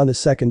 "Hold on a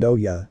second, oh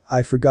yeah,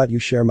 I forgot you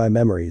share my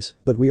memories,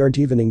 but we aren't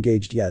even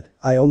engaged yet,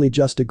 I only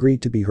just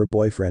agreed to be her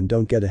boyfriend,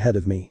 don't get ahead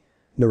of me,"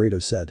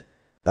 Naruto said.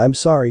 "I'm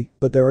sorry,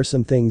 but there are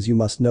some things you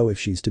must know if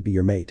she's to be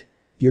your mate.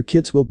 Your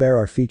kids will bear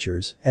our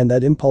features, and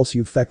that impulse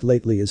you've felt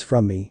lately is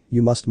from me,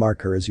 you must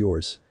mark her as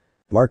yours.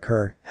 Mark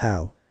her,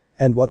 how?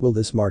 And what will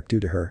this mark do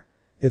to her?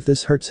 If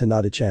this hurts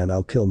Hinata-chan,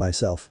 I'll kill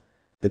myself.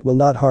 It will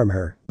not harm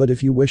her, but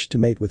if you wish to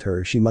mate with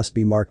her she must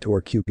be marked,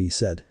 or Kyubi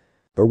said.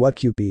 Or what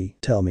Kyubi,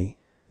 tell me?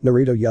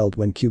 Naruto yelled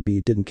when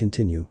Kyubi didn't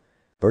continue.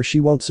 Or she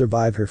won't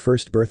survive her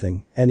first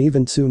birthing, and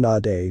even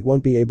Tsunade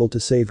won't be able to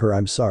save her.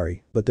 I'm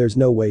sorry, but there's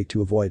no way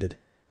to avoid it.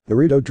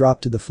 Naruto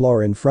dropped to the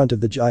floor in front of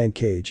the giant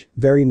cage,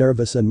 very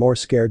nervous and more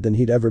scared than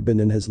he'd ever been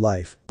in his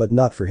life, but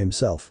not for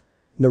himself.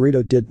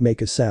 Naruto didn't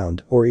make a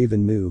sound, or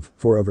even move,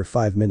 for over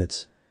 5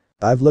 minutes.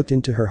 I've looked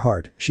into her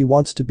heart, she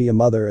wants to be a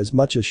mother as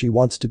much as she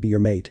wants to be your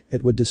mate.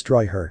 It would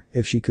destroy her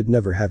if she could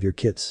never have your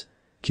kids.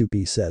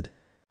 Kyubi said.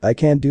 I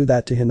can't do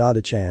that to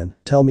Hinata-chan,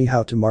 tell me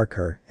how to mark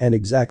her, and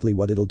exactly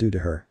what it'll do to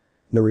her.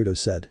 Naruto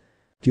said.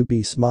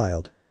 Kyubi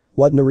smiled.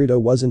 What Naruto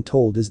wasn't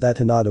told is that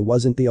Hinata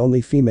wasn't the only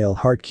female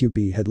heart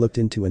Kyubi had looked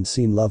into and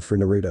seen love for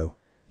Naruto.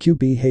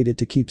 Kyubi hated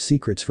to keep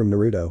secrets from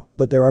Naruto,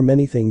 but there are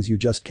many things you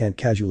just can't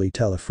casually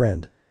tell a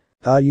friend.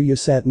 Ayuya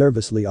sat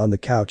nervously on the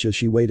couch as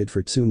she waited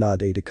for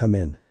Tsunade to come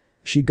in.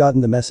 She'd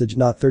gotten the message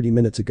not 30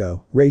 minutes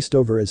ago, raced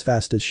over as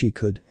fast as she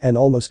could, and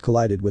almost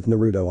collided with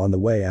Naruto on the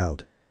way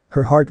out.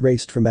 Her heart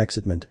raced from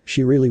excitement,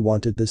 she really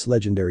wanted this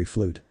legendary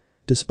flute.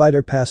 Despite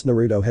her past,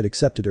 Naruto had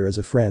accepted her as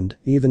a friend,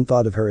 even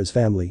thought of her as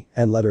family,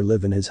 and let her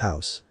live in his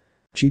house.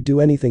 She'd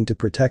do anything to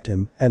protect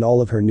him and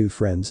all of her new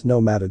friends, no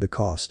matter the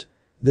cost.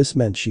 This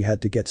meant she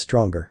had to get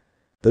stronger.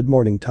 Good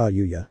morning,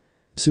 Tayuya.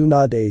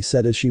 Tsunade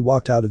said as she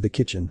walked out of the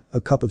kitchen,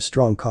 a cup of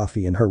strong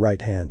coffee in her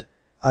right hand.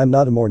 I'm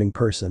not a morning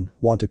person,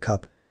 want a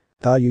cup?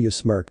 Tayuya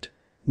smirked.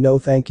 No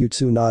thank you,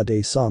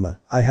 Tsunade-sama,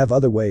 I have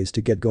other ways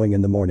to get going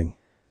in the morning.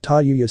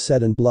 Tayuya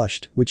said and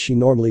blushed, which she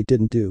normally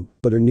didn't do,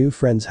 but her new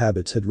friend's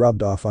habits had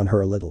rubbed off on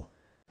her a little.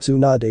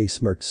 Tsunade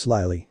smirked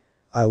slyly.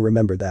 I'll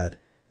remember that.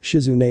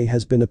 Shizune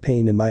has been a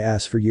pain in my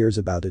ass for years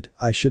about it,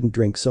 I shouldn't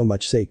drink so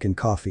much sake and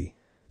coffee.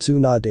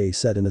 Tsunade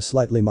said in a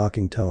slightly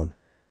mocking tone.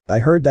 I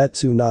heard that,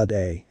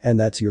 Tsunade, and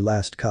that's your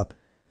last cup.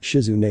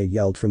 Shizune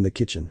yelled from the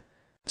kitchen.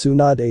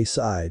 Tsunade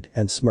sighed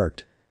and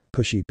smirked.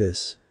 Pushy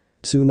bis.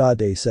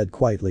 Tsunade said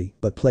quietly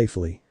but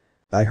playfully.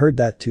 I heard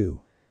that too.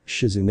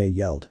 Shizune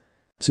yelled.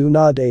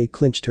 Tsunade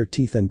clenched her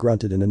teeth and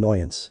grunted in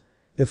annoyance.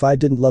 If I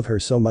didn't love her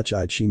so much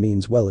she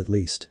means well at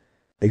least.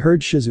 I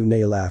heard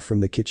Shizune laugh from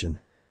the kitchen.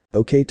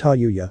 Okay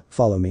Tayuya,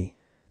 follow me.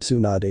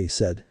 Tsunade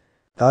said.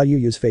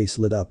 Tayuya's face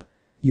lit up.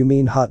 You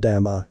mean hot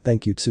damn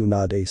thank you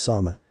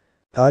Tsunade-sama.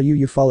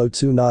 Tayuya followed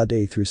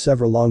Tsunade through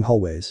several long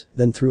hallways,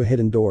 then through a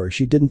hidden door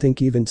she didn't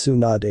think even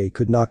Tsunade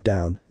could knock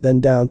down,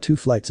 then down 2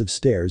 flights of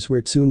stairs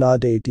where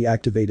Tsunade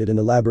deactivated an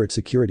elaborate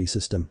security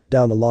system,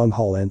 down a long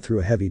hall and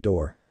through a heavy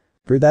door.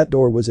 Through that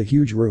door was a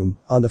huge room,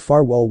 on the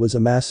far wall was a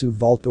massive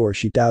vault door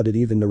she doubted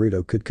even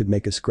Naruto could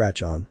make a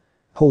scratch on.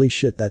 Holy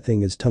shit, that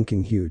thing is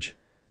tunking huge.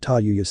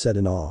 Tayuya said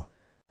in awe.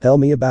 Tell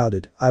me about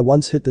it, I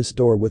once hit this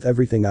door with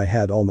everything I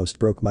had, almost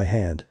broke my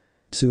hand.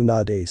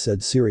 Tsunade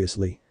said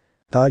seriously.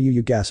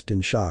 Tayuya gasped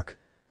in shock.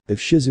 If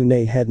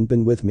Shizune hadn't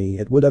been with me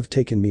it would have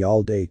taken me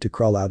all day to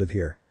crawl out of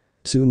here.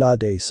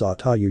 Tsunade saw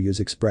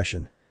Tayuya's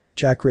expression.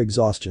 Chakra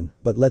exhaustion,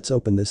 but let's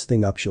open this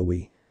thing up, shall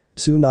we?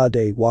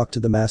 Tsunade walked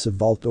to the massive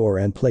vault door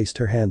and placed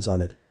her hands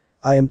on it.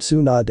 I am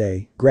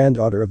Tsunade,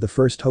 granddaughter of the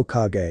first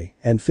Hokage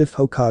and 5th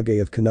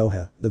Hokage of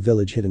Konoha, the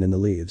village hidden in the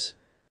leaves.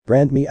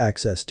 Grant me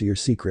access to your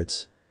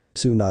secrets.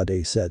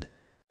 Tsunade said.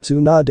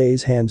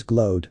 Tsunade's hands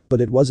glowed,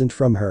 but it wasn't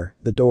from her,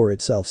 the door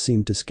itself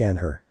seemed to scan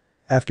her.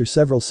 After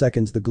several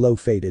seconds the glow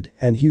faded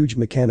and huge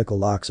mechanical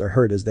locks are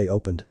heard as they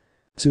opened.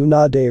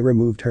 Tsunade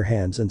removed her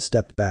hands and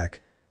stepped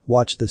back.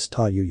 Watch this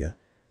Tayuya.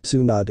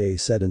 Tsunade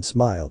said and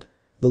smiled.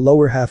 The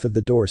lower half of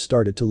the door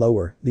started to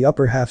lower, the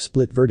upper half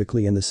split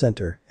vertically in the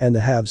center, and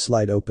the halves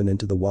slide open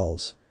into the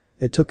walls.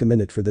 It took a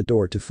minute for the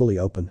door to fully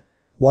open.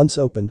 Once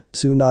open,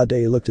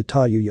 Tsunade looked at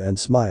Tayuya and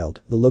smiled,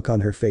 the look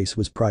on her face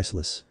was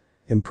priceless.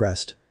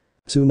 Impressed?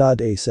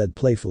 Tsunade said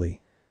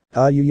playfully.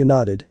 Tayuya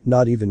nodded,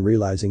 not even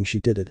realizing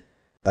she did it.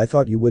 I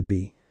thought you would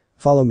be.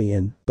 Follow me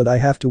in, but I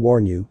have to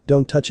warn you,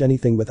 don't touch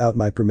anything without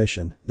my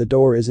permission, the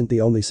door isn't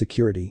the only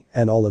security,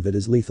 and all of it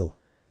is lethal.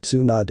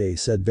 Tsunade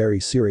said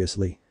very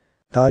seriously.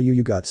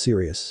 Tayuya got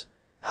serious.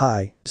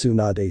 Hi,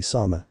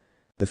 Tsunade-sama.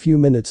 A few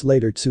minutes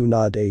later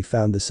Tsunade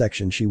found the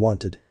section she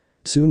wanted.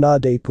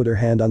 Tsunade put her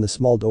hand on the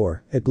small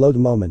door, it glowed a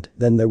moment,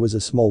 then there was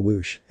a small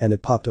whoosh, and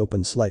it popped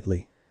open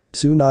slightly.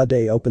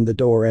 Tsunade opened the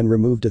door and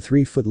removed a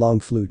 3-foot-long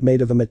flute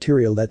made of a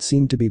material that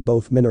seemed to be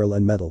both mineral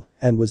and metal,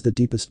 and was the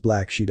deepest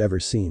black she'd ever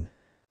seen.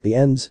 The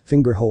ends,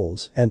 finger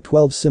holes, and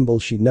 12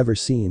 symbols she'd never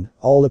seen,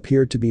 all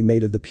appeared to be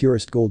made of the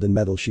purest golden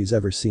metal she's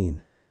ever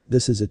seen.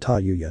 This is a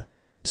Tayuya.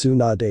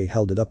 Tsunade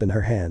held it up in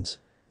her hands.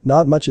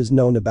 Not much is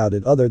known about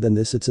it other than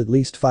this: it's at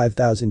least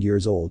 5,000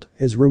 years old,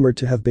 is rumored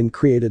to have been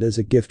created as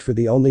a gift for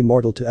the only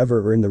mortal to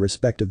ever earn the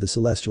respect of the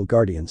celestial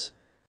guardians.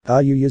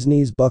 Tayuya's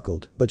knees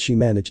buckled, but she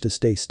managed to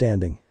stay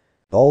standing.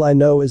 All I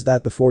know is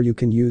that before you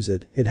can use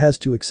it, it has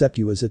to accept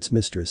you as its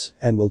mistress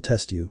and will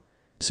test you.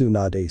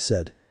 Tsunade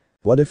said.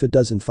 What if it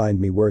doesn't find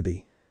me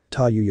worthy?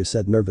 Tayuya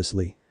said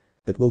nervously.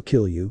 It will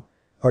kill you.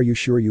 Are you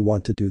sure you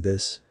want to do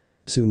this?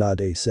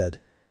 Tsunade said.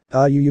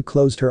 Yu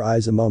closed her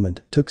eyes a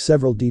moment, took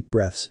several deep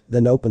breaths,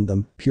 then opened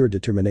them, pure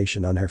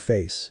determination on her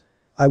face.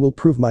 I will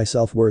prove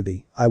myself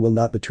worthy, I will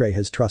not betray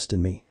his trust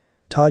in me.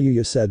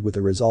 Yu said with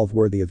a resolve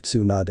worthy of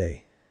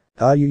Tsunade.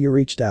 Yu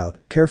reached out,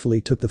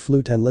 carefully took the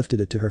flute and lifted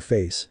it to her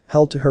face,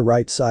 held to her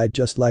right side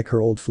just like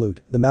her old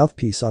flute, the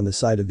mouthpiece on the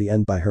side of the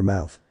end by her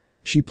mouth.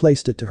 She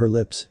placed it to her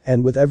lips,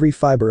 and with every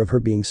fiber of her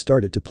being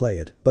started to play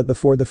it, but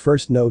before the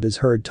first note is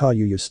heard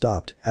Yu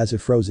stopped, as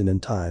if frozen in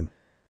time.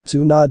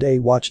 Tsunade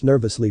watched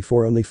nervously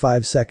for only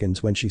 5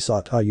 seconds when she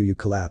saw Yu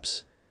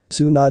collapse.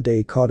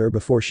 Tsunade caught her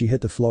before she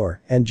hit the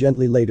floor and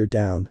gently laid her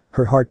down,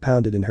 her heart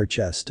pounded in her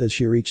chest as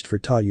she reached for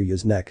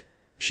Yu's neck.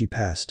 She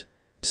passed.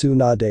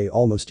 Tsunade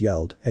almost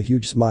yelled, a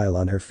huge smile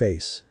on her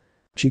face.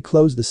 She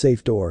closed the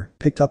safe door,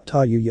 picked up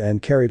Yu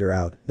and carried her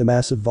out, the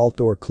massive vault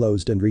door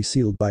closed and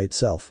resealed by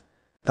itself.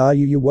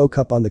 Yu woke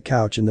up on the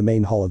couch in the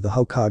main hall of the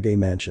Hokage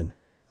mansion.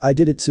 I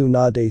did it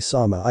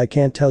Tsunade-sama, I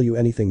can't tell you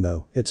anything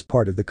though, it's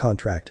part of the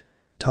contract.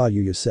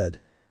 Yu said.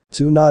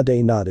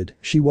 Tsunade nodded,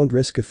 she won't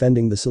risk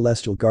offending the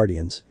celestial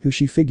guardians, who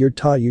she figured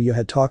Yu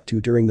had talked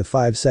to during the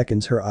 5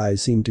 seconds her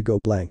eyes seemed to go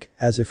blank,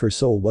 as if her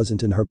soul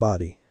wasn't in her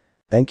body.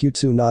 Thank you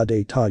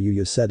Tsunade,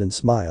 Yu said and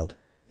smiled.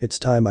 It's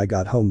time I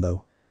got home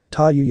though.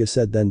 Yu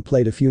said then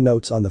played a few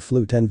notes on the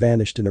flute and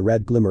vanished in a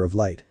red glimmer of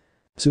light.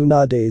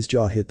 Tsunade's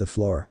jaw hit the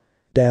floor.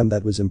 Damn,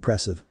 that was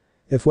impressive.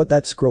 If what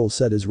that scroll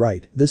said is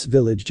right, this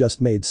village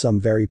just made some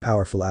very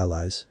powerful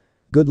allies.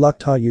 Good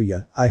luck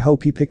Yu, I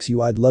hope he picks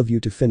you, I'd love you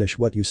to finish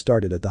what you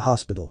started at the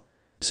hospital.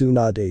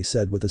 Tsunade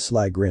said with a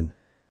sly grin.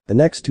 The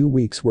next 2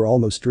 weeks were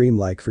almost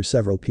dreamlike for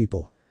several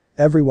people.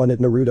 Everyone at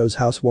Naruto's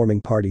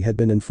housewarming party had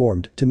been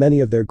informed, to many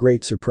of their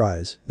great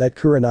surprise, that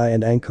Kurenai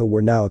and Anko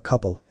were now a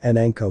couple, and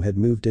Anko had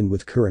moved in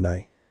with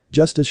Kurenai.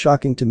 Just as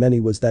shocking to many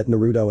was that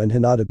Naruto and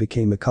Hinata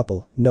became a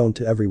couple, known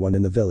to everyone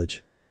in the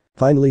village.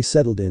 Finally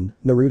settled in,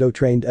 Naruto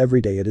trained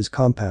every day at his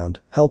compound,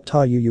 helped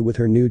Yu with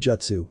her new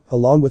jutsu,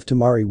 along with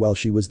Temari while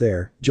she was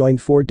there,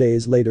 joined 4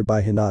 days later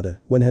by Hinata,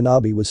 when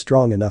Hanabi was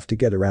strong enough to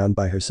get around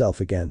by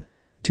herself again.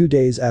 2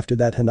 days after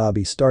that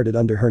Hanabi started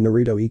under her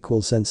Naruto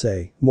equal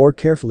sensei, more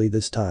carefully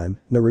this time,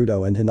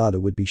 Naruto and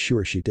Hinata would be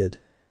sure she did.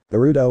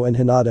 Naruto and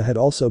Hinata had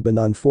also been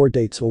on 4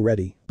 dates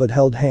already, but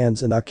held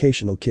hands and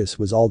occasional kiss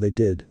was all they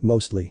did,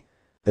 mostly.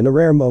 In a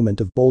rare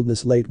moment of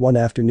boldness late one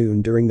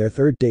afternoon during their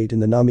 3rd date in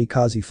the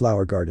Namikaze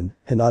flower garden,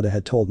 Hinata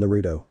had told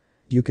Naruto.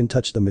 You can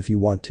touch them if you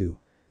want to.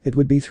 It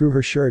would be through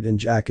her shirt and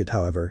jacket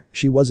however,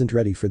 she wasn't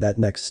ready for that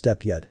next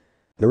step yet.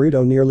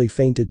 Naruto nearly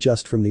fainted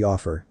just from the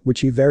offer, which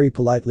he very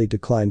politely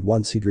declined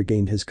once he'd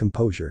regained his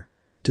composure.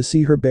 To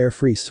see her bare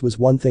freese was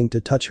one thing, to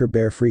touch her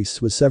bare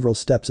freese was several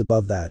steps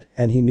above that,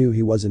 and he knew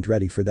he wasn't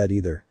ready for that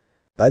either.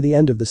 By the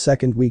end of the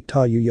 2nd week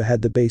Yu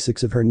had the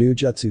basics of her new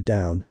jutsu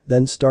down,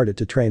 then started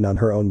to train on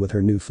her own with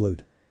her new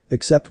flute.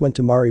 Except when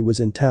Temari was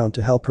in town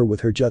to help her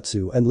with her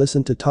jutsu and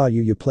listened to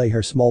Yu play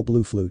her small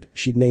blue flute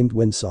she'd named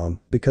Windsong,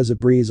 because a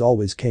breeze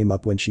always came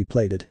up when she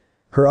played it.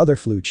 Her other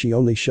flute she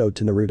only showed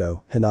to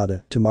Naruto,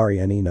 Hinata, Temari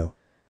and Ino.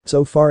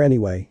 So far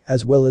anyway,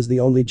 as well as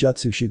the only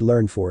jutsu she'd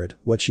learned for it,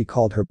 what she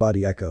called her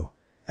body echo.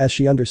 As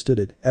she understood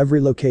it,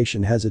 every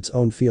location has its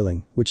own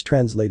feeling, which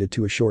translated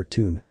to a short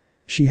tune.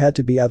 She had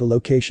to be at a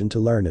location to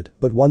learn it,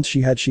 but once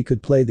she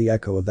could play the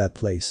echo of that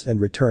place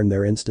and return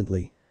there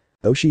instantly.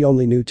 Though she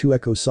only knew 2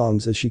 echo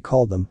songs as she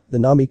called them, the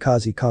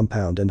Namikaze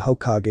compound and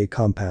Hokage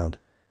compound.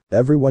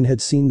 Everyone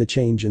had seen the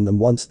change in them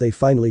once they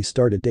finally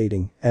started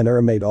dating, and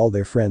made all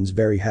their friends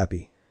very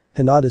happy.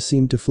 Hinata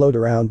seemed to float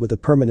around with a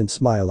permanent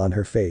smile on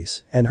her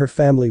face, and her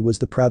family was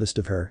the proudest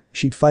of her,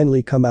 she'd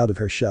finally come out of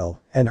her shell,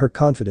 and her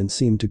confidence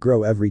seemed to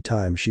grow every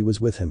time she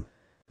was with him.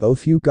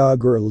 Both Hyuga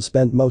girls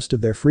spent most of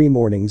their free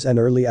mornings and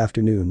early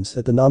afternoons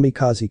at the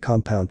Namikaze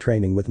compound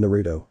training with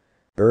Naruto.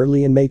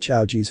 Early in May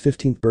Chaoji's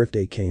 15th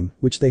birthday came,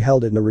 which they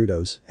held at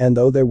Naruto's, and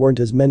though there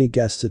weren't as many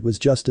guests it was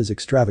just as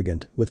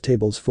extravagant, with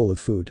tables full of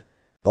food.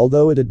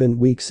 Although it had been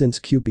weeks since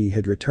Kyubi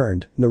had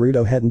returned,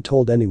 Naruto hadn't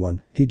told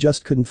anyone, he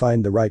just couldn't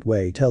find the right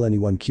way to tell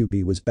anyone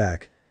Kyubi was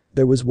back.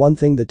 There was one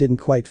thing that didn't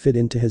quite fit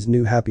into his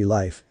new happy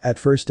life, at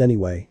first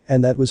anyway,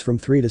 and that was from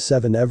 3 to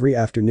 7 every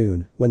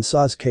afternoon, when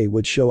Sasuke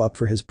would show up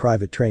for his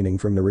private training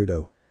from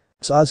Naruto.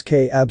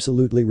 Sasuke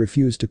absolutely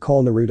refused to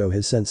call Naruto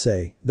his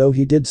sensei, though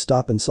he did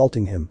stop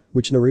insulting him,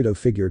 which Naruto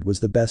figured was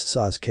the best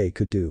Sasuke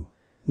could do.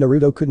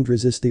 Naruto couldn't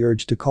resist the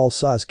urge to call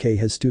Sasuke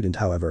his student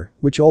however,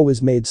 which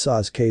always made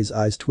Sasuke's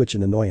eyes twitch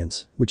in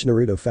annoyance, which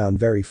Naruto found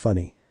very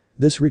funny.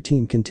 This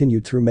routine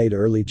continued through May to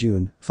early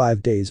June,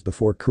 5 days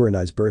before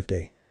Kurenai's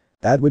birthday.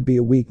 That would be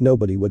a week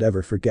nobody would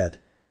ever forget.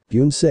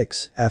 June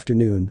 6,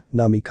 afternoon,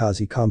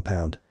 Namikaze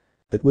compound.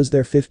 It was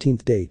their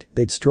 15th date,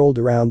 they'd strolled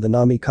around the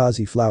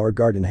Namikaze flower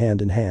garden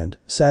hand in hand,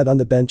 sat on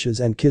the benches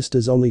and kissed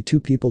as only 2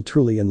 people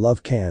truly in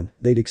love can,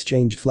 they'd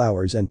exchanged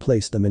flowers and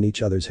placed them in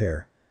each other's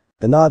hair.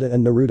 Hinata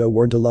and Naruto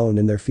weren't alone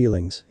in their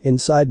feelings,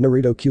 inside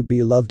Naruto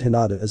Kyubi loved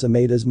Hinata as a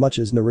mate as much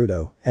as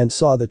Naruto, and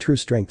saw the true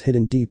strength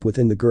hidden deep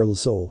within the girl's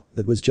soul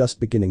that was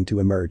just beginning to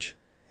emerge.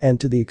 And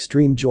to the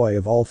extreme joy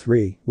of all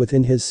three,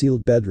 within his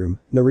sealed bedroom,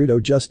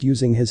 Naruto just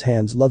using his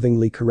hands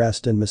lovingly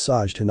caressed and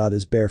massaged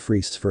Hinata's bare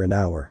breasts for an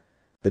hour.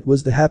 It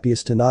was the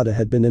happiest Hinata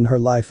had been in her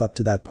life up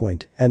to that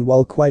point, and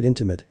while quite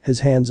intimate,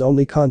 his hands'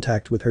 only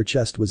contact with her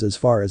chest was as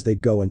far as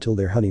they'd go until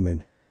their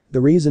honeymoon.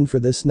 The reason for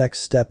this next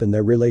step in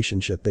their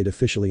relationship they'd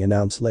officially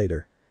announce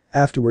later.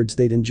 Afterwards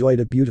they'd enjoyed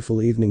a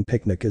beautiful evening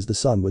picnic as the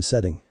sun was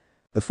setting.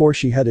 Before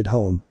she headed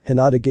home,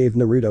 Hinata gave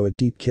Naruto a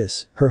deep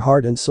kiss, her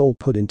heart and soul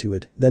put into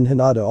it, then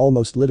Hinata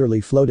almost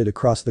literally floated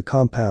across the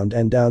compound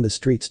and down the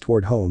streets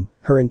toward home,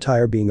 her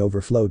entire being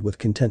overflowed with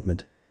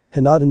contentment.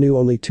 Hinata knew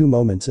only 2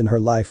 moments in her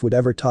life would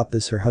ever top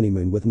this: her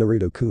honeymoon with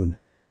Naruto-kun.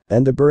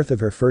 And the birth of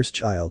her first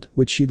child,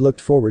 which she'd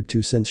looked forward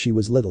to since she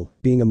was little.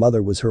 Being a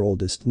mother was her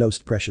oldest,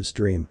 most precious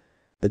dream.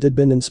 It had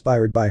been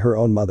inspired by her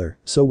own mother,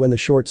 so when the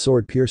short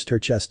sword pierced her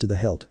chest to the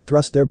hilt,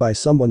 thrust there by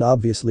someone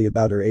obviously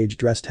about her age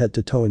dressed head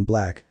to toe in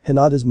black,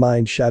 Hinata's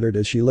mind shattered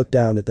as she looked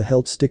down at the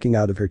hilt sticking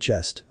out of her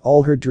chest.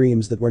 All her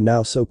dreams that were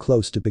now so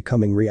close to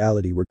becoming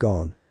reality were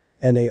gone.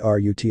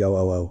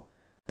 Naruto.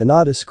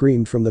 Hinata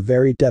screamed from the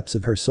very depths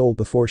of her soul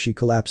before she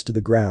collapsed to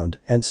the ground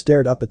and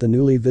stared up at the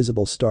newly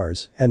visible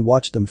stars and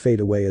watched them fade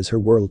away as her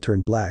world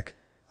turned black.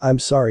 "I'm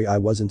sorry I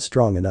wasn't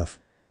strong enough,"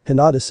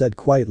 Hinata said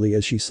quietly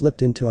as she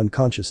slipped into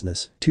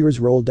unconsciousness. Tears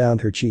rolled down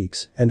her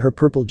cheeks and her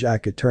purple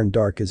jacket turned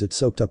dark as it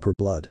soaked up her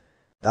blood.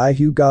 "I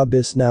Hyuga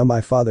bis now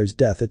my father's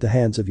death at the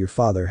hands of your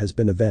father has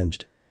been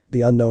avenged,"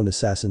 the unknown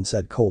assassin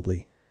said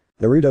coldly.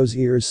 Naruto's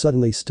ears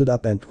suddenly stood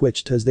up and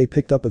twitched as they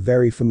picked up a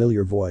very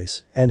familiar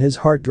voice, and his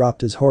heart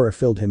dropped as horror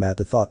filled him at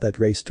the thought that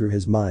raced through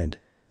his mind.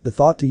 The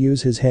thought to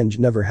use his henge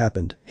never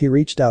happened. He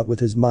reached out with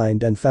his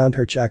mind and found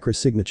her chakra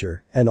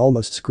signature and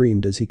almost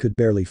screamed as he could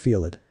barely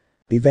feel it.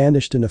 He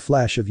vanished in a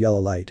flash of yellow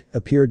light,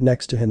 appeared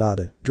next to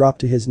Hinata, dropped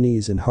to his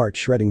knees in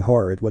heart-shredding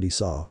horror at what he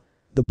saw.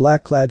 The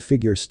black-clad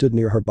figure stood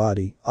near her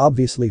body,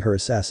 obviously her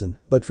assassin,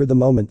 but for the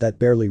moment that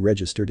barely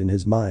registered in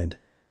his mind.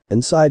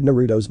 Inside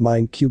Naruto's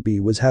mind,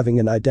 Kyubi was having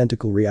an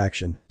identical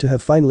reaction, to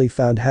have finally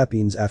found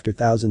happiness after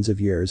thousands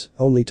of years,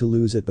 only to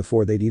lose it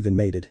before they'd even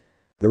made it.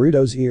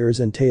 Naruto's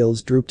ears and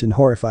tails drooped in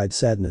horrified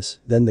sadness,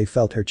 then they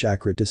felt her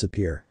chakra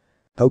disappear.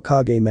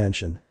 Hokage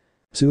Mansion.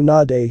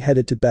 Tsunade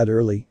headed to bed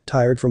early,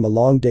 tired from a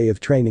long day of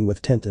training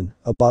with Tenten,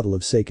 a bottle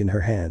of sake in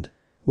her hand.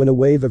 When a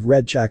wave of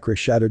red chakra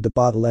shattered the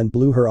bottle and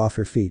blew her off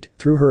her feet,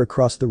 threw her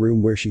across the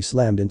room where she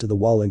slammed into the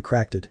wall and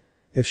cracked it.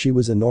 If she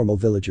was a normal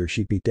villager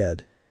she'd be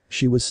dead.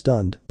 She was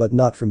stunned, but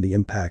not from the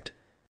impact.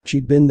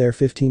 She'd been there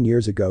 15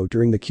 years ago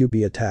during the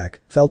Kyubi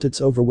attack, felt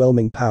its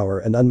overwhelming power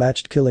and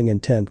unmatched killing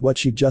intent. What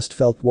she'd just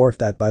felt dwarfed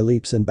that by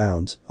leaps and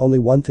bounds. Only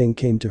one thing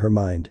came to her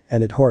mind,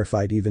 and it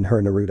horrified even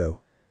her: Naruto.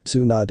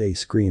 Tsunade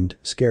screamed,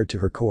 scared to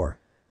her core.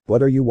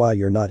 "What are you? Why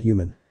you're not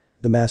human?"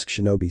 the masked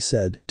shinobi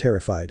said,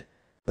 terrified.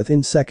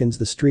 Within seconds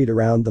the street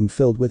around them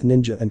filled with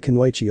ninja and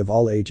kunoichi of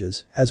all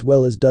ages, as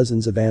well as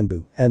dozens of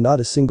anbu, and not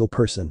a single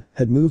person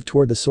had moved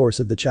toward the source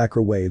of the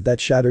chakra wave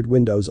that shattered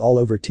windows all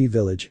over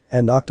T-Village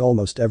and knocked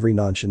almost every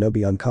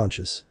non-shinobi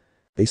unconscious.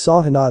 They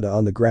saw Hinata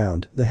on the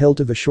ground, the hilt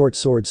of a short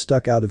sword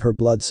stuck out of her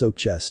blood-soaked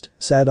chest.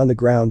 Sat on the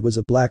ground was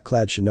a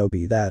black-clad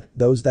shinobi that,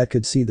 those that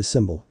could see the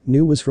symbol,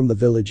 knew was from the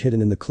village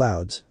hidden in the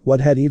clouds.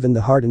 What had even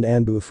the hardened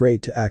anbu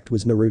afraid to act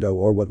was Naruto,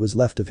 or what was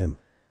left of him.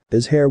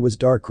 His hair was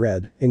dark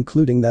red,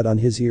 including that on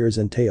his ears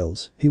and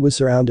tails. He was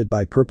surrounded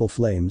by purple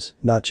flames,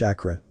 not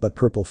chakra, but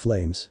purple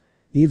flames.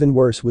 Even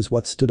worse was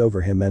what stood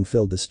over him and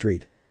filled the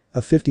street. A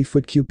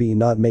 50-foot kyubi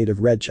not made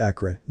of red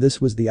chakra, this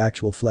was the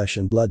actual flesh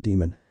and blood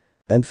demon.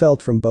 And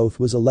felt from both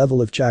was a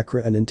level of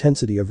chakra and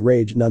intensity of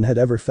rage none had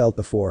ever felt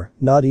before,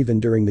 not even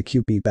during the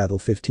Kyubi battle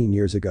 15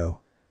 years ago.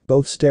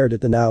 Both stared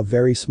at the now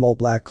very small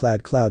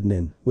black-clad Cloud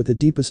Nin, with the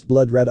deepest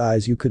blood-red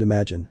eyes you could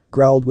imagine,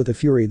 growled with a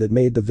fury that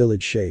made the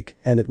village shake,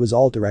 and it was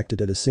all directed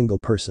at a single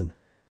person.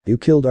 "You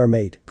killed our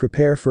mate,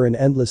 prepare for an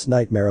endless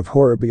nightmare of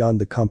horror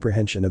beyond the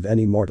comprehension of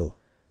any mortal."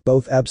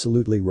 Both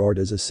absolutely roared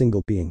as a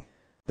single being.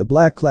 The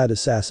black-clad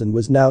assassin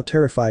was now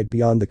terrified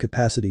beyond the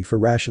capacity for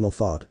rational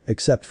thought,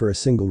 except for a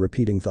single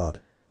repeating thought.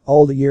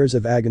 All the years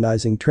of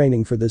agonizing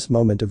training for this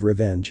moment of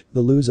revenge,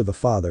 the lose of a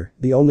father,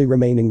 the only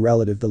remaining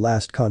relative, the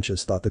last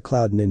conscious thought the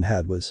Cloud Nin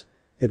had was,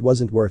 "It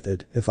wasn't worth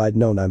it. If I'd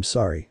known, I'm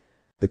sorry."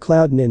 The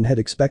Cloud Nin had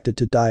expected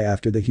to die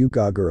after the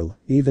Hyuga girl,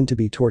 even to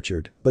be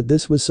tortured, but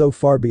this was so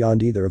far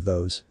beyond either of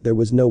those, there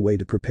was no way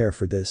to prepare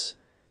for this.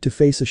 To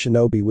face a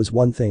shinobi was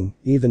one thing,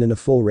 even in a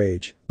full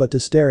rage, but to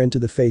stare into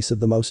the face of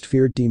the most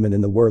feared demon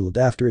in the world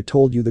after it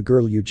told you the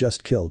girl you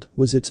just killed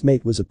was its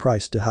mate was a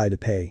price too high to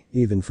pay,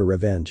 even for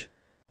revenge.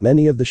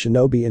 Many of the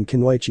shinobi and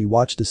kunoichi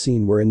watched the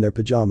scene were in their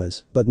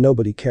pajamas, but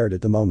nobody cared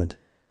at the moment.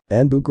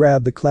 Anbu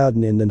grabbed the Cloud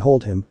Nin and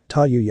hold him.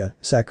 "Tayuya,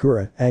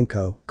 Sakura,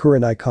 Anko,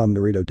 Kurenai, calm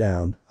Naruto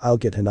down, I'll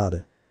get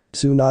Hinata."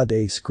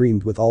 Tsunade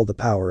screamed with all the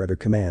power at her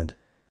command.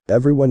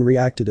 Everyone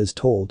reacted as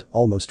told,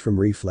 almost from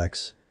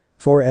reflex.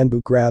 4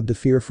 Anbu grabbed a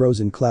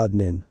fear-frozen Cloud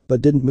Nin,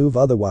 but didn't move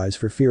otherwise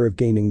for fear of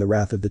gaining the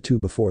wrath of the two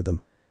before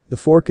them. The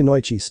 4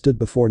 kunoichi stood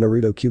before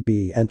Naruto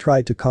Kyubi and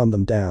tried to calm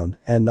them down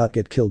and not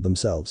get killed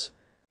themselves.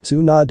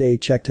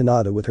 Tsunade checked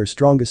Hinata with her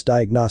strongest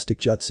diagnostic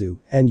jutsu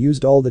and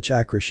used all the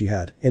chakra she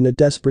had in a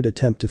desperate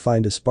attempt to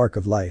find a spark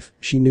of life.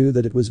 She knew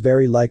that it was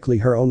very likely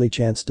her only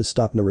chance to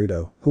stop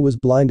Naruto, who was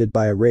blinded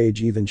by a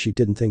rage even she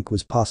didn't think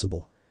was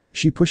possible.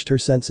 She pushed her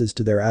senses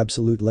to their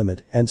absolute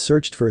limit and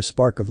searched for a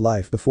spark of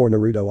life before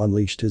Naruto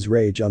unleashed his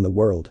rage on the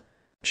world.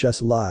 "She's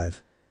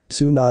alive!"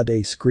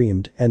 Tsunade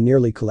screamed and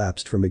nearly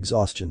collapsed from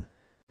exhaustion.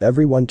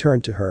 Everyone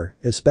turned to her,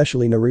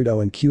 especially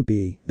Naruto and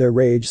Kyubi. Their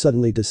rage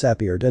suddenly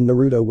disappeared and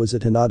Naruto was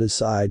at Hinata's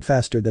side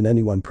faster than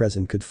anyone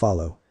present could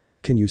follow.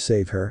 "Can you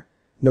save her?"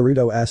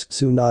 Naruto asked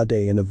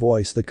Tsunade in a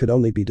voice that could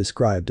only be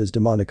described as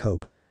demonic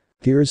hope.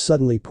 Tears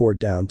suddenly poured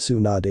down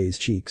Tsunade's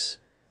cheeks.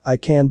 "I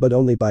can, but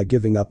only by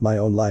giving up my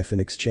own life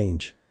in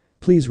exchange.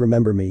 Please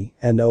remember me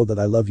and know that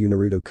I love you,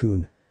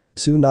 Naruto-kun."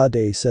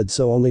 Tsunade said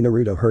so only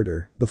Naruto heard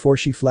her before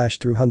she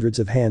flashed through hundreds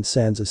of hand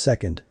sands a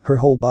second, her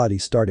whole body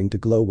starting to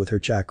glow with her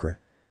chakra.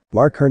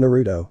 "Mark her,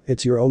 Naruto,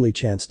 it's your only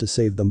chance to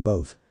save them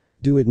both.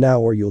 Do it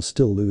now or you'll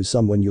still lose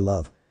someone you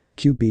love."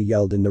 Kyubi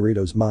yelled in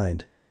Naruto's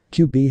mind.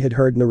 Kyubi had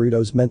heard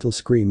Naruto's mental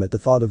scream at the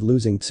thought of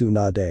losing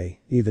Tsunade,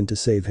 even to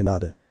save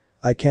Hinata.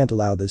 "I can't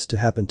allow this to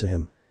happen to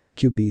him,"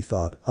 Kyubi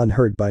thought,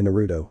 unheard by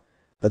Naruto.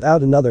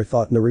 Without another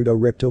thought, Naruto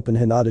ripped open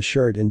Hinata's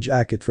shirt and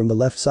jacket from the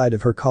left side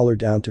of her collar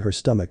down to her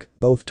stomach,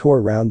 both tore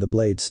around the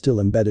blades still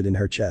embedded in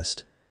her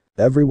chest.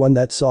 Everyone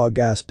that saw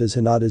gasped as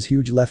Hinata's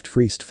huge left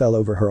fist fell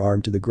over her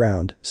arm to the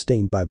ground,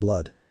 stained by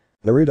blood.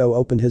 Naruto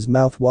opened his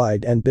mouth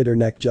wide and bit her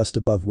neck just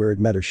above where it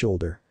met her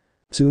shoulder.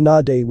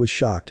 Tsunade was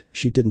shocked,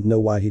 she didn't know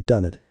why he'd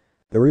done it.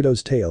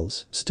 Naruto's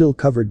tails, still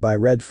covered by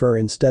red fur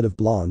instead of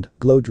blonde,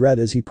 glowed red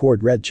as he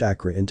poured red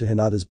chakra into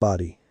Hinata's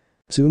body.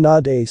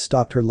 Tsunade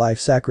stopped her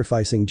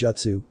life-sacrificing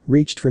jutsu,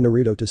 reached for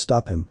Naruto to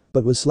stop him,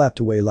 but was slapped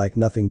away like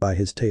nothing by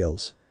his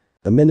tails.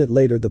 A minute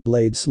later the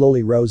blade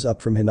slowly rose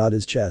up from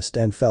Hinata's chest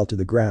and fell to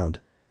the ground.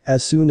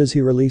 As soon as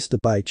he released the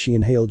bite she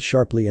inhaled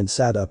sharply and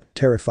sat up,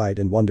 terrified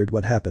and wondered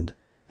what happened.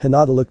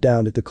 Hinata looked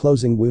down at the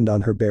closing wound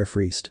on her bare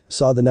fist,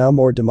 saw the now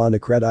more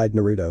demonic red-eyed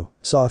Naruto,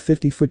 saw a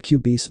 50-foot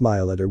Kyubi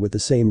smile at her with the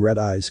same red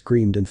eyes,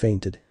 screamed and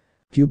fainted.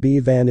 Kyubi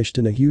vanished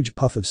in a huge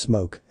puff of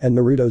smoke and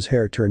Naruto's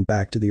hair turned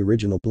back to the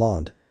original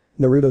blonde.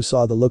 Naruto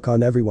saw the look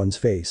on everyone's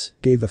face,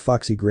 gave a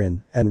foxy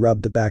grin, and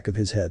rubbed the back of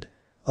his head.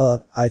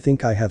 I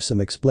think I have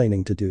some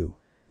explaining to do,"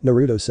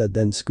 Naruto said,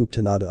 then scooped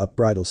Hinata up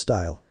bridal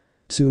style.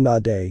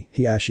 "Tsunade,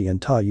 Hiashi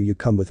and Taiyu, you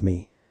come with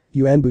me.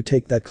 You Anbu,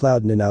 take that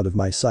Cloudnin out of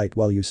my sight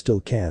while you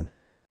still can."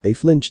 They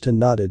flinched and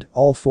nodded,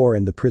 all four,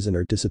 and the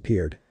prisoner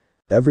disappeared.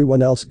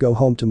 "Everyone else go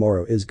home,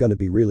 tomorrow is gonna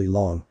be really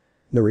long,"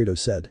 Naruto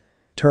said.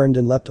 Turned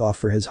and leapt off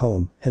for his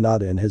home,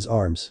 Hinata in his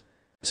arms.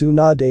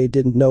 Tsunade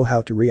didn't know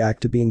how to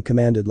react to being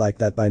commanded like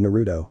that by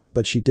Naruto,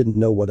 but she didn't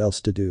know what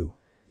else to do.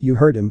 "You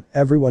heard him,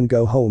 everyone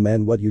go home,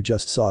 and what you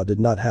just saw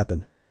did not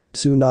happen,"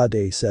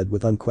 Tsunade said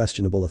with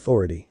unquestionable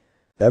authority.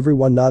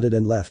 Everyone nodded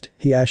and left.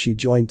 Hiashi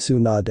joined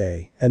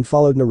Tsunade and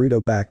followed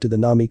Naruto back to the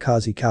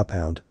Namikaze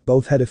compound.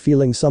 Both had a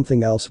feeling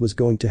something else was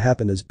going to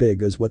happen as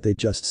big as what they'd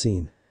just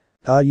seen.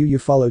 Taiyu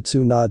followed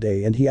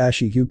Tsunade and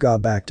Hiashi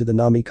got back to the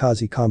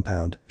Namikaze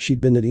compound.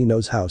 She'd been at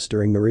Ino's house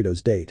during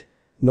Naruto's date.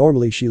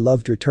 Normally she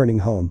loved returning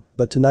home,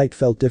 but tonight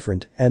felt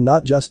different, and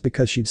not just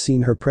because she'd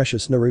seen her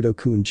precious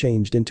Naruto-kun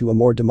changed into a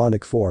more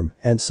demonic form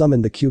and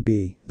summoned the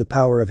kyubi, the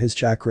power of his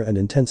chakra and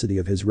intensity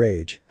of his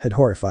rage, had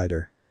horrified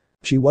her.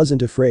 She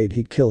wasn't afraid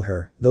he'd kill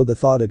her, though the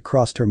thought had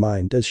crossed her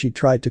mind as she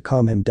tried to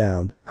calm him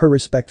down. Her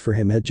respect for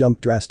him had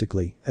jumped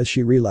drastically as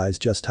she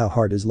realized just how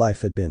hard his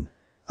life had been.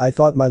 "I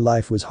thought my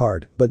life was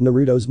hard, but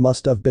Naruto's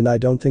must have been. I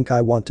don't think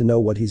I want to know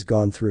what he's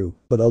gone through,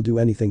 but I'll do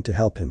anything to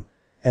help him."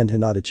 And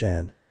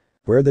Hinata-chan.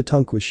 Where the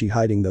tunk was she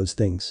hiding those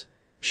things?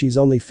 She's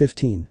only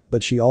 15,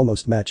 but she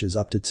almost matches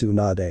up to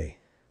Tsunade.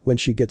 When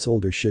she gets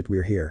older, shit,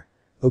 we're here.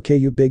 "Okay,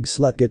 you big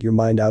slut, get your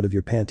mind out of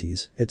your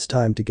panties, it's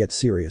time to get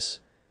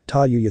serious,"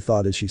 Taiyu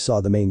thought as she saw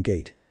the main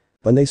gate.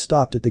 When they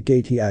stopped at the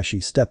gate,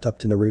 Hiashi stepped up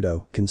to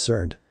Naruto,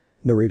 concerned.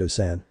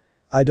 "Naruto-san.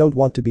 I don't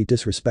want to be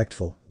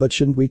disrespectful, but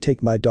shouldn't we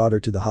take my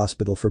daughter to the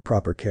hospital for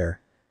proper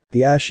care?"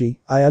 "Hiashi,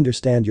 I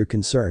understand you're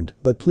concerned,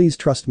 but please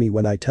trust me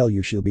when I tell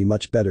you she'll be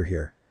much better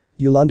here.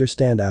 You'll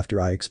understand after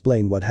I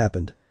explain what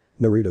happened,"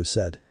 Naruto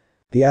said.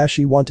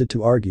 Hiashi wanted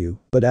to argue,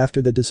 but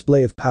after the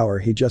display of power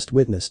he just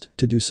witnessed,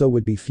 to do so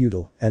would be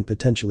futile and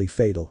potentially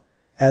fatal.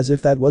 As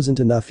if that wasn't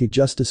enough, he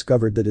just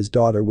discovered that his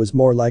daughter was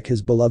more like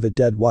his beloved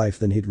dead wife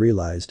than he'd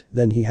realized.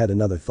 Then he had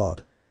another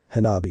thought.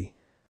 Hanabi.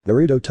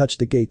 Naruto touched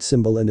the gate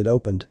symbol and it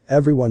opened.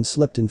 Everyone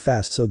slipped in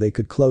fast so they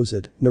could close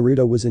it.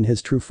 Naruto was in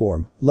his true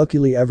form.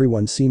 Luckily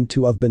everyone seemed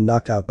to have been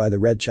knocked out by the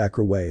red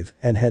chakra wave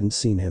and hadn't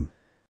seen him.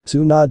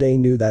 Tsunade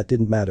knew that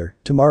didn't matter.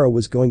 Tomorrow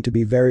was going to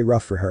be very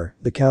rough for her,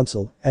 the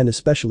council, and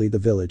especially the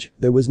village.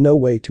 There was no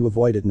way to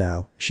avoid it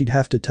now. She'd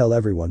have to tell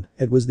everyone.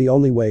 It was the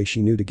only way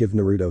she knew to give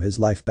Naruto his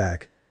life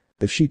back.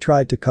 If she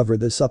tried to cover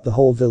this up, the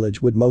whole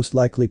village would most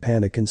likely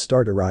panic and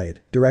start a riot,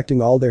 directing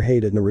all their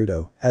hate at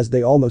Naruto, as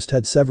they almost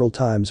had several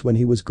times when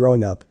he was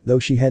growing up. Though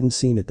she hadn't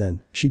seen it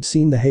then, she'd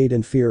seen the hate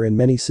and fear in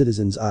many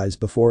citizens' eyes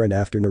before and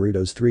after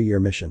Naruto's 3-year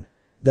mission.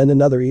 Then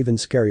another even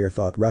scarier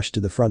thought rushed to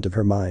the front of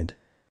her mind.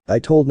 I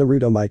told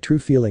Naruto my true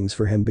feelings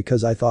for him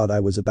because I thought I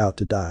was about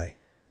to die.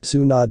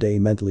 Tsunade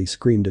mentally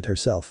screamed at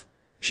herself.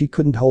 She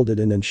couldn't hold it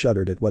in and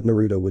shuddered at what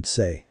Naruto would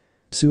say.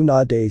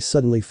 Tsunade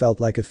suddenly felt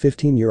like a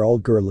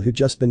 15-year-old girl who'd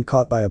just been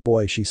caught by a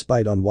boy she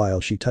spied on while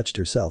she touched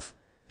herself.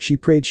 She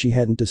prayed she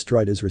hadn't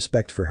destroyed his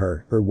respect for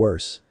her, or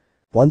worse.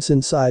 Once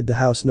inside the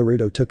house,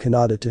 Naruto took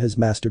Hinata to his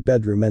master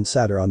bedroom and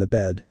sat her on the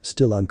bed,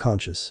 still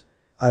unconscious.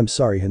 "I'm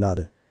sorry,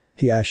 Hinata.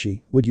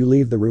 Hiashi, would you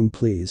leave the room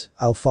please?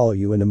 I'll follow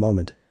you in a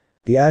moment."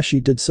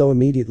 Hiashi did so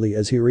immediately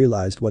as he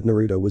realized what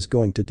Naruto was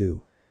going to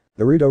do.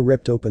 Naruto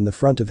ripped open the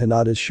front of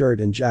Hinata's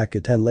shirt and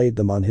jacket and laid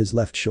them on his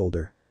left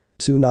shoulder.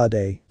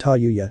 "Tsunade,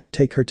 Taiyuya,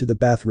 take her to the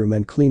bathroom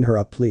and clean her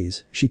up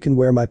please. She can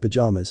wear my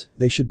pajamas,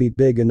 they should be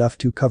big enough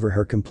to cover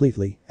her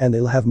completely, and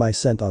they'll have my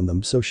scent on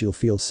them so she'll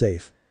feel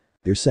safe."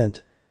 "Your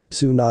scent?"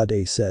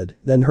 Tsunade said,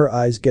 then her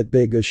eyes get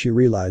big as she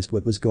realized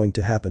what was going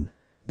to happen.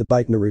 "The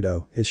bite,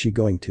 Naruto, is she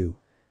going to?"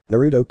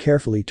 Naruto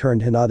carefully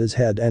turned Hinata's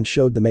head and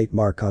showed the mate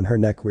mark on her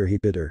neck where he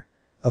bit her.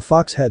 A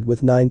fox head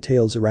with 9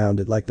 tails around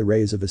it like the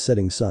rays of a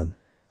setting sun.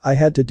 "I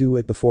had to do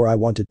it before I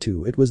wanted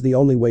to, it was the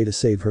only way to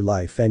save her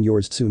life and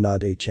yours,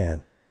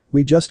 Tsunade-chan.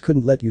 We just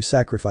couldn't let you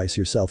sacrifice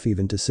yourself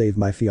even to save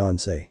my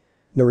fiancé,"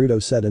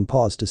 Naruto said and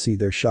paused to see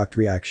their shocked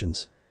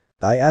reactions.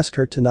 "I asked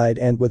her tonight,"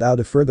 and without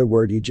a further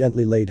word he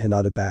gently laid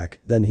Hinata back,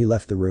 then he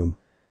left the room.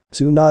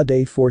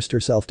 Tsunade forced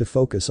herself to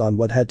focus on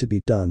what had to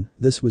be done,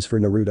 this was for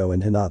Naruto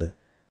and Hinata.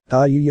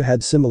 Taiyuya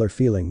had similar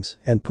feelings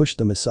and pushed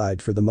them aside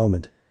for the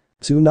moment.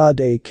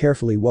 Tsunade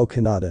carefully woke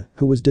Hinata,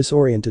 who was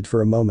disoriented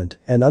for a moment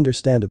and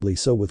understandably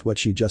so with what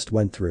she just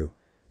went through.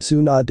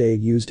 Tsunade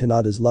used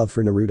Hinata's love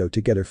for Naruto to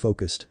get her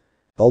focused.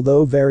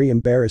 Although very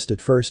embarrassed at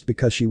first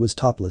because she was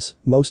topless,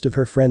 most of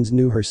her friends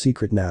knew her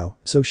secret now,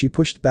 so she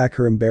pushed back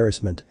her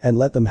embarrassment and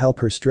let them help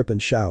her strip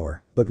and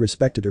shower, but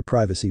respected her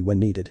privacy when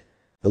needed.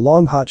 The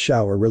long hot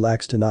shower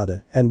relaxed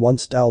Hinata and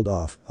once styled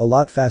off, a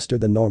lot faster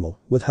than normal,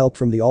 with help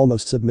from the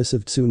almost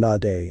submissive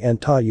Tsunade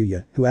and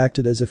Taiyuya, who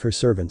acted as if her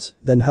servants,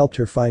 then helped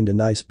her find a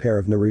nice pair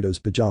of Naruto's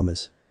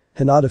pajamas.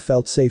 Hinata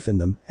felt safe in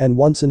them and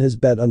once in his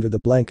bed under the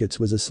blankets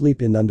was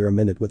asleep in under a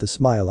minute with a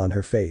smile on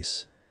her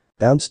face.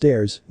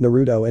 Downstairs,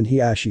 Naruto and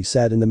Hiashi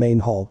sat in the main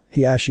hall,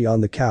 Hiashi on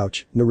the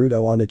couch,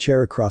 Naruto on a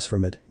chair across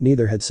from it,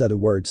 neither had said a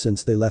word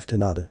since they left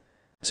Hinata.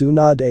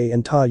 Tsunade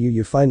and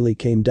Taiyuya finally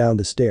came down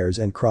the stairs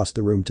and crossed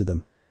the room to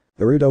them.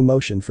 Naruto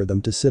motioned for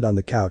them to sit on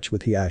the couch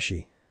with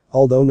Hiashi.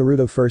 Although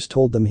Naruto first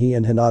told them he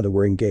and Hinata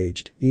were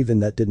engaged, even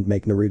that didn't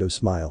make Naruto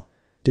smile.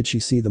 "Did she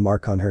see the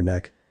mark on her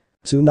neck?"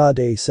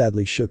 Tsunade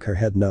sadly shook her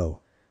head no.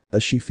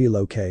 "Does she feel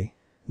okay?"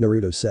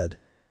 Naruto said.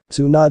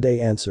 Tsunade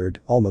answered,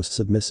 almost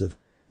submissive.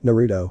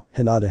 "Naruto,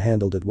 Hinata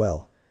handled it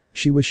well.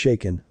 She was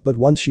shaken, but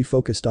once she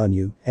focused on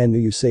you and knew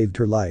you saved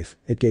her life,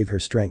 it gave her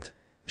strength.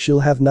 She'll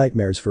have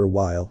nightmares for a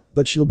while,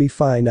 but she'll be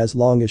fine as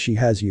long as she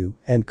has you,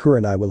 and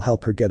Kurenai will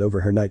help her get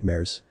over her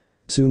nightmares."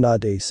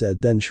 Tsunade said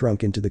then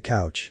shrunk into the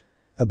couch.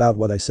 "About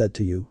what I said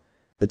to you?"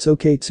 "It's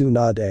okay,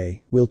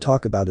 Tsunade, we'll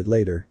talk about it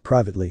later,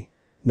 privately,"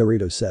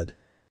 Naruto said.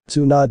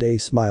 Tsunade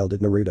smiled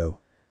at Naruto.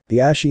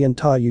 Hiashi and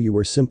Taiyuya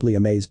were simply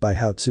amazed by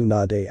how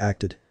Tsunade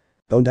acted.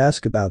 "Don't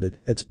ask about it,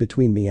 it's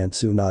between me and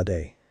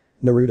Tsunade,"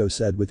 Naruto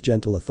said with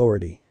gentle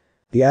authority.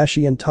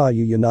 Hiashi and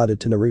Taiyuya nodded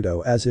to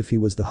Naruto as if he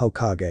was the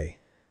Hokage.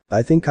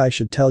 "I think I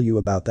should tell you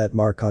about that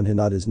mark on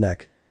Hinata's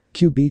neck.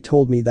 Kyubi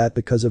told me that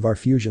because of our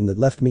fusion that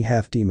left me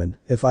half demon,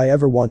 if I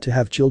ever want to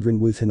have children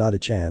with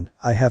Hinata-chan,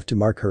 I have to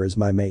mark her as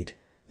my mate.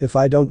 If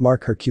I don't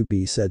mark her,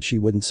 Kyubi said she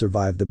wouldn't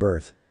survive the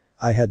birth.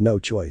 I had no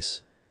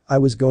choice. I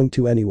was going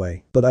to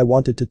anyway, but I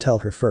wanted to tell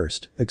her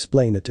first,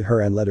 explain it to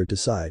her and let her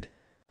decide.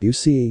 You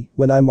see,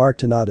 when I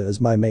marked Hinata as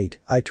my mate,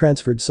 I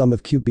transferred some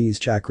of Kyubi's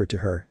chakra to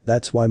her,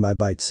 that's why my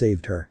bite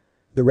saved her.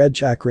 The red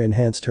chakra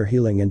enhanced her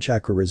healing and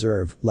chakra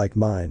reserve, like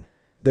mine.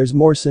 There's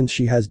more since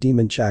she has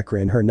demon chakra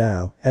in her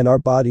now, and our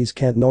bodies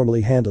can't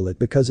normally handle it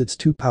because it's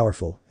too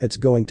powerful, it's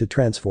going to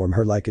transform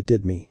her like it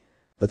did me.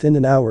 Within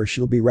an hour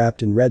she'll be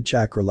wrapped in red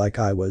chakra like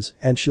I was,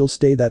 and she'll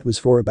stay that was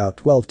for about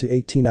 12 to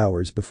 18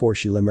 hours before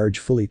she'll emerge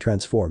fully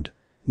transformed,"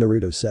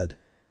 Naruto said.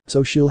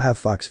 "So she'll have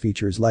fox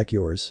features like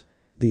yours?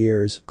 The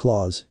ears,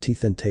 claws,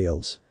 teeth and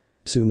tails,"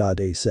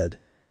 Tsunade said.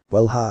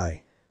 "Well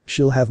hi.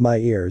 She'll have my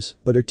ears,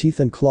 but her teeth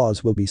and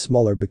claws will be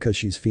smaller because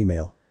she's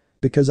female.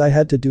 Because I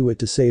had to do it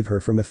to save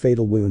her from a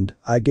fatal wound,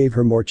 I gave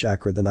her more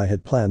chakra than I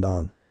had planned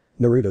on,"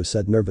 Naruto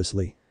said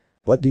nervously.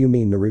 "What do you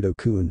mean,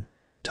 Naruto-kun?"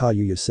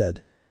 Taiyuya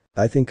said.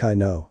 "I think I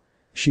know.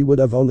 She would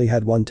have only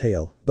had one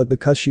tail, but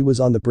because she was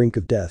on the brink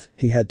of death,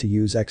 he had to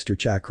use extra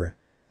chakra."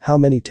 "How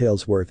many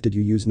tails worth did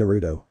you use,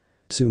 Naruto?"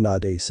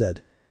 Tsunade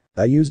said.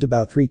 "I used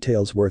about 3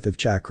 tails worth of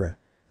chakra.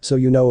 So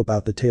you know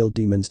about the tailed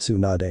demons,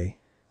 Tsunade.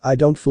 I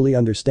don't fully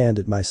understand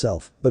it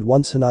myself, but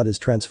once Hinata's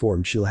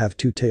transformed she'll have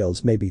 2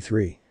 tails, maybe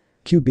 3.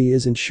 Kyubi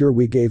isn't sure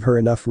we gave her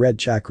enough red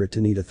chakra to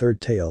need a 3rd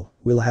tail,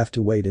 we'll have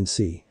to wait and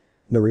see,"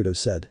 Naruto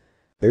said.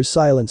 There's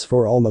silence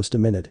for almost a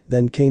minute,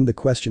 then came the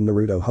question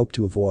Naruto hoped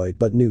to avoid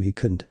but knew he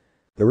couldn't.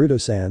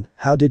 "Naruto-san,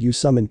 how did you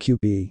summon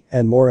Kyubi,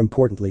 and more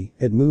importantly,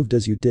 it moved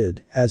as you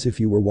did, as if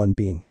you were one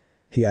being?"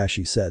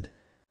 Hiashi said.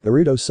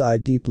 Naruto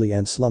sighed deeply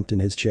and slumped in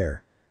his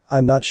chair.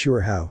 I'm not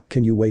sure how,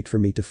 can you wait for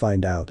me to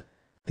find out?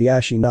 The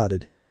Ashi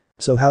nodded.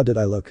 So how did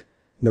I look?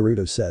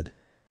 Naruto said.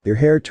 Your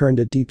hair turned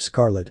a deep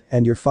scarlet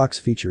and your fox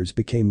features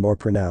became more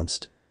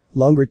pronounced.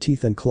 Longer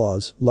teeth and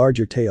claws,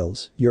 larger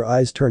tails, your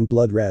eyes turned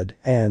blood red,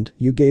 and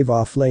you gave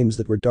off flames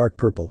that were dark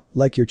purple,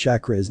 like your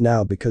chakra is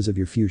now because of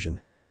your fusion.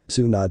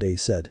 Tsunade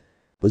said.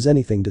 Was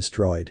anything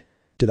destroyed?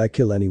 Did I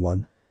kill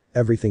anyone?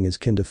 Everything is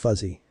kinda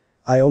fuzzy.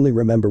 I only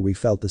remember we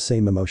felt the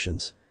same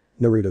emotions.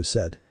 Naruto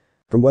said.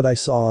 From what I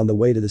saw on the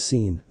way to the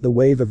scene, the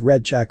wave of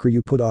red chakra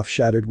you put off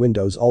shattered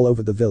windows all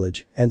over the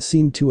village and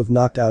seemed to have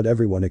knocked out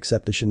everyone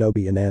except the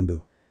shinobi in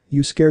Anbu.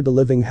 You scared the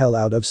living hell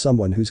out of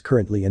someone who's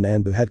currently in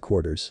Anbu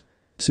headquarters.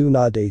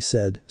 Tsunade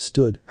said,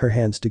 stood, her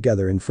hands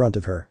together in front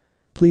of her.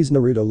 Please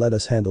Naruto, let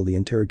us handle the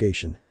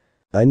interrogation.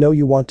 I know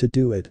you want to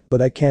do it, but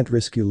I can't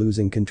risk you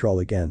losing control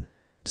again.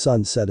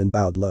 Sun said and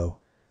bowed low.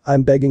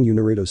 I'm begging you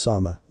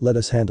Naruto-sama, let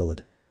us handle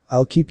it.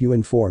 I'll keep you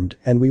informed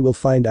and we will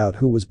find out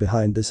who was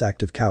behind this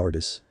act of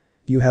cowardice.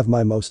 You have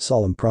my most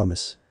solemn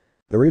promise.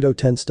 Naruto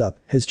tensed up,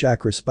 his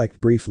chakra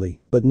spiked briefly,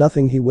 but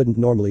nothing he wouldn't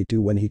normally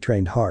do when he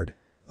trained hard.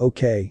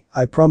 Okay,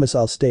 I promise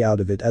I'll stay out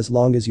of it as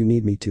long as you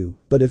need me to,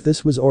 but if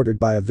this was ordered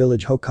by a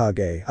village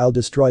Hokage I'll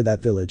destroy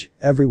that village,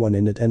 everyone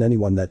in it and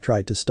anyone that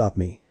tried to stop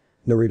me.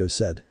 Naruto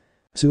said.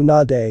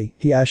 Tsunade,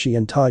 Hiashi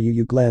and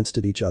Taiyuyu glanced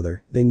at each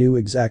other, they knew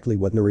exactly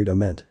what Naruto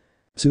meant.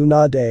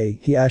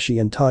 Tsunade, Hiashi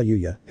and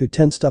Taiyuya, who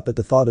tensed up at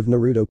the thought of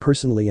Naruto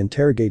personally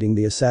interrogating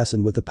the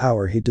assassin with the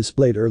power he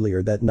displayed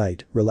earlier that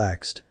night,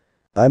 relaxed.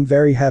 I'm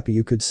very happy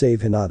you could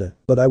save Hinata,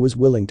 but I was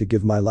willing to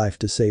give my life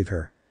to save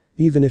her.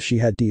 Even if she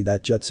had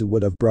that jutsu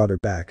would have brought her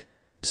back.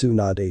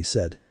 Tsunade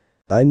said.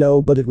 I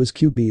know, but it was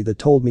Kyubi that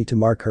told me to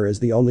mark her as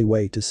the only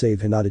way to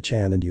save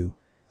Hinata-chan and you.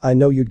 I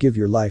know you'd give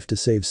your life to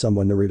save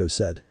someone, Naruto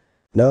said.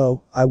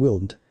 No, I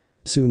wouldn't.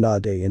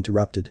 Tsunade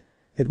interrupted.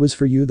 It was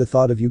for you, the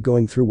thought of you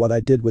going through what I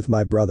did with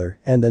my brother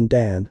and then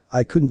Dan,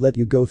 I couldn't let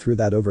you go through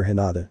that over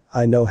Hinata,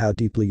 I know how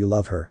deeply you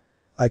love her.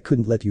 I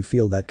couldn't let you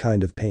feel that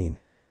kind of pain.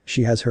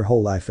 She has her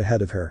whole life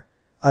ahead of her.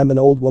 I'm an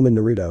old woman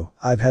Naruto,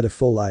 I've had a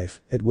full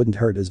life, it wouldn't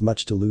hurt as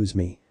much to lose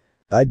me.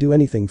 I'd do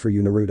anything for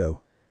you Naruto.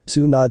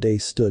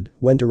 Tsunade stood,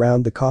 went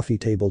around the coffee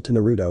table to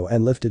Naruto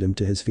and lifted him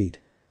to his feet.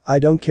 I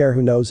don't care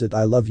who knows it,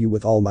 I love you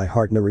with all my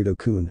heart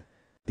Naruto-kun.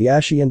 The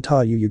Ashi and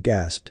Taiyuyu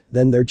gasped,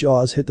 then their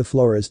jaws hit the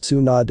floor as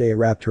Tsunade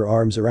wrapped her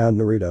arms around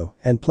Naruto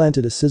and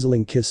planted a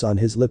sizzling kiss on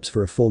his lips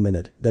for a full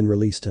minute, then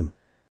released him.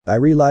 I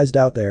realized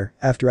out there,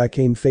 after I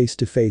came face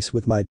to face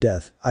with my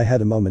death, I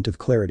had a moment of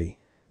clarity.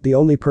 The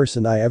only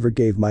person I ever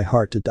gave my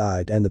heart to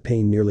died and the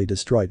pain nearly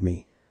destroyed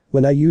me.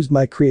 When I used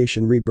my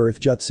creation rebirth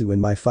jutsu in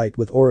my fight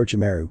with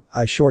Orochimaru,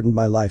 I shortened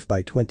my life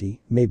by 20,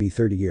 maybe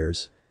 30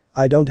 years.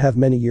 I don't have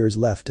many years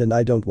left and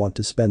I don't want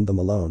to spend them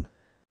alone.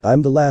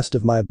 I'm the last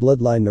of my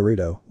bloodline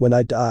Naruto, when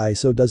I die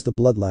so does the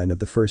bloodline of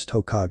the first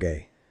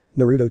Hokage.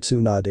 Naruto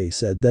Tsunade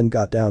said, then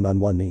got down on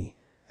one knee.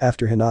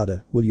 After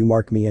Hinata, will you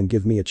mark me and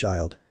give me a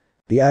child?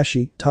 The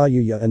Ashi,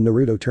 Taiyuya and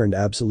Naruto turned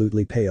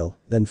absolutely pale,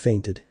 then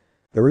fainted.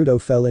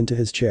 Naruto fell into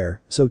his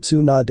chair, so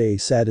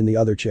Tsunade sat in the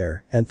other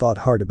chair and thought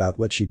hard about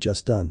what she'd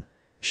just done.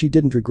 She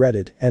didn't regret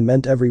it and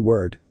meant every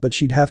word, but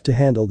she'd have to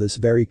handle this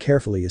very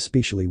carefully,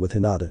 especially with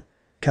Hinata.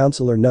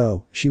 Counsel or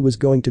no, she was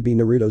going to be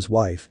Naruto's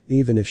wife,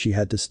 even if she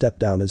had to step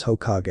down as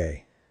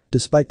Hokage.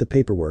 Despite the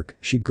paperwork,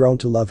 she'd grown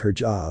to love her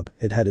job,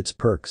 it had its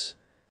perks.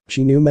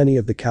 She knew many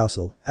of the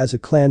council, as a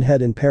clan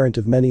head and parent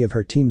of many of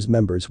her team's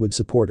members would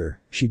support her,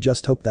 she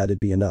just hoped that'd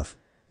be enough.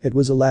 It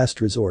was a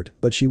last resort,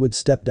 but she would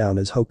step down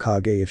as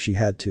Hokage if she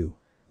had to.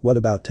 What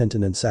about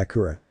Tenten and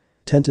Sakura?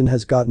 Tenten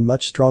has gotten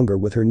much stronger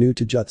with her new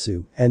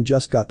jutsu and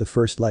just got the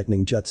first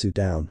lightning jutsu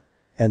down.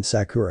 And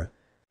Sakura?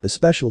 The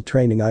special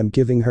training I'm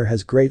giving her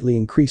has greatly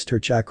increased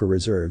her chakra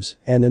reserves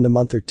and in a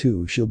month or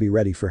two she'll be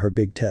ready for her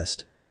big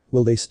test.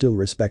 Will they still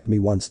respect me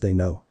once they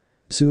know?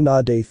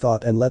 Tsunade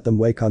thought and let them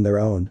wake on their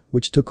own,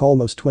 which took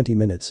almost 20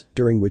 minutes,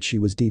 during which she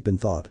was deep in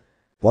thought.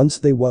 Once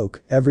they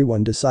woke,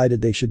 everyone decided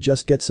they should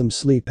just get some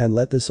sleep and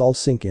let this all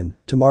sink in,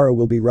 tomorrow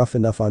will be rough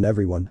enough on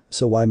everyone,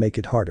 so why make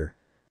it harder?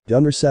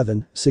 Genre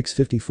 7,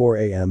 6:54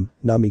 AM,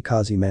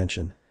 Namikaze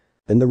Mansion.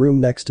 In the room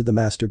next to the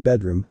master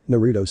bedroom,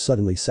 Naruto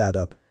suddenly sat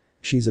up.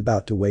 She's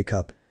about to wake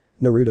up.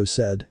 Naruto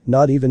said,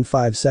 not even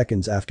 5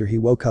 seconds after he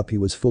woke up he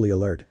was fully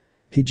alert.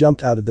 He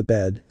jumped out of the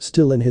bed,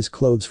 still in his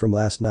clothes from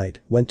last night,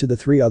 went to the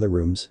 3 other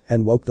rooms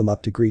and woke them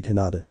up to greet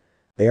Hinata.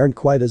 They aren't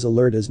quite as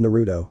alert as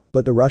Naruto,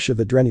 but the rush of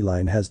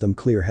adrenaline has them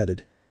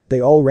clear-headed.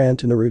 They all ran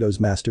to Naruto's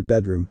master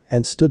bedroom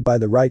and stood by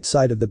the right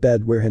side of the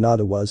bed where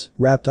Hinata was,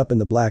 wrapped up in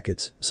the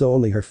blankets, so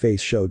only her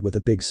face showed with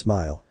a big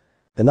smile.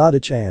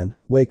 Hinata-chan,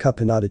 wake up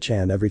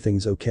Hinata-chan,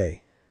 everything's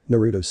okay.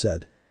 Naruto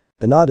said.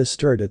 Hinata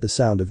stirred at the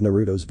sound of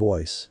Naruto's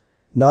voice.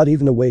 Not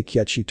even awake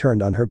yet, she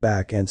turned on her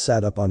back and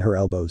sat up on her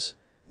elbows.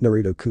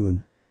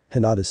 Naruto-kun.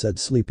 Hinata said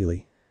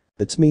sleepily.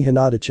 It's me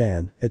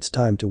Hinata-chan, it's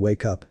time to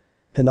wake up.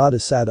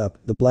 Hinata sat up,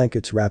 the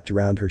blankets wrapped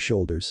around her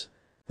shoulders.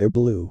 They're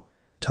blue.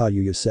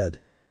 Taiyuya said.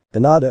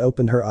 Hinata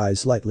opened her eyes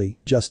slightly,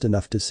 just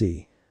enough to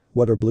see.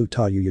 What are blue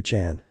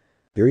Taiyuya-chan?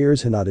 Your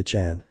ears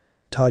Hinata-chan.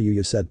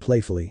 Taiyuya said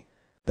playfully.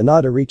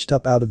 Hinata reached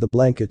up out of the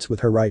blankets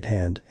with her right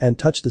hand and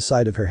touched the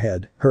side of her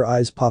head, her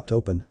eyes popped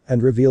open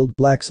and revealed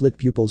black slit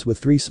pupils with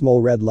 3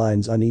 small red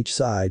lines on each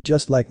side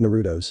just like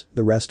Naruto's,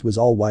 the rest was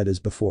all white as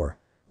before.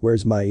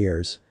 "Where's my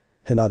ears?"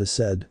 Hinata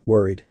said,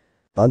 worried.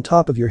 "On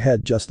top of your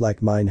head just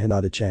like mine,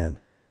 Hinata-chan."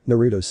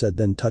 Naruto said,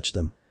 then touched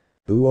them.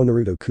 "Ooh, oh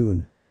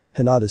Naruto-kun."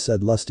 Hinata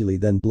said lustily,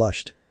 then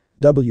blushed.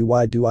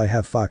 "Why do I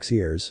have fox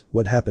ears,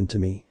 what happened to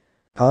me?"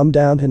 "Calm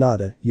down,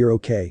 Hinata, you're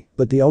okay,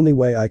 but the only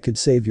way I could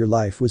save your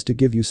life was to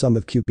give you some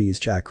of Kyuubi's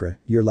chakra,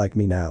 you're like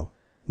me now."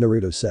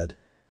 Naruto said.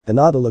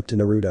 Hinata looked to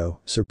Naruto,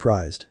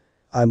 surprised.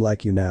 "I'm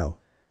like you now."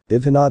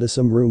 "Give Hinata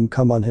some room,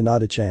 come on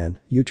Hinata-chan,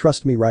 you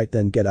trust me right,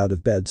 then get out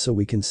of bed so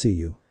we can see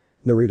you."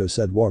 Naruto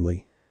said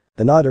warmly.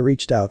 Hinata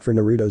reached out for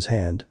Naruto's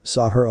hand,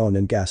 saw her own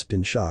and gasped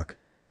in shock.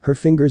 Her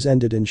fingers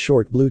ended in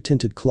short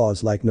blue-tinted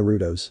claws like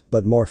Naruto's,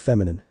 but more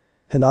feminine.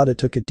 Hinata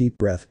took a deep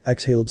breath,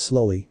 exhaled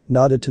slowly,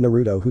 nodded to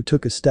Naruto who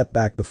took a step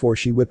back before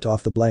she whipped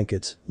off the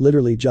blankets,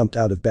 literally jumped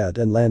out of bed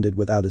and landed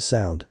without a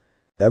sound.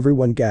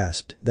 Everyone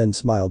gasped, then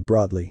smiled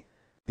broadly.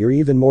 "You're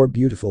even more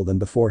beautiful than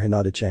before,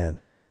 Hinata-chan."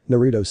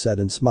 Naruto said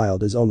and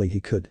smiled as only he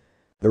could.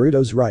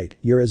 "Naruto's right,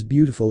 you're as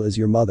beautiful as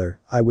your mother,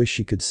 I wish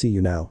she could see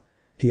you now."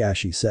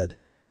 Hiashi said.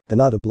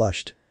 Hinata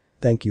blushed.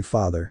 "Thank you,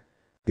 father."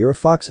 "You're a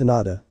fox,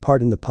 Hinata,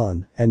 pardon the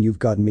pun, and you've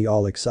gotten me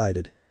all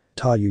excited."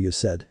 Taiyuya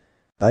said.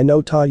 "I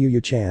know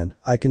Taiyuya-chan,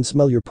 I can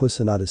smell your puss,"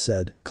 Hinata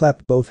said,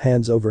 clapped both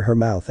hands over her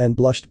mouth and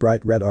blushed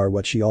bright red.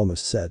 What she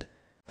almost said.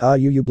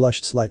 Taiyuya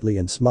blushed slightly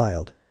and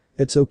smiled.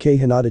 "It's okay,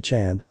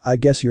 Hinata-chan, I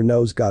guess your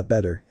nose got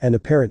better, and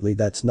apparently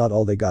that's not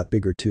all, they got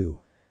bigger too."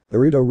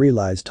 Naruto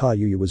realized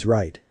Taiyuya was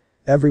right.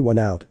 "Everyone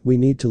out, we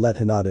need to let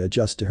Hinata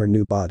adjust to her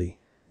new body."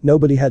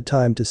 Nobody had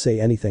time to say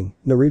anything,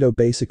 Naruto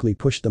basically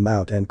pushed them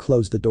out and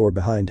closed the door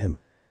behind him.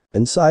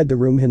 Inside the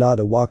room,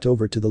 Hinata walked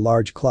over to the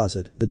large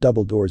closet, the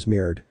double doors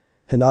mirrored.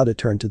 Hinata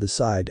turned to the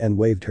side and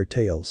waved her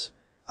tails.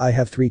 "I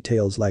have 3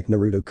 tails like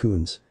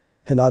Naruto-kun's."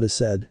 Hinata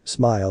said,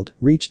 smiled,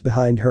 reached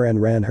behind her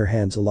and ran her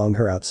hands along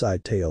her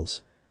outside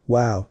tails.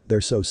 "Wow,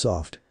 they're so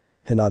soft."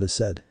 Hinata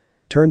said.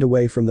 Turned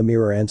away from the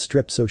mirror and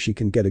stripped so she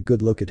can get a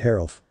good look at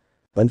herself.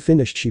 When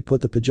finished, she put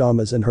the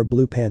pajamas and her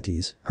blue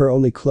panties, her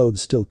only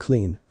clothes still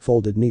clean,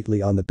 folded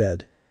neatly on the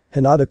bed.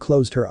 Hinata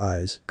closed her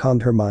eyes,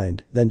 calmed her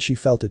mind, then she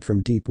felt it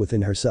from deep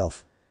within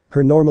herself.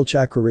 Her normal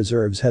chakra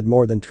reserves had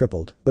more than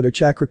tripled, but her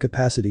chakra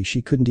capacity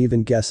she couldn't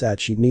even guess at.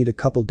 She'd need a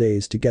couple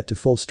days to get to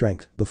full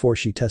strength before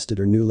she tested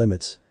her new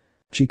limits.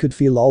 She could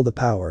feel all the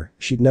power,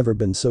 she'd never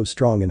been so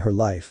strong in her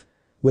life.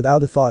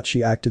 Without a thought,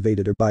 she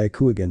activated her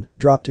Byakugan,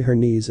 dropped to her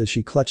knees as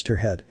she clutched her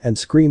head and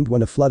screamed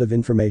when a flood of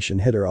information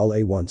hit her all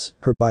at once.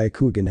 Her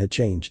Byakugan had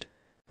changed.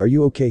 "Are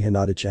you okay,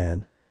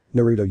 Hinata-chan?"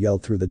 Naruto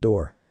yelled through the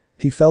door.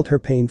 He felt her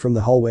pain from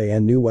the hallway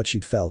and knew what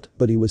she'd felt,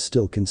 but he was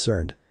still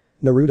concerned.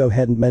 Naruto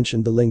hadn't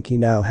mentioned the link he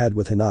now had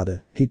with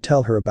Hinata, he'd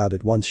tell her about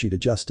it once she'd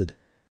adjusted.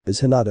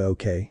 "Is Hinata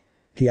okay?"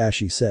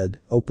 Hiashi said,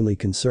 openly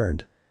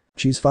concerned.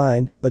 "She's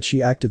fine, but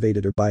she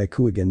activated her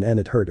Byakugan and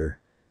it hurt her.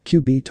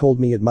 QB told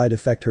me it might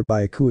affect her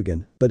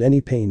Byakugan, but any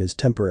pain is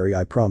temporary,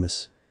 I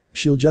promise.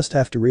 She'll just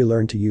have to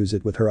relearn to use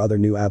it with her other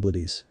new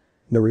abilities."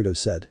 Naruto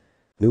said.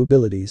 "New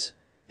abilities?"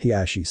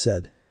 Hiashi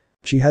said.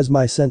 "She has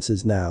my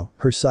senses now,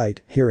 her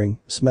sight, hearing,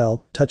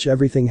 smell, touch,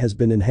 everything has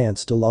been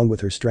enhanced along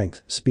with her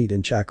strength, speed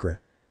and chakra."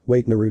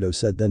 "Wait," Naruto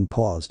said, then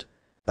paused.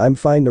 "I'm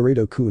fine,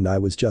 Naruto-kun, I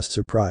was just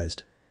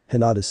surprised."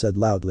 Hinata said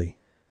loudly.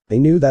 They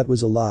knew that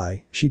was a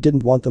lie, she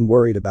didn't want them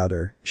worried about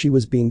her, she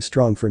was being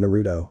strong for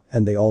Naruto,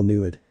 and they all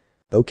knew it.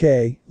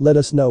 "Okay, let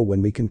us know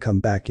when we can come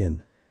back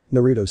in."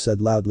 Naruto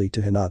said loudly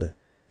to Hinata.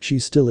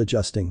 "She's still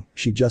adjusting,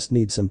 she just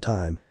needs some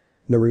time."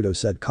 Naruto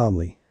said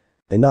calmly.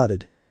 They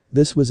nodded.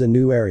 This was a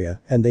new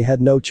area and they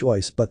had no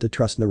choice but to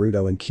trust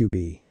Naruto and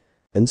QB.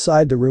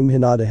 Inside the room,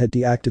 Hinata had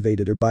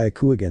deactivated her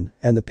Byakugan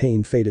and the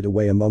pain faded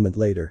away a moment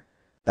later.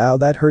 "Ow,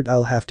 that hurt,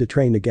 I'll have to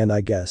train again I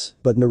guess,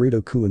 but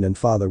Naruto-kun and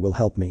father will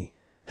help me."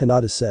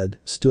 Hinata said,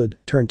 stood,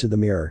 turned to the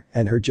mirror,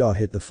 and her jaw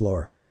hit the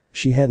floor.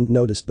 She hadn't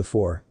noticed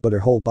before, but her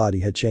whole body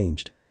had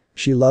changed.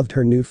 She loved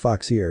her new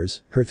fox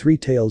ears, her 3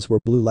 tails were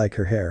blue like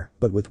her hair,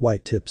 but with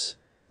white tips.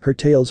 Her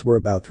tails were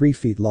about 3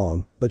 feet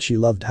long, but she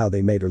loved how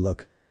they made her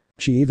look.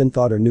 She even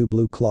thought her new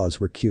blue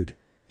claws were cute.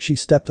 She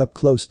stepped up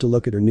close to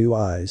look at her new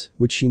eyes,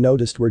 which she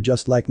noticed were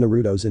just like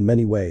Naruto's in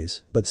many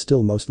ways, but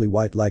still mostly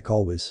white like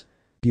always.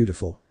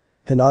 "Beautiful."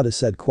 Hinata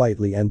said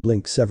quietly and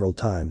blinked several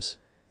times.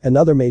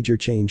 Another major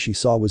change she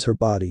saw was her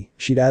body,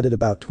 she'd added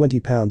about 20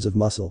 pounds of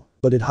muscle,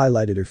 but it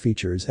highlighted her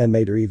features and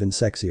made her even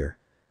sexier.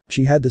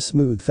 She had the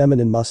smooth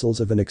feminine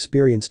muscles of an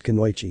experienced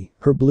kunoichi,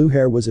 her blue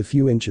hair was a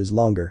few inches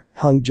longer,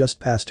 hung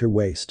just past her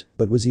waist,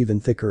 but was even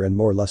thicker and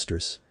more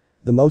lustrous.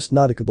 The most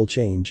noticeable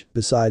change,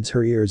 besides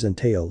her ears and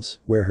tails,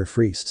 were her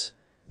friests.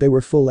 They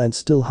were full and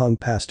still hung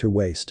past her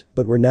waist,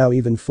 but were now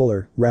even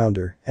fuller,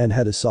 rounder, and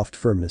had a soft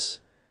firmness.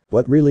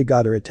 What really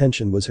got her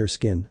attention was her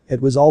skin.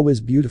 It was always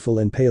beautiful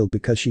and pale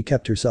because she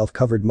kept herself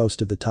covered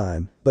most of the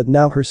time, but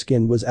now her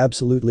skin was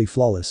absolutely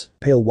flawless,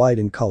 pale white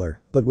in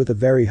color, but with a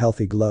very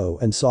healthy glow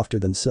and softer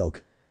than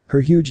silk. Her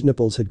huge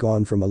nipples had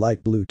gone from a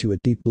light blue to a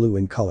deep blue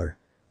in color.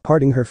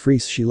 Parting her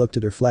fleece, she looked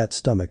at her flat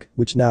stomach,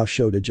 which now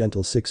showed a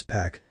gentle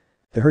six-pack.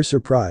 To her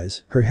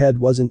surprise, her head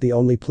wasn't the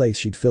only place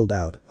she'd filled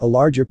out. A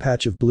larger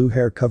patch of blue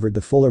hair covered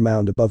the fuller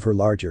mound above her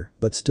larger,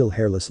 but still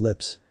hairless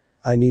lips.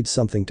 "I need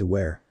something to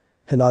wear,"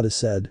 Hinata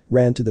said,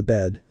 ran to the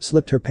bed,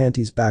 slipped her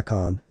panties back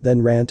on,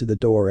 then ran to the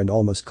door and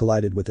almost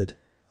collided with it.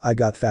 "I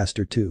got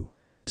faster too.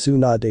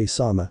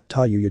 Tsunade-sama,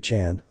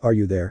 Tayuya-chan, are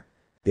you there?"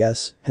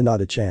 "Yes,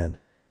 Hinata-chan."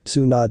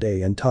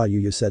 Tsunade and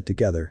Tayuya said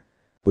together.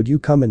 "Would you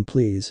come in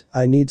please,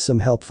 I need some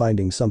help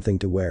finding something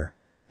to wear,"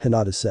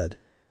 Hinata said.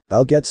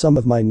 "I'll get some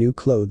of my new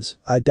clothes,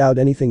 I doubt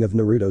anything of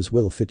Naruto's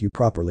will fit you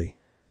properly,"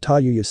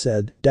 Tayuya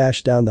said,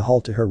 dashed down the hall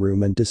to her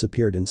room and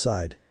disappeared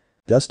inside.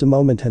 "Just a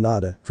moment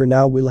Hinata, for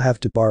now we'll have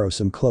to borrow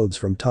some clothes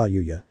from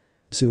Tayuya,"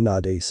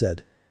 Tsunade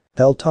said.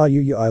 "Tell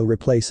Tayuya I'll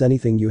replace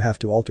anything you have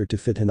to alter to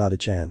fit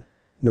Hinata-chan,"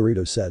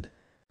 Naruto said.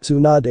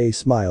 Tsunade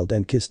smiled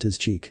and kissed his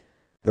cheek.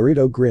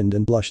 Naruto grinned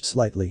and blushed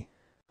slightly.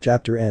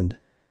 Chapter end.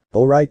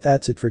 Alright,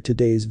 that's it for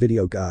today's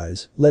video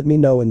guys, let me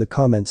know in the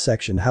comments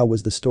section how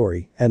was the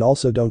story, and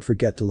also don't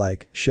forget to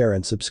like, share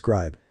and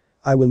subscribe.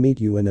 I will meet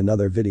you in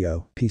another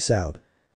video, peace out.